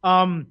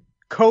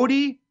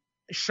 Cody,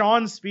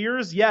 Shawn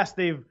Spears, yes,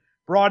 they've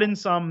brought in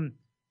some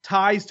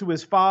ties to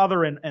his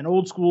father and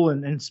old school,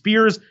 and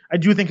Spears, I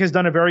do think, has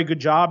done a very good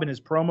job in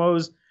his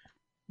promos.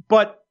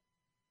 But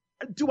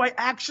do I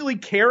actually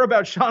care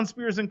about Shawn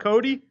Spears and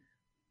Cody?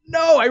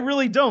 No, I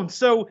really don't.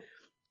 So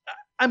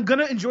I'm going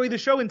to enjoy the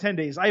show in 10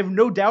 days. I have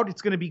no doubt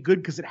it's going to be good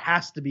because it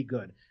has to be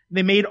good.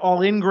 They made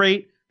All In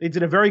great. They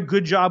did a very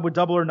good job with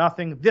Double or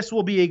Nothing. This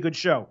will be a good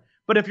show.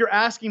 But if you're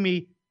asking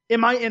me,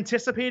 am I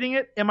anticipating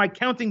it? Am I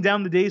counting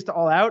down the days to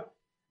All Out?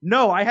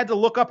 No, I had to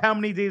look up how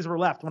many days were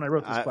left when I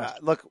wrote this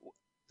question. Look,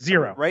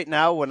 0. Right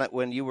now,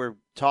 when you were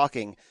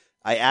talking,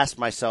 I asked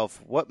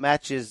myself, what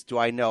matches do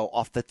I know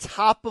off the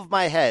top of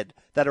my head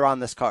that are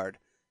on this card?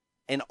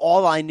 And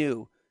all I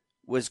knew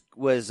was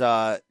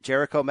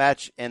Jericho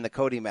match and the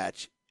Cody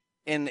match.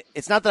 And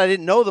it's not that I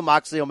didn't know the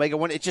Moxley Omega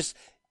one. You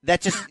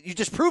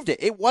just proved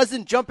it. It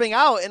wasn't jumping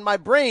out in my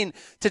brain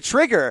to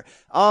trigger.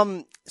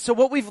 So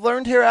what we've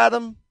learned here,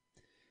 Adam.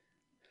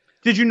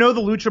 Did you know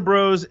the Lucha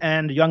Bros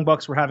and Young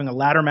Bucks were having a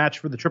ladder match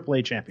for the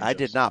AAA championship? I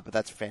did not, but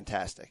that's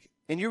fantastic.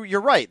 And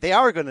you're right. They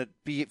are going to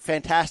be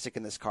fantastic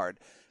in this card.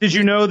 Did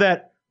you know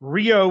that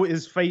Rio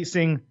is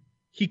facing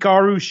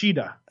Hikaru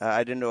Shida?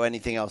 I didn't know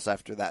anything else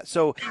after that.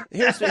 So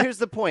here's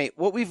the point.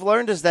 What we've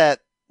learned is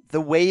that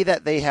the way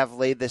that they have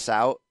laid this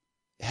out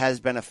has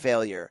been a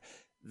failure.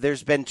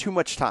 There's been too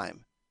much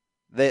time.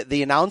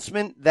 The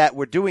announcement that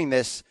we're doing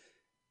this,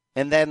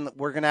 and then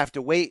we're going to have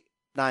to wait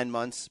 9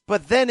 months.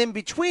 But then in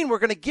between, we're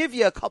going to give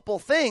you a couple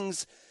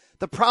things.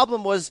 The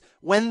problem was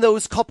when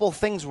those couple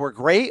things were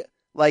great,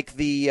 like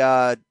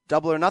the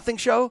Double or Nothing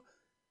show,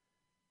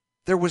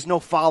 there was no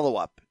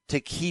follow-up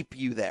to keep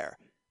you there.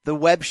 The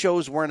web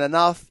shows weren't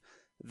enough.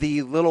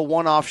 The little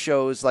one-off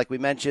shows, like we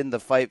mentioned, the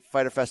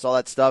Fyter Fest, all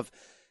that stuff,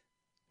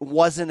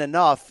 wasn't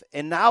enough.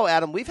 And now,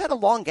 Adam, we've had a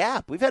long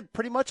gap. We've had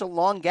pretty much a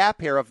long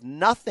gap here of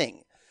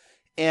nothing.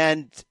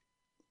 And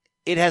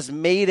it has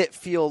made it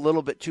feel a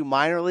little bit too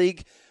minor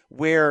league,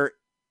 where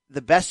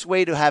the best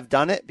way to have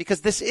done it,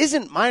 because this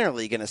isn't minor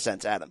league in a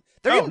sense, Adam.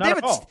 They have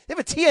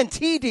a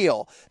TNT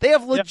deal. They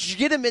have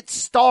legitimate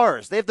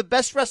stars. They have the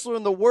best wrestler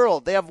in the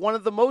world. They have one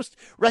of the most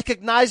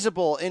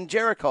recognizable in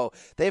Jericho.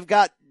 They've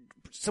got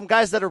some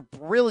guys that are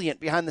brilliant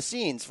behind the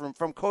scenes, from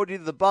Cody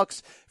to the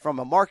Bucks, from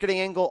a marketing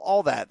angle,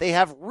 all that. They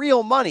have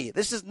real money.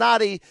 This is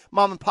not a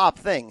mom and pop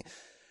thing.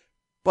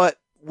 But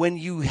when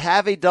you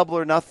have a Double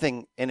or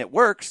Nothing and it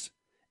works,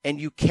 and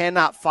you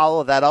cannot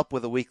follow that up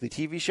with a weekly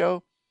TV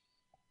show,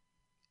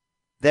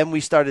 then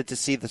we started to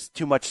see this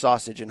too much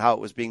sausage and how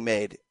it was being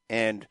made.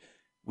 And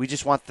we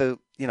just want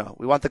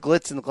we want the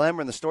glitz and the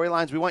glamour and the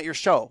storylines. We want your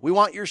show. We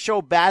want your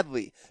show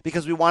badly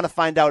because we want to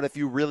find out if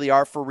you really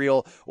are for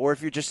real, or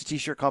if you're just a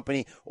t-shirt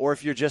company, or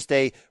if you're just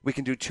we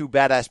can do 2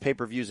 badass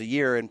pay-per-views a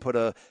year and put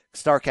a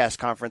StarCast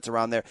conference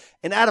around there.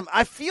 And Adam,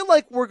 I feel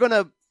like we're going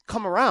to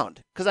come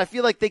around because I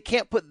feel like they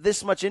can't put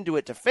this much into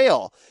it to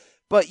fail.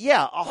 But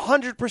yeah,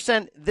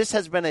 100%, this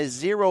has been a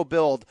zero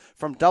build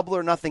from Double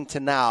or Nothing to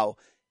now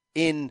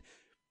and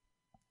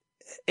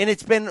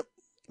it's been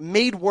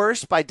made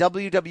worse by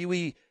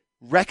WWE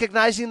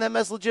recognizing them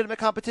as legitimate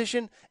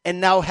competition and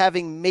now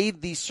having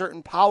made these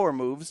certain power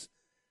moves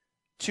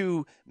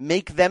to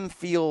make them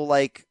feel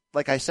like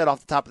I said off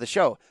the top of the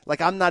show,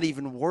 like I'm not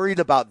even worried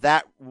about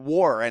that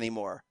war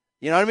anymore.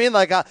 You know what I mean?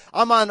 Like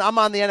I'm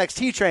on the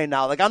NXT train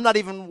now. Like I'm not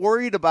even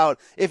worried about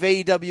if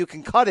AEW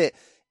can cut it.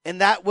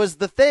 And that was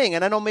the thing.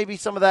 And I know maybe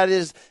some of that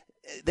is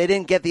they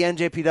didn't get the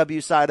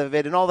NJPW side of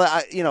it and all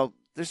that.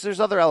 There's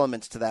other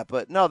elements to that,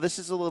 but no, this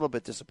is a little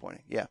bit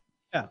disappointing. Yeah.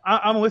 Yeah,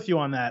 I'm with you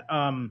on that.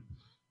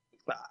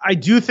 I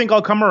do think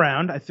I'll come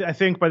around. I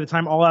think by the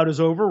time All Out is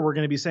over, we're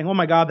going to be saying, oh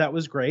my God, that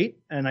was great.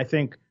 And I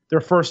think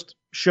their first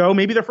show,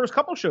 maybe their first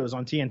couple shows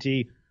on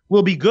TNT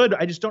will be good.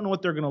 I just don't know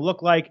what they're going to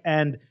look like.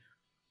 And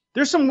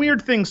there's some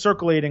weird things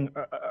circulating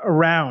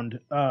around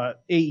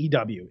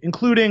AEW,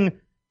 including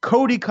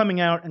Cody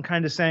coming out and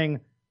kind of saying,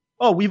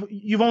 oh,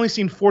 you've only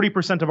seen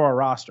 40% of our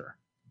roster.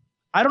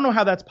 I don't know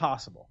how that's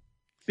possible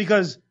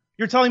because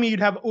you're telling me you'd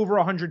have over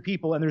 100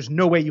 people, and there's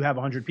no way you have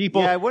 100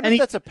 people. Yeah, I wonder if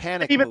that's a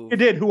panic move. Even if you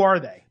did, who are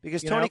they?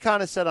 Because Tony Khan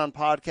has said on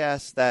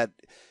podcasts that,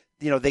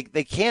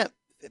 they can't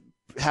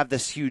have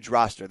this huge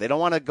roster. They don't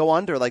want to go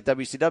under like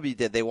WCW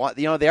did. They want,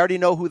 they already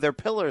know who their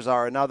pillars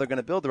are, and now they're going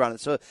to build around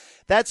it. So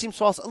that seems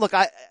false. Look,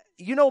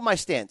 my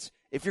stance.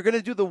 If you're going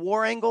to do the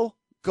war angle,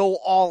 go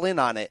all in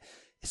on it.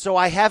 So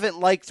I haven't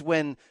liked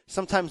when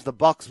sometimes the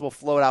Bucks will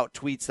float out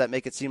tweets that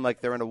make it seem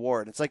like they're in a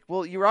war. And it's like,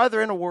 well, you're either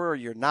in a war or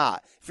you're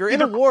not. If you're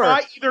in a war,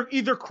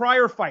 either cry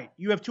or fight.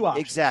 You have 2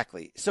 options.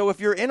 Exactly. So if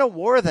you're in a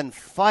war, then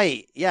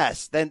fight.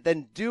 Yes,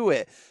 then do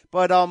it.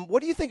 But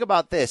what do you think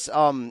about this?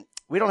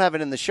 We don't have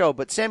it in the show,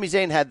 but Sami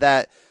Zayn had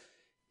that,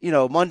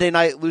 Monday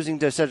night losing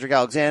to Cedric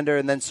Alexander,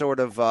 and then sort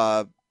of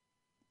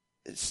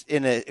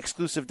in an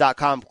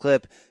exclusive.com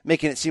clip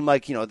making it seem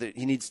like that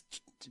he needs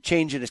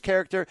change in his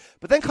character,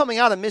 but then coming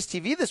out on Miz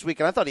TV this week,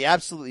 and I thought he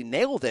absolutely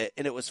nailed it,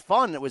 and it was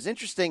fun, it was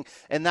interesting,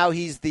 and now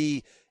he's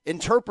the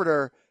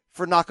interpreter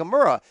for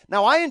Nakamura.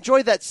 Now, I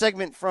enjoyed that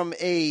segment from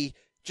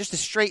just a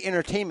straight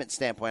entertainment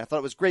standpoint. I thought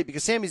it was great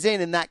because Sami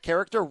Zayn in that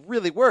character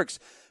really works,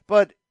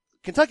 but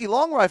Kentucky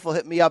Long Rifle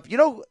hit me up.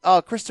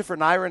 Christopher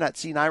Nyron at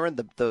C.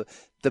 Nyron,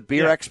 the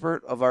beer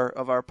expert of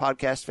our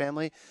podcast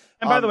family.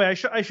 And by the way, I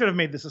should have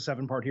made this a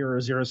 7-part Hero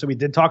Zero, so we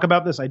did talk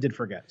about this. I did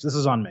forget. So this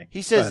is on me.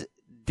 He says,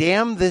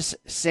 damn, this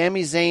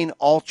Sami Zayn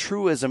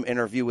altruism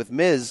interview with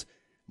Miz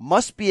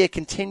must be a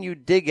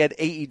continued dig at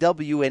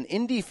AEW and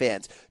indie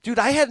fans. Dude,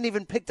 I hadn't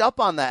even picked up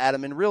on that,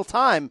 Adam, in real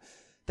time.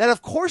 That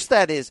of course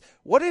that is.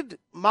 What did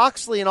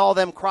Moxley and all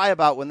them cry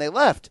about when they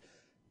left?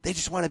 They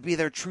just want to be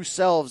their true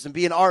selves and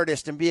be an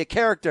artist and be a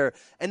character.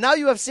 And now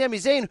you have Sami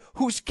Zayn,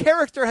 whose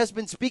character has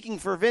been speaking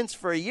for Vince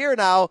for a year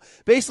now,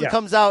 basically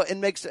comes out and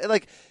makes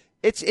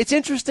it's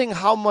interesting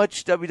how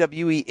much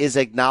WWE is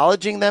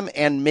acknowledging them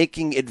and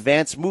making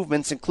advanced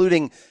movements,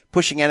 including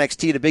pushing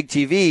NXT to big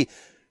TV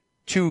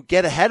to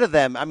get ahead of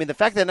them. I mean, the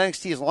fact that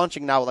NXT is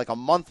launching now like a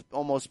month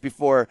almost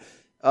before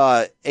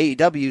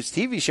AEW's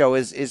TV show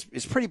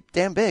is pretty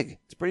damn big.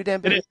 It's pretty damn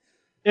big.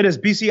 It is.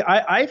 BC,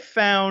 I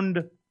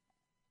found,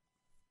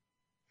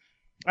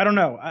 I don't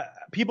know,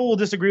 people will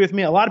disagree with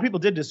me. A lot of people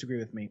did disagree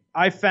with me.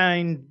 I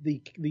find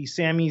the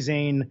Sami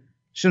Zayn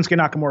Shinsuke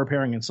Nakamura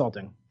pairing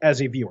insulting as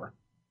a viewer.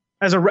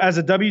 As a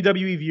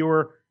WWE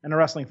viewer and a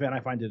wrestling fan, I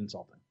find it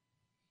insulting.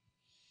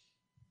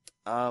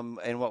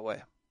 In what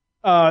way?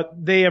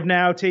 They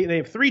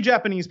have 3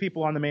 Japanese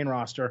people on the main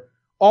roster.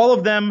 All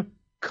of them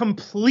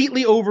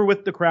completely over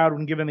with the crowd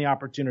when given the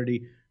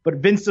opportunity. But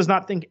Vince does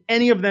not think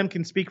any of them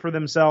can speak for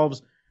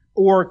themselves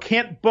or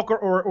can't book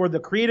or the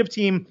creative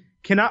team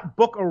cannot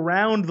book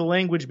around the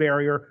language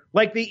barrier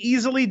like they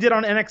easily did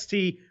on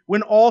NXT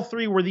when all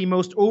 3 were the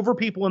most over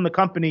people in the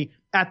company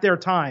at their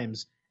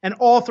times. And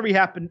all 3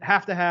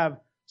 have to have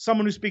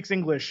someone who speaks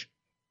English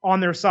on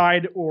their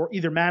side or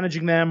either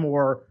managing them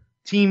or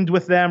teamed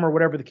with them or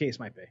whatever the case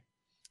might be.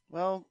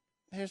 Well,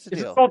 here's the deal.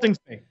 It's insulting to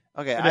me.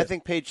 Okay, I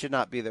think Paige should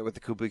not be there with the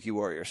Kabuki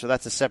Warrior, so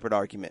that's a separate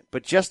argument.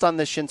 But just on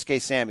this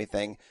Shinsuke Sammy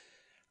thing,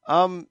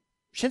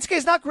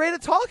 Shinsuke's not great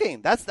at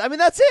talking. That's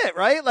it,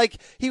 right? Like,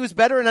 he was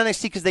better in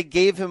NXT because they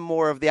gave him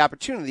more of the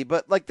opportunity.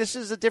 But, like, this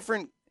is a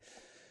different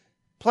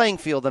playing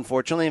field,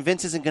 unfortunately, and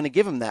Vince isn't going to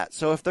give him that.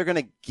 So if they're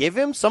going to give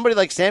him somebody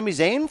like Sami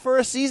Zayn for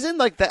a season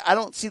like that, I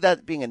don't see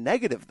that being a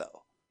negative,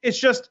 though. It's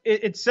just,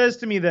 it says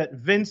to me that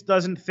Vince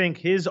doesn't think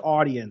his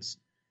audience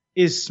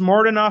is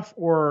smart enough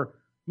or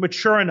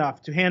mature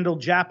enough to handle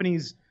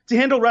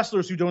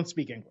wrestlers who don't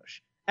speak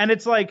English. And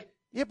it's like,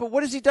 yeah, but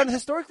what has he done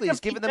historically? He's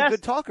given them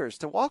good talkers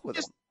to walk with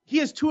him. He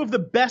has two of the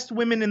best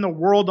women in the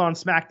world on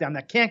SmackDown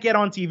that can't get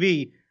on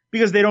TV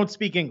because they don't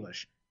speak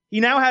English. He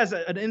now has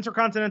an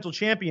Intercontinental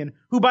Champion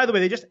who, by the way,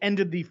 they just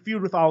ended the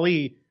feud with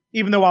Ali,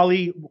 even though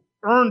Ali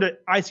earned an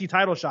IC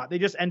title shot. They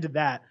just ended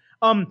that.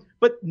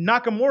 But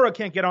Nakamura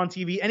can't get on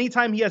TV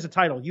anytime he has a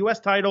title, U.S.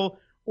 title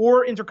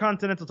or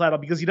Intercontinental title,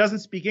 because he doesn't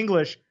speak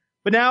English.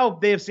 But now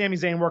they have Sami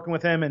Zayn working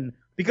with him, and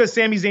because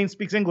Sami Zayn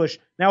speaks English,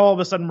 now all of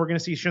a sudden we're going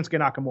to see Shinsuke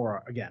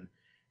Nakamura again.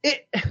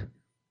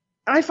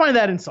 I find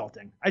that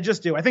insulting. I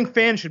just do. I think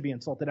fans should be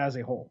insulted as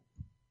a whole.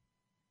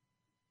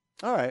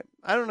 All right.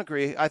 I don't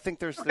agree. I think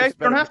there's okay. You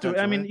don't have to.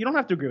 I mean, you don't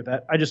have to agree with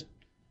that. That's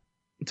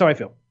how I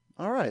feel.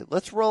 All right.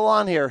 Let's roll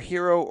on here.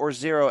 Hero or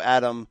Zero,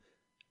 Adam.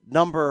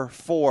 Number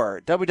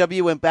 4.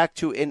 WWE went back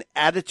to an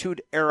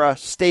Attitude Era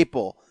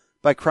staple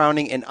by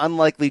crowning an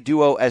unlikely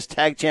duo as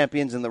tag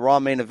champions in the Raw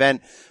main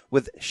event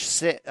with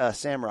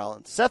Sam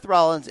Rollins, Seth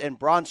Rollins, and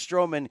Braun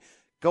Strowman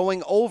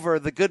going over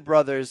the Good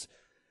Brothers.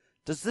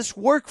 Does this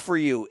work for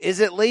you? Is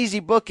it lazy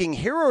booking?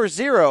 Hero or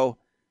Zero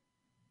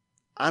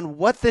on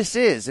what this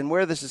is and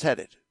where this is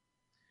headed?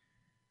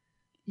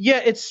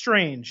 Yeah, it's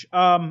strange.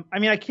 I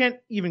mean, I can't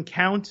even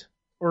count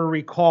or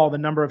recall the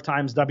number of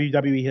times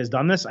WWE has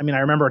done this. I mean, I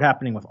remember it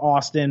happening with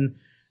Austin.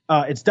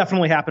 It's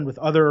definitely happened with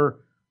other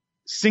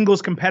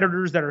singles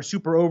competitors that are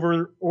super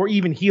over, or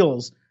even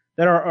heels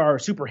that are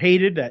super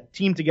hated, that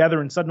team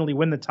together and suddenly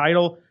win the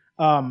title.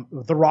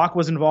 The Rock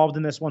was involved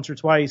in this once or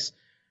twice.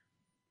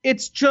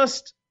 It's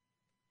just,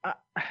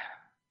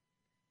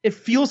 it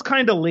feels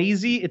kind of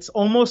lazy. It's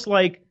almost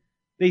like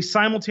they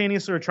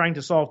simultaneously are trying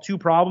to solve two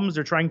problems.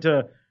 They're trying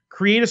to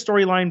create a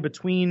storyline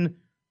between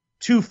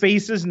two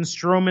faces in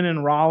Strowman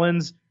and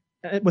Rollins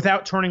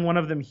without turning one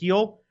of them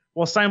heel,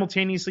 while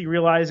simultaneously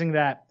realizing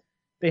that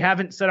they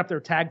haven't set up their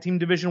tag team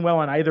division well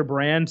on either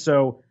brand.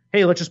 So,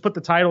 hey, let's just put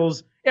the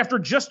titles, after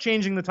just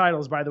changing the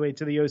titles, by the way,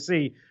 to the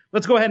OC,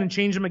 let's go ahead and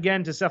change them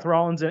again to Seth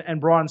Rollins and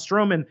Braun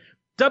Strowman.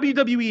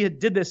 WWE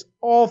did this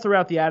all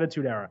throughout the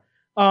Attitude Era.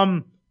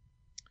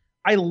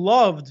 I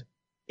loved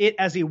it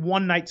as a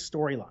one-night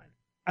storyline.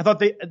 I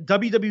thought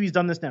WWE's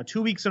done this now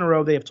 2 weeks in a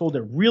row. They have told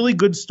a really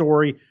good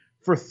story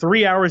for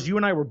 3 hours. You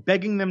and I were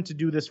begging them to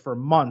do this for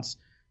months,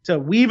 to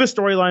weave a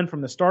storyline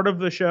from the start of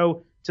the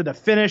show to the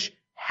finish,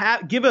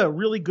 give a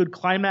really good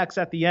climax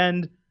at the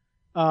end.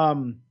 I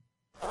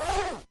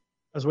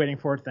was waiting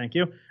for it. Thank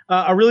you.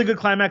 A really good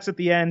climax at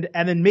the end,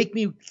 and then make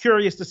me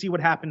curious to see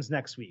what happens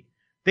next week.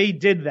 They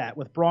did that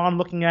with Braun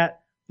looking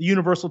at the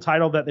Universal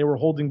title that they were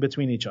holding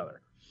between each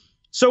other.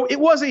 So it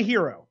was a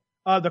hero.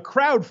 The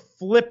crowd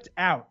flipped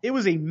out. It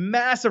was a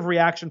massive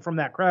reaction from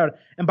that crowd.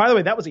 And by the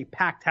way, that was a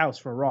packed house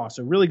for Raw.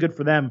 So really good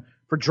for them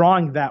for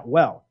drawing that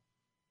well.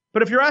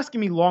 But if you're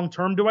asking me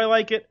long-term, do I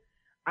like it?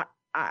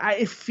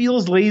 It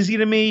feels lazy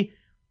to me.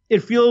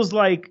 It feels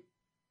like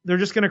they're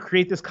just going to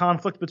create this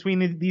conflict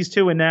between these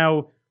two. And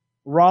now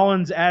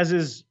Rollins, as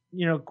is,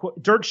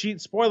 dirt sheet,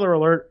 spoiler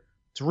alert,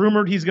 it's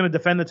rumored he's going to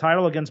defend the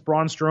title against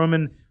Braun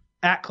Strowman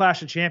at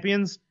Clash of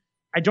Champions.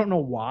 I don't know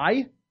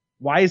why.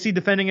 Why is he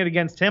defending it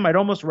against him? I'd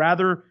almost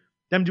rather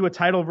them do a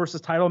title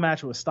versus title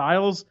match with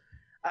Styles.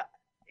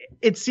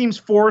 It seems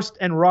forced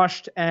and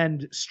rushed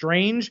and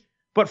strange,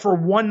 but for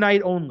one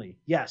night only,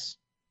 yes,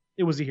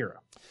 it was a hero.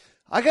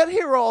 I got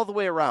hero all the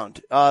way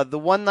around. The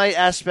one night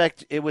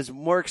aspect, it was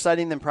more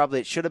exciting than probably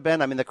it should have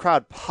been. I mean, the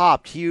crowd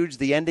popped huge.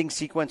 The ending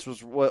sequence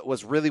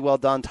was really well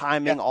done.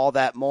 Timing, all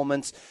that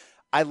moments.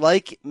 I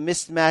like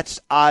mismatched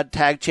odd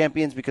tag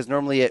champions because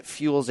normally it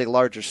fuels a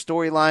larger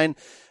storyline.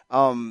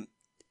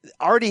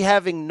 Already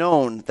having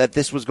known that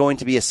this was going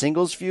to be a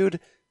singles feud,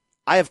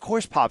 I of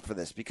course popped for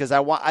this because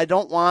I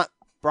don't want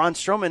Braun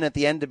Strowman at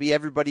the end to be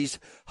everybody's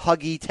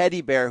huggy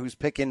teddy bear who's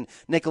picking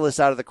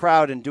Nicholas out of the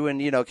crowd and doing,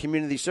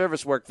 community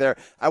service work there.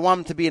 I want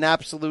him to be an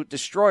absolute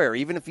destroyer.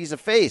 Even if he's a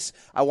face,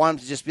 I want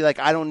him to just be like,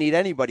 I don't need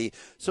anybody.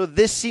 So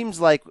this seems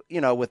like,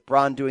 with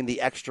Braun doing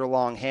the extra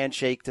long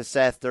handshake to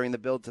Seth during the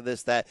build to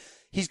this, that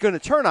he's going to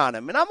turn on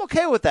him. And I'm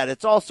okay with that.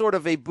 It's all sort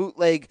of a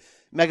bootleg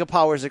Mega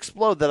Powers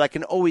Explode that I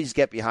can always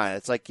get behind.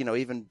 It's like,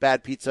 even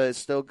bad pizza is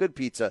still good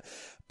pizza.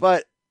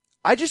 But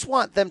I just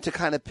want them to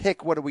kind of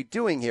pick, what are we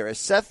doing here? Is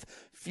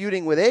Seth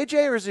feuding with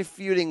AJ or is he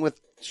feuding with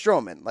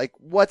Strowman? Like,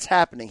 what's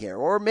happening here?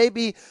 Or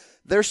maybe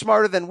they're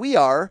smarter than we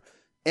are,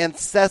 and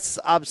Seth's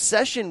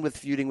obsession with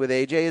feuding with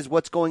AJ is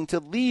what's going to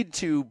lead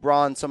to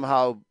Braun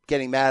somehow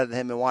getting mad at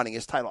him and wanting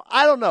his title.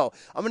 I don't know.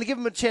 I'm going to give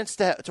him a chance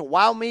to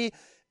wow me.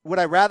 Would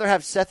I rather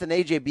have Seth and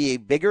AJ be a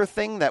bigger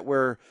thing that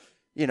we're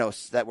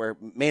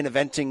main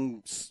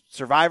eventing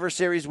Survivor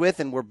Series with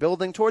and we're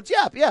building towards?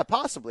 Yeah,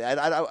 possibly.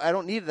 I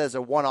don't need it as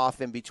a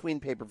one-off in between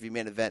pay-per-view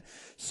main event.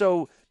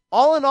 So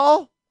all in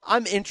all,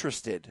 I'm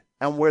interested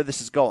in where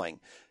this is going.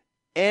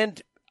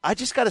 And I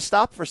just got to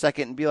stop for a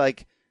second and be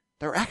like,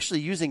 they're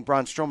actually using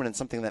Braun Strowman in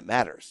something that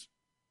matters.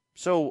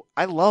 So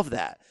I love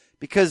that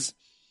because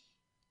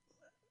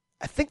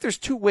I think there's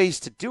two ways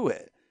to do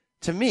it.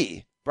 To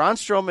me, Braun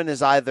Strowman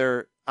is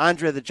either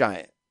Andre the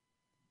Giant,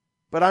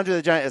 but Andre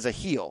the Giant is a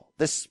heel.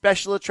 This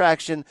special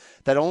attraction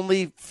that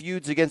only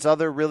feuds against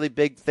other really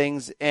big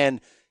things,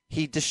 and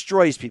he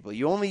destroys people.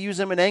 You only use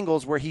him in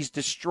angles where he's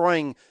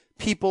destroying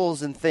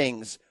peoples and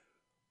things.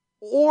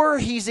 Or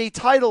he's a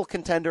title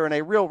contender and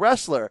a real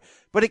wrestler,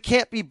 but it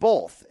can't be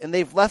both. And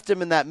they've left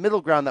him in that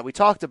middle ground that we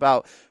talked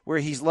about where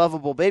he's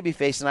lovable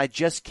babyface, and I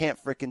just can't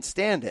freaking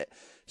stand it.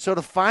 So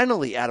to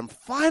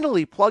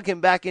finally plug him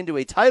back into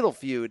a title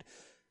feud,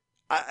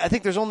 I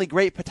think there's only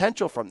great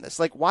potential from this.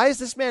 Like, why is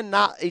this man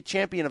not a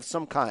champion of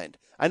some kind?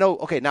 I know,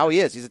 okay, now he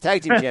is. He's a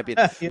tag team champion.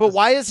 But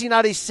why is he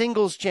not a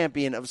singles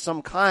champion of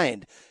some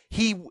kind?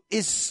 He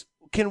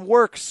can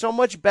work so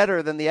much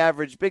better than the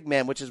average big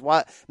man, which is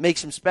what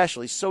makes him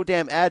special. He's so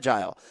damn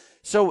agile.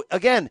 So,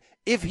 again,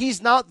 if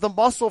he's not the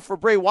muscle for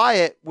Bray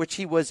Wyatt, which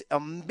he was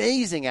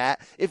amazing at,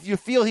 if you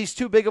feel he's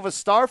too big of a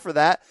star for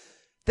that,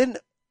 then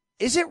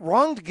is it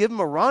wrong to give him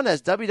a run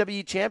as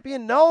WWE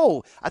champion?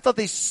 No. I thought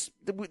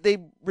they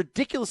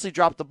ridiculously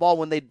dropped the ball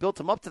when they built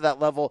him up to that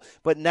level,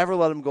 but never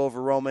let him go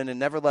over Roman and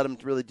never let him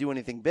really do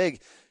anything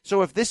big.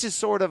 So if this is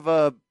sort of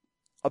a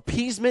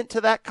appeasement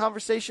to that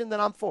conversation, then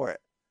I'm for it.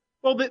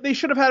 Well, they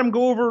should have had him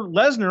go over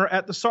Lesnar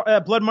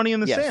at Blood Money in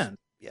the Sand.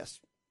 Yes.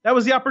 That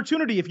was the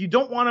opportunity. If you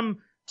don't want him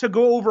to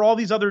go over all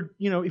these other,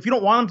 if you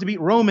don't want him to beat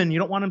Roman, you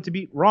don't want him to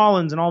beat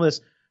Rollins and all this,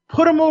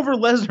 put him over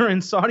Lesnar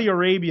in Saudi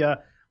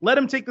Arabia, let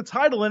him take the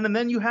title in, and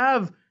then you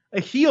have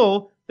a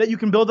heel that you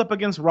can build up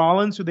against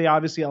Rollins, who they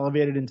obviously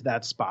elevated into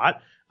that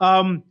spot.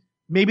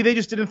 Maybe they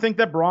just didn't think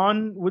that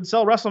Braun would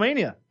sell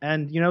WrestleMania,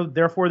 and,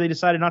 therefore they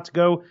decided not to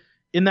go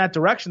in that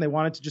direction. They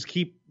wanted to just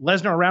keep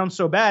Lesnar around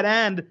so bad,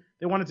 and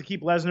they wanted to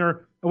keep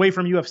Lesnar away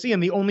from UFC,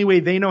 and the only way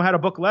they know how to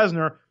book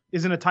Lesnar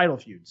is in a title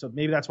feud. So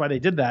maybe that's why they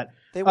did that.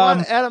 They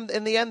want Adam.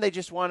 In the end, they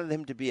just wanted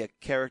him to be a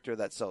character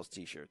that sells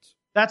T-shirts.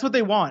 That's what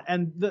they want.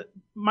 And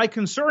my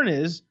concern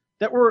is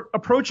that we're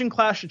approaching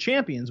Clash of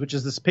Champions, which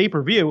is this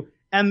pay-per-view,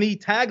 and the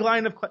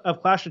tagline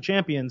of Clash of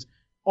Champions,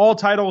 all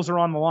titles are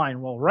on the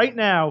line. Well, right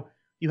now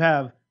you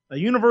have a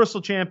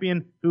Universal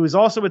Champion who is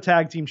also a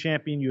tag team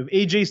champion. You have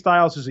AJ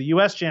Styles, who's a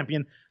U.S.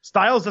 champion.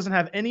 Styles doesn't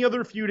have any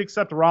other feud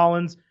except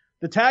Rollins.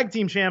 The tag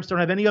team champs don't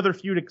have any other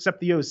feud except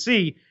the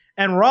OC,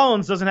 and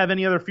Rollins doesn't have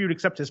any other feud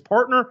except his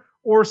partner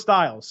or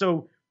Styles.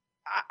 So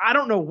I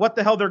don't know what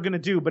the hell they're going to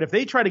do, but if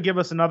they try to give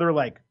us another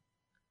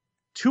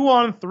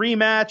 2-on-3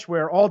 match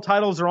where all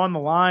titles are on the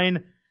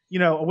line,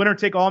 a winner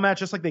take all match,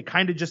 just like they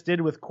kind of just did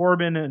with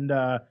Corbin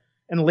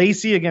and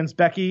Lacey against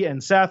Becky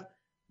and Seth,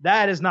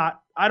 that is not.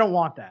 I don't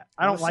want that.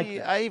 I don't like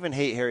that. I even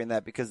hate hearing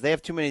that because they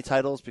have too many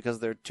titles because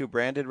they're too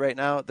branded right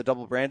now, the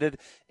double branded,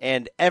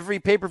 and every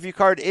pay-per-view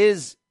card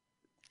is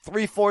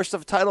 3/4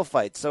 of title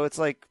fights. So it's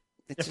like,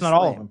 it's not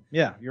all of them.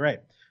 Yeah, you're right.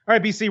 All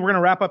right, BC, we're going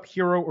to wrap up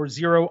Hero or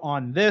Zero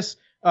on this.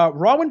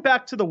 Raw went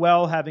back to the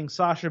well, having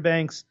Sasha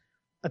Banks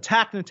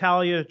attack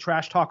Natalya,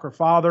 trash talk her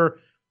father.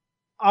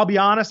 I'll be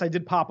honest, I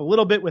did pop a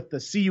little bit with the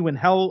see you in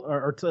hell,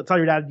 or tell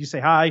your dad you say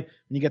hi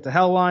when you get to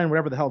hell line,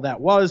 whatever the hell that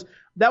was.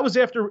 That was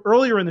after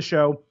earlier in the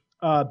show,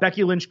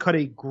 Becky Lynch cut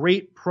a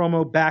great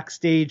promo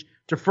backstage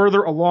to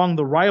further along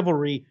the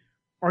rivalry.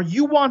 Are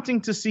you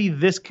wanting to see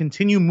this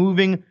continue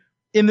moving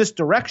in this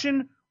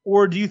direction,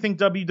 or do you think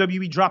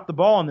WWE dropped the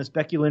ball on this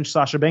Becky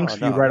Lynch-Sasha Banks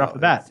feud off the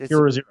bat? It's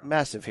Hero Zero.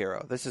 Massive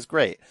hero. This is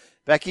great.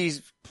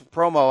 Becky's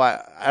promo,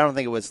 I don't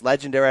think it was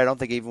legendary. I don't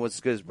think it even was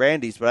as good as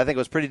Brandy's, but I think it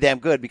was pretty damn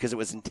good because it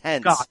was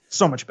intense. God,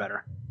 so much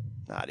better.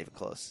 Not even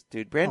close.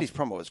 Dude, Brandy's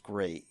promo was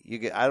great. You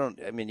got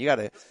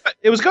to.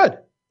 It was good.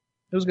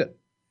 It was good.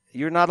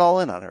 You're not all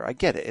in on her. I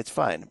get it. It's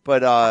fine.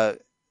 But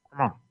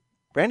come on.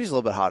 Brandy's a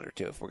little bit hotter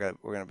too, if we're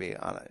gonna be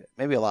on it.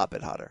 Maybe a lot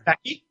bit hotter.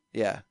 Becky?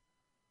 Yeah.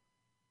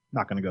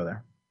 Not gonna go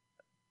there.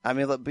 I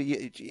mean, but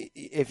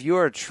if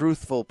you're a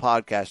truthful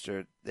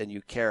podcaster, then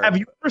you care. Have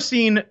you ever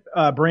seen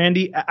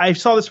Brandy? I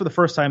saw this for the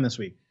first time this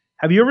week.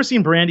 Have you ever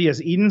seen Brandy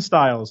as Eden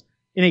Styles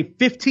in a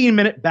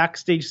 15-minute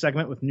backstage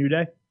segment with New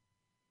Day?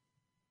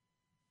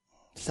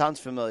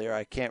 Sounds familiar.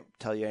 I can't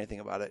tell you anything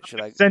about it.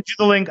 Should I send you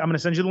the link? I'm going to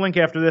send you the link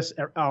after this.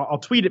 I'll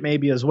tweet it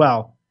maybe as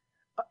well.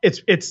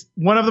 It's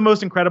one of the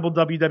most incredible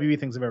WWE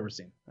things I've ever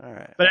seen. All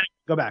right. But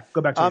go back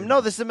to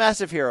no, this is a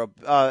massive hero.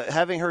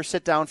 Having her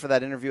sit down for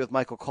that interview with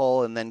Michael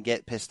Cole and then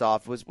get pissed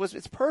off was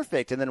it's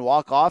perfect, and then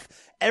walk off.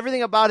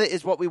 Everything about it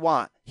is what we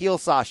want. Heel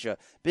Sasha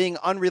being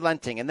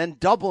unrelenting and then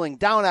doubling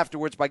down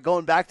afterwards by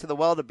going back to the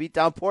well to beat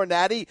down poor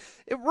Natty.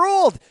 It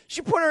ruled.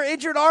 She put her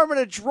injured arm in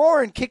a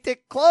drawer and kicked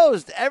it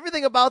closed.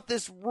 Everything about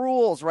this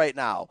rules right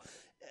now.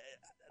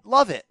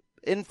 Love it.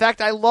 In fact,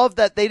 I love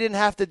that they didn't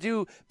have to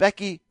do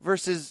Becky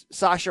versus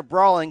Sasha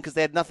brawling because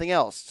they had nothing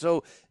else.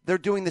 So they're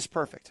doing this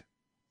perfect.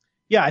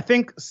 Yeah, I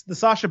think the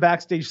Sasha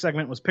backstage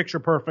segment was picture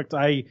perfect.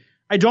 I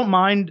don't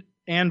mind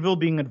Anvil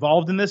being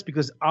involved in this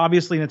because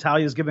obviously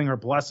Natalya is giving her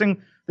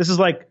blessing. This is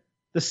like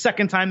the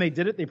second time they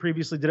did it. They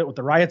previously did it with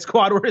the Riot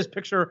Squad where his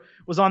picture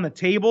was on the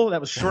table. That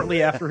was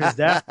shortly after his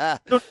death.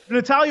 So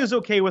Natalya's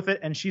okay with it,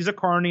 and she's a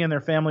carny and their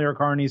family are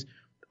carnies.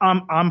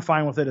 I'm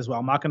fine with it as well.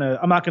 I'm not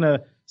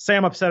gonna say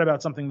I'm upset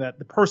about something that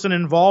the person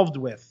involved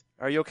with.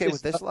 Are you okay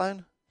with this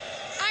line?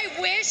 I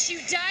wish you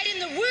died in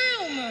the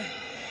womb.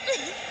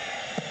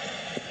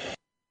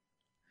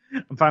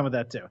 I'm fine with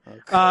that too.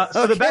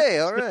 Okay,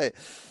 all right.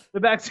 The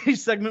backstage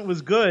segment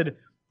was good.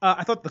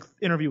 I thought the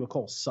interview with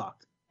Cole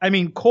sucked. I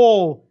mean,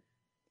 Cole,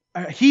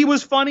 he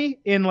was funny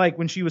in like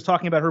when she was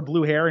talking about her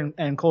blue hair,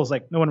 and Cole's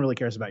like, no one really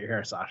cares about your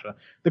hair, Sasha.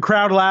 The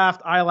crowd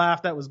laughed. I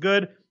laughed. That was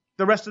good.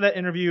 The rest of that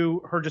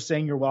interview, her just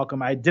saying you're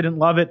welcome, I didn't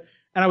love it.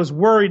 And I was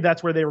worried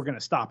that's where they were going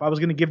to stop. I was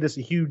going to give this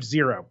a huge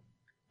 0.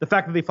 The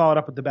fact that they followed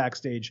up with the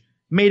backstage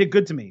made it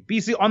good to me.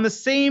 BC, on the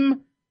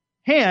same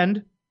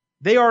hand,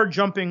 they are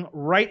jumping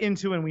right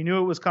into, and we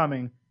knew it was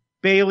coming,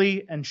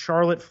 Bayley and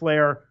Charlotte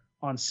Flair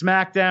on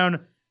SmackDown.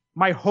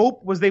 My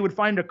hope was they would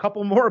find a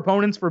couple more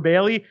opponents for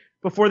Bayley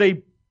before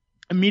they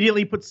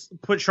immediately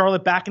put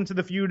Charlotte back into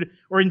the feud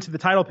or into the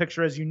title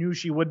picture as you knew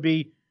she would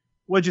be.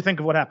 What did you think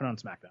of what happened on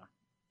SmackDown?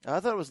 I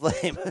thought it was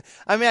lame.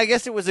 I mean, I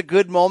guess it was a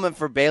good moment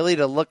for Bayley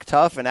to look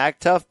tough and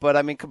act tough, but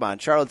I mean, come on,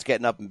 Charlotte's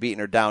getting up and beating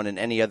her down in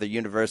any other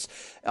universe.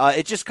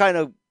 It just kind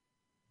of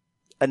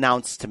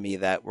announced to me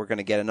that we're going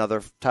to get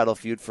another title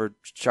feud for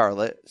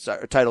Charlotte,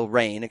 title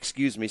reign,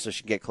 so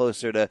she can get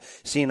closer to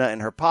Cena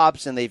and her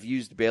pops, and they've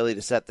used Bayley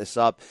to set this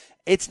up.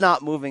 It's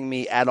not moving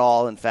me at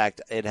all. In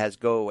fact, it has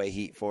go-away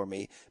heat for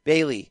me.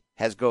 Bayley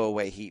has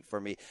go-away heat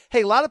for me.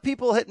 Hey, a lot of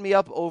people hitting me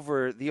up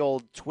over the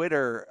old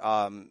Twitter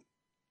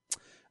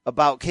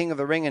about King of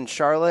the Ring and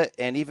Charlotte,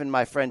 and even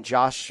my friend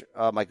Josh,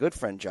 my good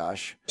friend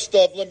Josh.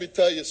 Stuff, let me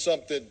tell you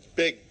something,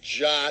 Big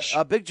Josh.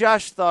 Big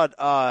Josh thought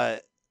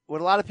what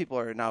a lot of people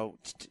are now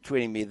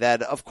tweeting me,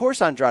 that of course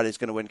Andrade is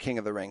going to win King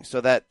of the Ring so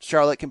that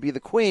Charlotte can be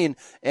the queen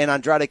and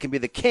Andrade can be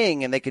the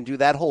king, and they can do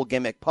that whole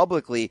gimmick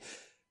publicly.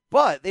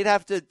 But they'd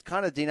have to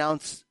kind of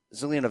denounce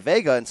Zelina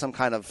Vega in some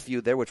kind of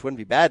feud there, which wouldn't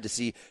be bad to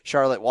see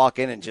Charlotte walk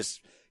in and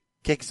just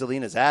kick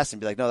Zelina's ass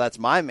and be like, no, that's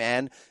my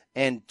man.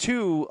 And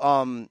 2,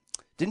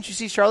 didn't you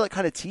see Charlotte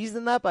kind of teased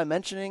in that by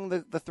mentioning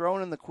the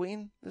throne and the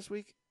queen this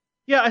week?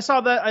 Yeah, I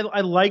saw that.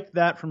 I liked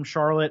that from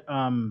Charlotte.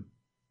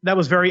 That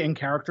was very in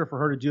character for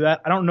her to do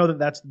that. I don't know that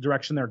that's the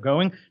direction they're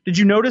going. Did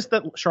you notice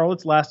that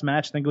Charlotte's last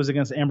match, I think it was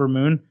against Amber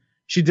Moon,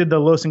 she did the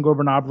Los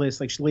Ingobernables,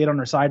 like she laid on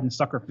her side and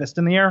stuck her fist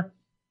in the air?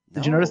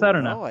 Did you notice that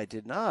or no? No, I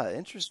did not.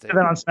 Interesting. Did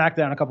that on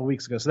SmackDown a couple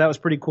weeks ago, so that was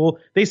pretty cool.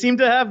 They seem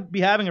to be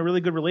having a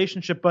really good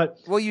relationship, but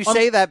well, you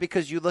say that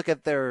because you look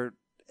at their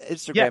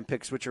Instagram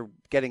pics, which are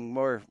getting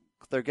more.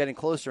 They're getting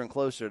closer and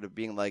closer to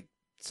being like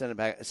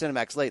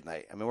Cinemax Late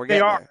Night. I mean, we're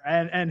getting there.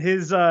 And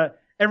his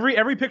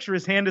every picture,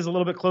 his hand is a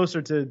little bit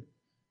closer to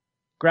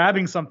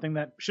grabbing something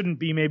that shouldn't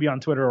be maybe on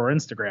Twitter or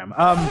Instagram.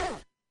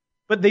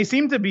 But they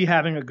seem to be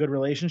having a good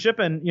relationship,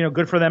 and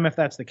good for them if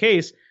that's the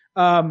case.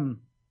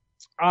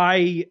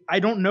 I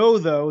don't know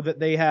though that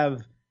they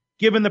have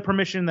given the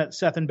permission that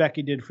Seth and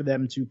Becky did for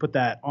them to put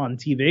that on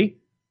TV.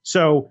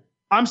 So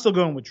I'm still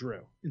going with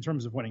Drew in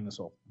terms of winning this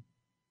whole thing.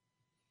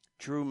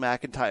 Drew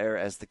McIntyre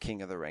as the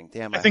King of the Ring.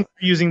 Damn, I think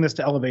they're using this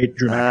to elevate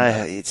Drew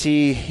McIntyre.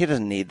 See, he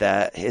doesn't need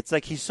that. It's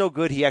like he's so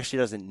good, he actually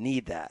doesn't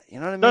need that. You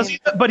know what I mean?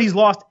 But he's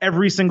lost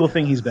every single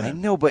thing he's been in. I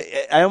know, but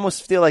I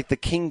almost feel like the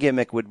King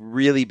gimmick would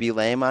really be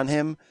lame on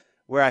him,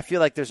 where I feel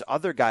like there's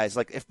other guys,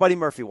 like if Buddy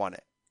Murphy won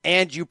it,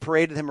 and you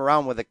paraded him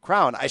around with a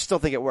crown, I still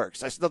think it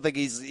works. I still think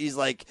he's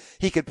like,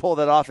 he could pull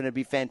that off and it'd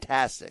be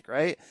fantastic,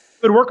 right? It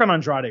would work on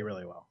Andrade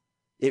really well.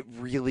 It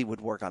really would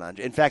work on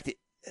Andrade. In fact,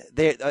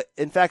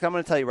 I'm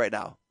going to tell you right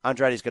now,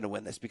 Andrade's going to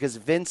win this because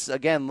Vince,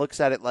 again,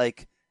 looks at it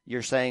like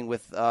you're saying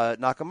with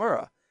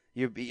Nakamura.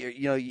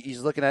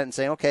 He's looking at it and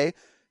saying, okay,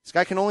 this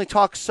guy can only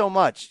talk so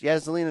much. Yeah,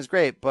 Zelina's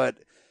great, but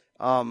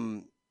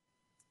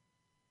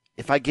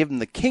if I give him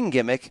the King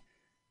gimmick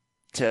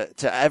to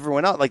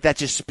everyone else, like that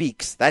just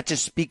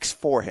speaks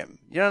for him.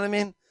 You know what I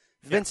mean?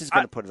 Vince is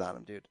going to put it on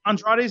him, dude.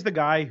 Andrade's the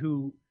guy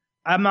who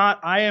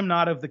I am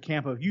not of the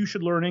camp of you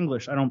should learn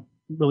English. I don't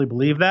really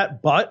believe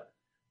that, but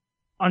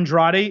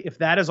Andrade, if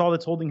that is all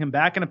that's holding him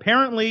back, and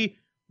apparently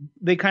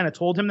they kind of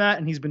told him that,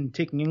 and he's been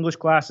taking English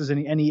classes,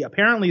 and he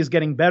apparently is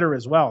getting better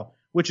as well,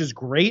 which is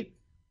great.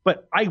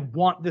 But I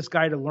want this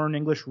guy to learn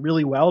English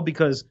really well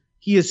because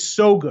he is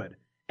so good,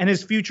 and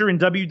his future in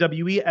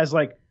WWE as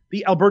like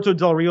the Alberto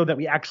Del Rio that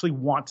we actually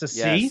want to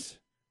see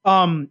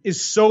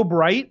is so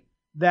bright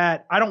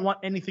that I don't want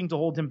anything to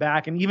hold him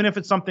back. And even if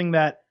it's something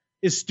that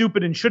is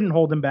stupid and shouldn't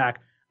hold him back,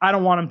 I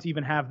don't want him to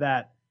even have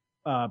that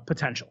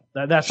potential.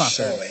 That's not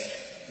fair.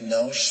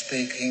 No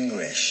speak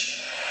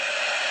English.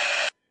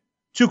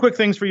 2 quick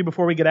things for you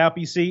before we get out,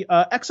 BC.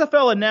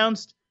 XFL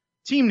announced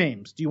team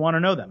names. Do you want to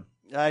know them?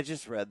 I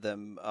just read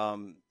them.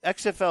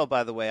 XFL,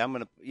 by the way, I'm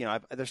going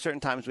to, there's certain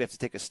times we have to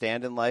take a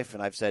stand in life,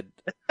 and I've said,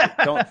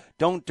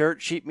 don't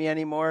dirt sheet me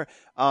anymore.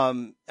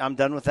 I'm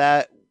done with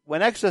that.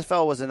 When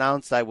XFL was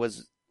announced, I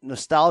was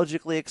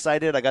nostalgically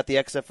excited. I got the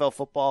XFL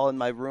football in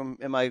my room,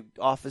 in my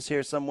office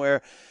here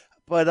somewhere.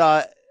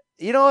 But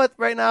you know what,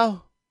 right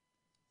now,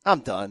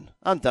 I'm done.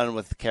 I'm done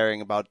with caring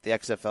about the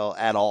XFL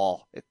at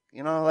all.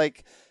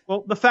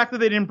 Well, the fact that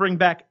they didn't bring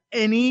back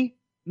any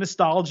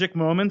nostalgic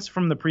moments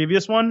from the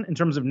previous one in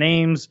terms of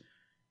names,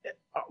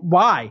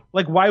 Why?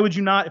 Like, why would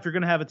you not, if you're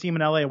going to have a team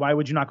in LA, why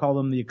would you not call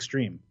them the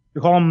Extreme?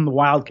 You call them the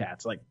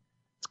Wildcats. Like,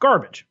 it's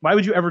garbage. Why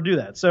would you ever do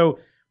that? So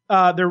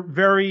they're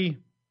very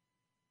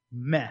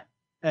meh,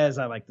 as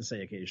I like to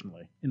say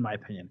occasionally, in my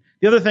opinion.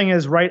 The other thing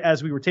is, right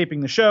as we were taping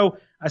the show,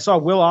 I saw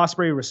Will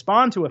Ospreay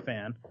respond to a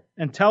fan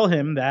and tell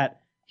him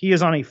that he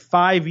is on a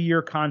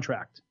 5-year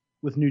contract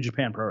with New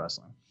Japan Pro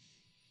Wrestling.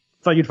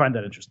 Thought you'd find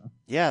that interesting.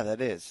 Yeah,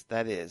 that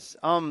is.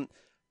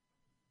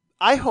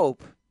 I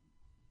hope,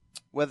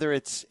 whether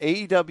it's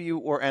AEW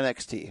or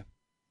NXT,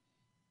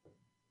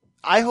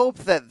 I hope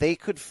that they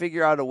could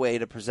figure out a way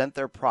to present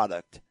their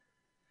product,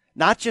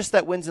 not just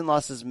that wins and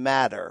losses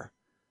matter,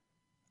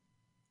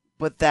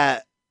 but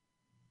that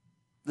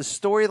the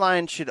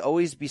storyline should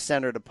always be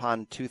centered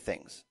upon two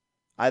things.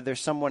 Either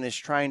someone is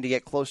trying to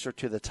get closer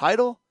to the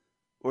title,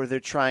 or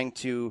they're trying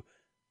to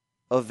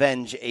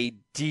avenge a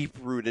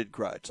deep-rooted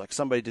grudge. Like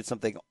somebody did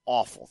something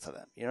awful to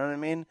them. You know what I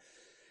mean?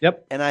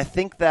 Yep. And I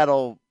think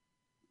that'll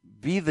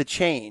be the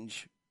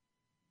change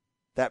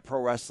that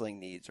pro wrestling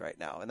needs right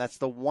now. And that's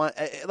the one,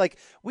 like,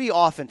 we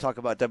often talk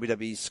about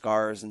WWE's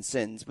scars and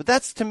sins, but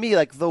that's to me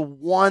like the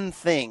one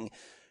thing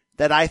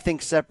that I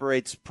think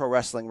separates pro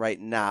wrestling right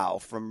now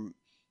from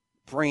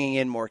bringing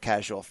in more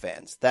casual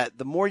fans. That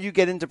the more you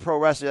get into pro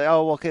wrestling, like,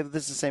 oh, well, okay,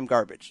 this is the same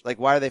garbage. Like,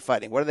 why are they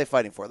fighting? What are they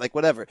fighting for? Like,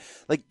 whatever.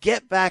 Like,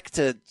 get back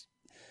to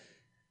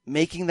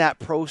making that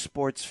pro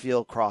sports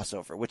feel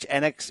crossover, which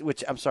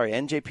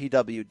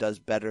NJPW does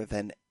better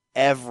than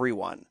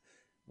everyone.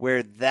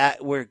 Where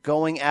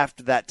going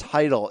after that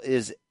title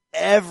is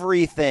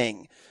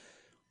everything.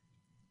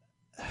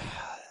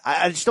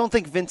 I just don't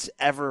think Vince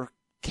ever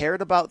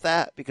cared about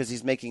that because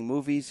he's making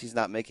movies. He's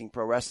not making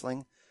pro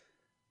wrestling.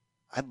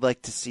 I'd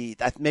like to see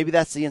that. Maybe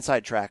that's the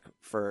inside track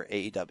for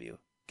AEW.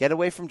 Get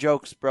away from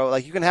jokes, bro.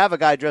 Like, you can have a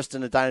guy dressed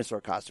in a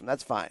dinosaur costume.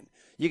 That's fine.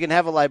 You can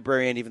have a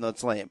librarian even though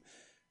it's lame.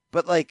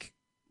 But, like,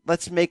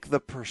 let's make the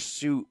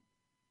pursuit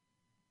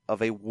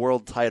of a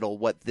world title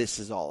what this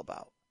is all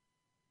about.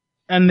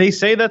 And they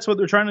say that's what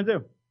they're trying to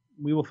do.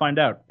 We will find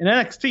out. In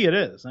NXT, it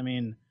is. I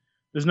mean,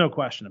 there's no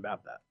question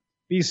about that.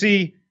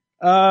 BC,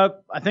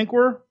 I think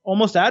we're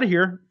almost out of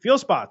here. Feel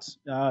spots.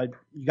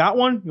 You got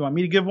one? You want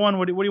me to give one?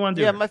 What do you want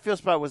to do? Yeah, my feel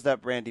spot was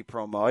that Brandy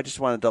promo. I just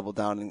want to double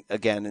down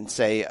again and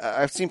say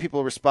I've seen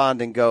people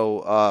respond and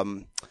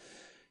go,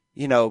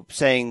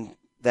 saying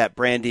that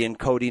Brandy and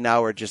Cody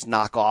now are just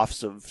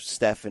knockoffs of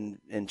Steph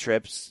and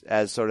Trips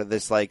as sort of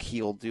this like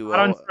heel duo.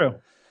 Not untrue.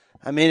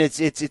 I mean,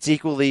 it's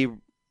equally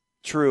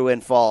true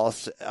and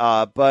false.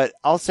 But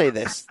I'll say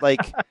this,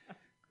 like,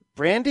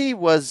 Brandy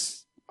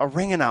was a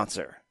ring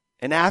announcer,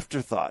 an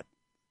afterthought,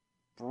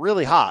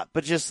 really hot,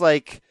 but just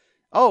like,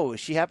 oh,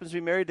 she happens to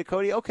be married to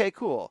Cody. Okay,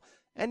 cool.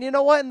 And you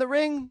know what? In the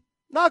ring,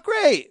 not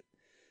great.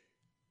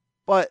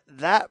 But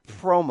that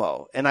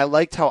promo, and I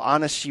liked how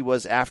honest she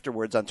was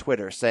afterwards on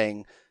Twitter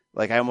saying,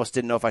 like, I almost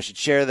didn't know if I should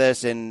share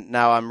this. And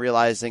now I'm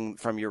realizing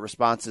from your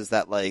responses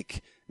that,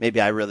 like,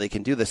 maybe I really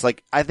can do this.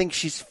 Like, I think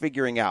she's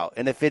figuring out.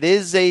 And if it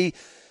is a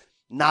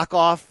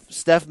knockoff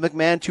Steph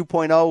McMahon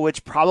 2.0,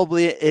 which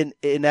probably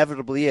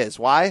inevitably is.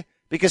 Why?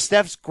 Because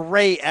Steph's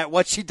great at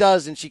what she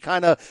does, and she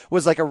kind of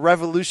was like a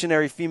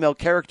revolutionary female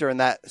character in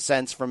that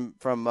sense I just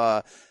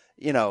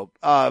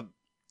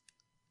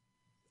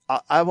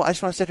want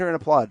to sit here and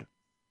applaud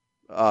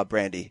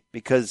Brandy,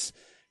 because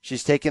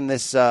she's taken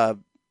this,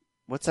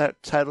 what's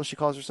that title she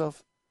calls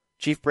herself?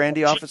 Chief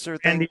Brandy Officer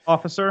thing? Brandy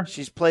Officer.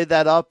 She's played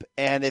that up,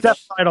 and it's that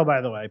title,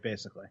 by the way,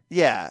 basically.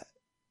 Yeah.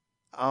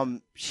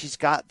 She's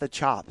got the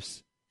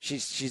chops.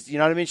 She's, you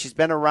know what I mean? She's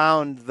been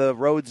around the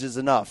roads is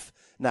enough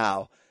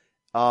now.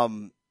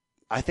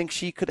 I think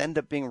she could end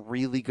up being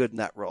really good in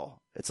that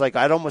role. It's like,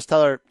 I'd almost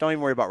tell her, don't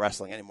even worry about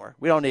wrestling anymore.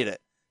 We don't need it.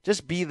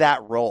 Just be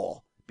that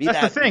role.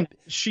 That's the thing.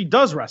 She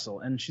does wrestle,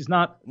 and she's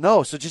not.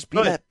 No, so just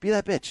be that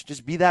bitch.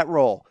 Just be that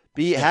role.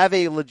 Have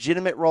a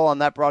legitimate role on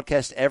that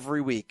broadcast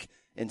every week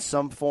in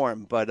some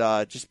form,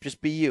 but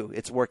just be you.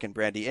 It's working,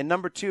 Brandy. And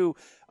number 2,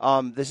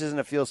 this isn't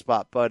a field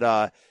spot,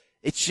 but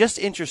it's just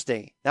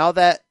interesting now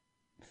that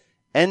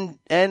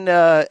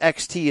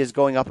NXT is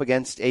going up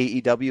against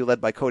AEW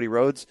led by Cody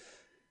Rhodes,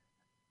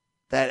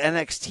 that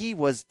NXT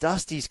was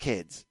Dusty's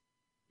kids.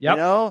 Yep. You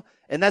know?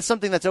 And that's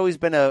something that's always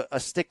been a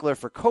stickler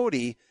for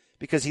Cody,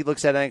 because he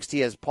looks at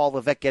NXT as Paul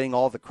Levesque getting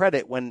all the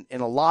credit, when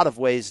in a lot of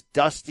ways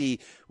Dusty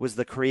was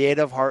the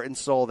creative heart and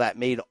soul that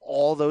made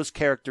all those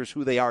characters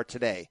who they are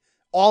today.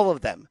 All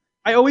of them.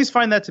 I always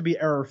find that to be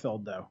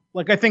error-filled, though.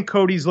 Like, I think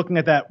Cody's looking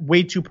at that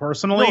way too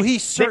personally. No, he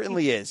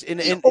certainly is.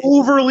 And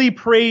overly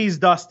praise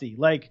Dusty.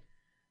 Like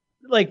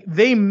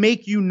they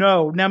make you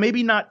know. Now,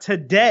 maybe not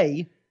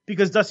today,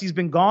 because Dusty's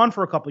been gone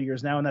for a couple of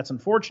years now, and that's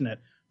unfortunate.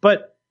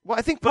 But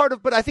I think part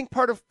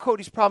of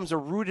Cody's problems are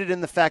rooted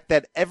in the fact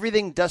that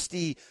everything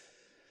Dusty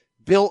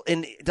built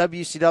in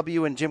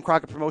WCW and Jim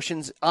Crockett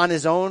Promotions on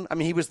his own. I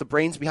mean, he was the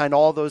brains behind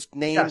all those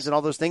names and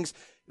all those things.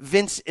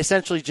 Vince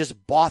essentially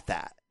just bought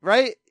that,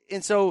 right?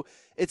 And so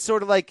it's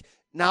sort of like,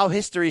 now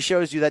history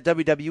shows you that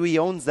WWE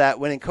owns that,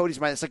 when in Cody's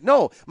mind, it's like,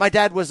 no, my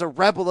dad was a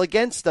rebel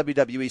against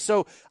WWE.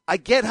 So I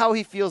get how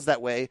he feels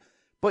that way,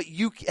 But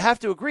you have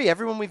to agree,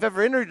 everyone we've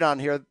ever interviewed on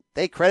here,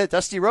 they credit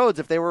Dusty Rhodes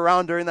if they were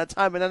around during that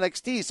time in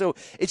NXT. So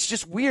it's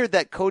just weird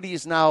that Cody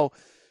is now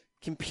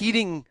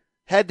competing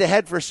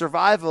head-to-head for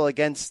survival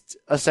against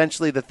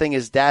essentially the thing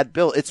his dad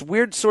built. It's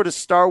weird sort of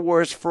Star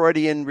Wars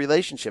Freudian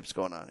relationships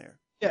going on here.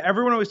 Yeah,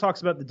 everyone always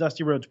talks about the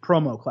Dusty Rhodes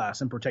promo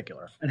class in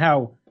particular and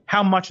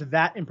how much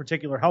that in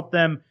particular helped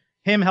them,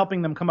 him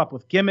helping them come up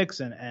with gimmicks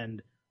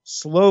and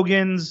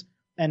slogans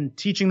and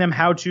teaching them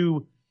how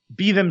to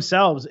be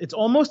themselves. It's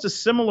almost a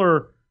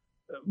similar,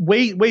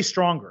 way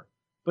stronger,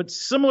 but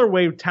similar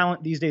way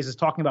talent these days is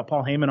talking about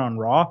Paul Heyman on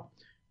Raw.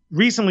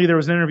 Recently, there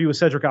was an interview with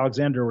Cedric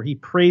Alexander where he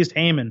praised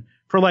Heyman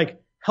for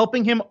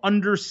helping him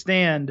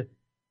understand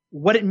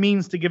what it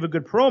means to give a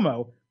good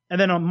promo. And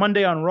then on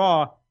Monday on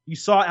Raw, you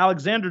saw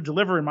Alexander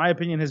deliver, in my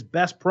opinion, his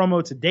best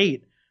promo to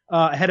date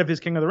ahead of his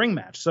King of the Ring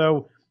match.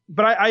 So,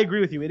 but I agree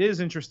with you. It is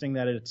interesting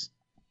that it's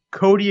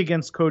Cody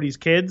against Cody's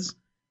kids.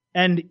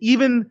 And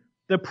even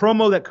the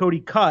promo that Cody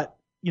cut,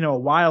 a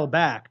while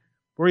back,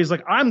 where he's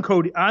like, I'm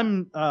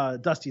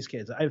Dusty's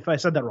kids. If I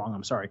said that wrong,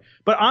 I'm sorry.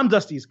 But I'm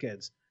Dusty's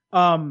kids.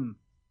 And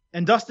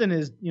Dustin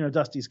is,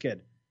 Dusty's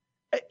kid.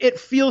 It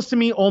feels to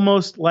me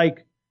almost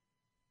like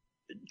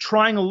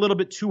trying a little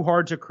bit too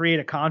hard to create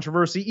a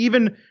controversy.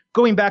 Even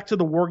going back to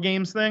the War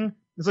Games thing,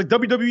 it's like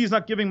WWE is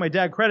not giving my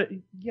dad credit.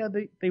 Yeah,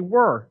 they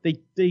were. They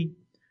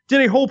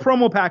did a whole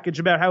promo package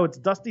about how it's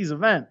Dusty's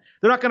event.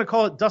 They're not going to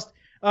call it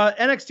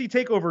NXT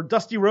TakeOver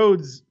Dusty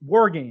Rhodes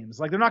War Games.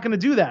 They're not going to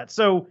do that.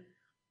 So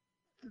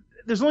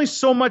there's only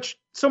so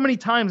many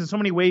times and so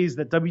many ways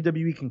that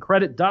WWE can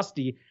credit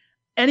Dusty.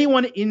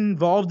 Anyone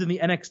involved in the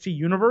NXT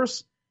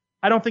universe,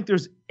 I don't think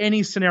there's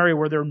any scenario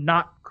where they're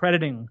not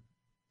crediting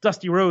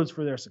Dusty Rhodes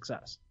for their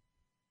success.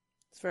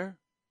 It's fair.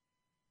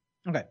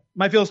 Okay.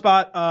 My feel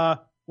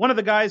spot. One of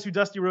the guys who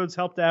Dusty Rhodes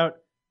helped out,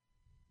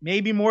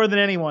 maybe more than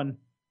anyone,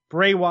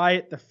 Bray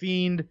Wyatt, The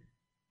Fiend,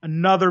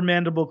 another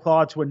mandible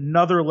claw to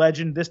another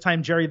legend, this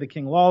time Jerry the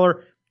King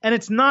Lawler. And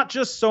it's not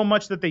just so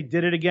much that they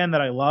did it again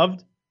that I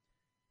loved.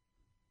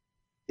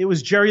 It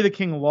was Jerry the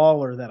King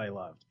Lawler that I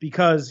loved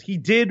because he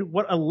did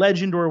what a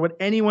legend or what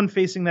anyone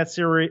facing that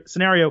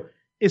scenario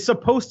is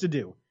supposed to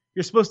do.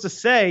 You're supposed to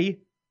say,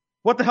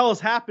 what the hell is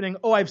happening?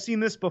 Oh, I've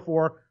seen this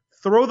before.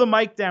 Throw the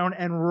mic down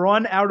and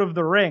run out of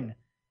the ring.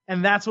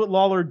 And that's what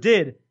Lawler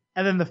did.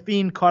 And then the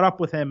Fiend caught up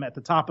with him at the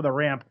top of the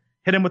ramp,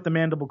 hit him with the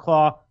mandible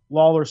claw.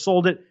 Lawler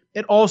sold it.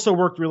 It also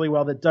worked really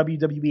well that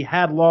WWE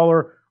had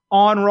Lawler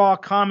on Raw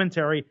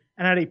commentary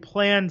and had a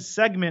planned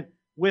segment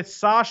with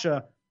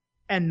Sasha,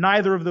 and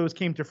neither of those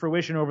came to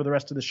fruition over the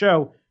rest of the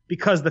show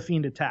because the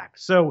Fiend attacked.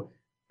 So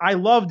I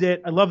loved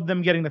it. I loved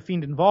them getting the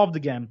Fiend involved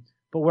again.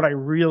 But what I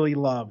really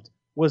loved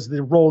was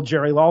the role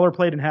Jerry Lawler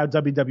played and how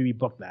WWE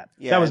booked that.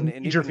 Yeah, that was a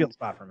major field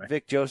spot for me.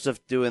 Vic Joseph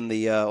doing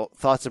the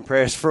thoughts and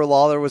prayers for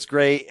Lawler was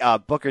great.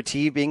 Booker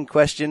T being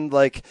questioned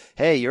like,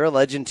 hey, you're a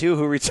legend too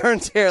who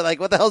returns here.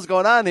 Like, what the hell's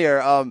going on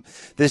here?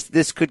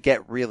 This could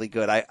get really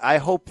good. I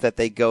hope that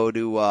they go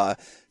to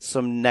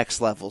some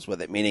next levels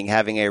with it, meaning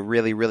having a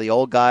really, really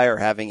old guy or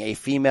having a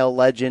female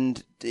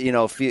legend,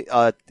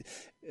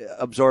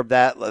 absorb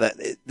that.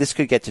 This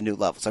could get to new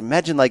levels.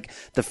 Imagine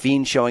the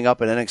Fiend showing up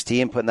at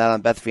NXT and putting that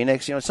on Beth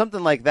Phoenix.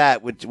 Something like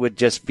that would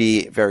just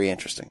be very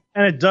interesting.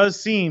 And it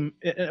does seem,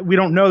 we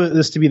don't know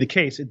this to be the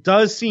case. It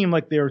does seem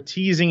like they're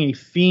teasing a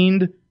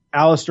Fiend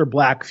Aleister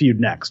Black feud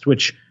next,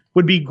 which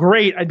would be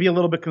great. I'd be a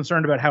little bit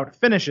concerned about how it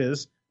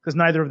finishes because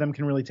neither of them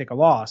can really take a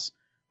loss.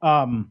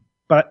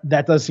 But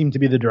that does seem to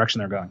be the direction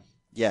they're going.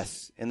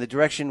 Yes. And the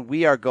direction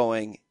we are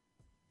going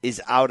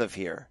is out of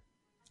here,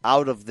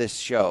 out of this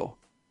show.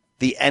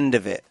 The end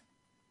of it,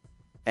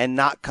 and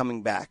not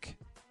coming back.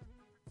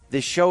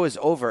 This show is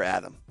over,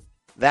 Adam.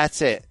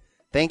 That's it.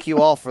 Thank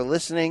you all for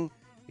listening.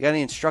 You got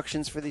any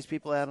instructions for these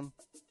people, Adam?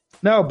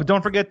 No, but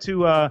don't forget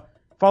to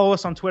follow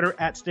us on Twitter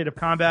at State of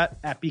Combat,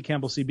 at B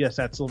Campbell CBS,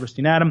 at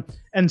Silverstein Adam.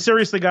 And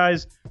seriously,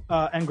 guys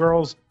and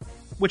girls,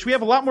 which we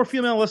have a lot more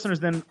female listeners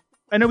than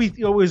I know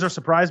we always are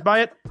surprised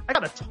by it. I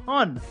got a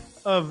ton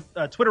of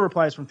Twitter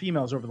replies from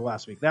females over the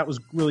last week. That was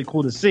really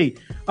cool to see.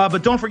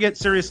 But don't forget,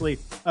 seriously,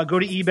 go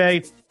to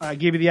eBay. I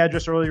gave you the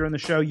address earlier in the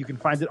show. You can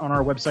find it on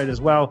our website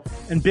as well.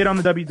 And bid on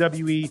the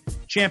WWE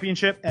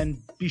Championship.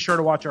 And be sure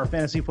to watch our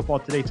Fantasy Football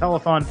Today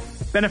telethon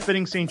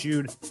benefiting St.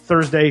 Jude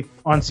Thursday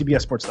on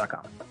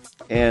CBSSports.com.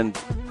 And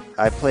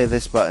I play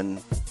this button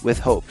with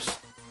hopes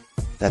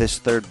that his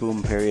third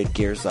boom period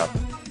gears up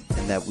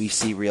and that we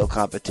see real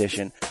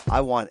competition.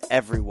 I want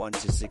everyone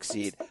to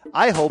succeed.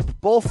 I hope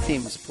both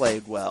teams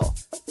played well.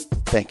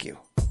 Thank you.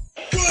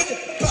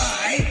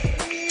 Goodbye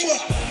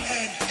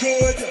and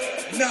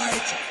good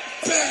night,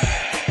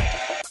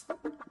 bad.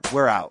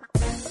 We're out.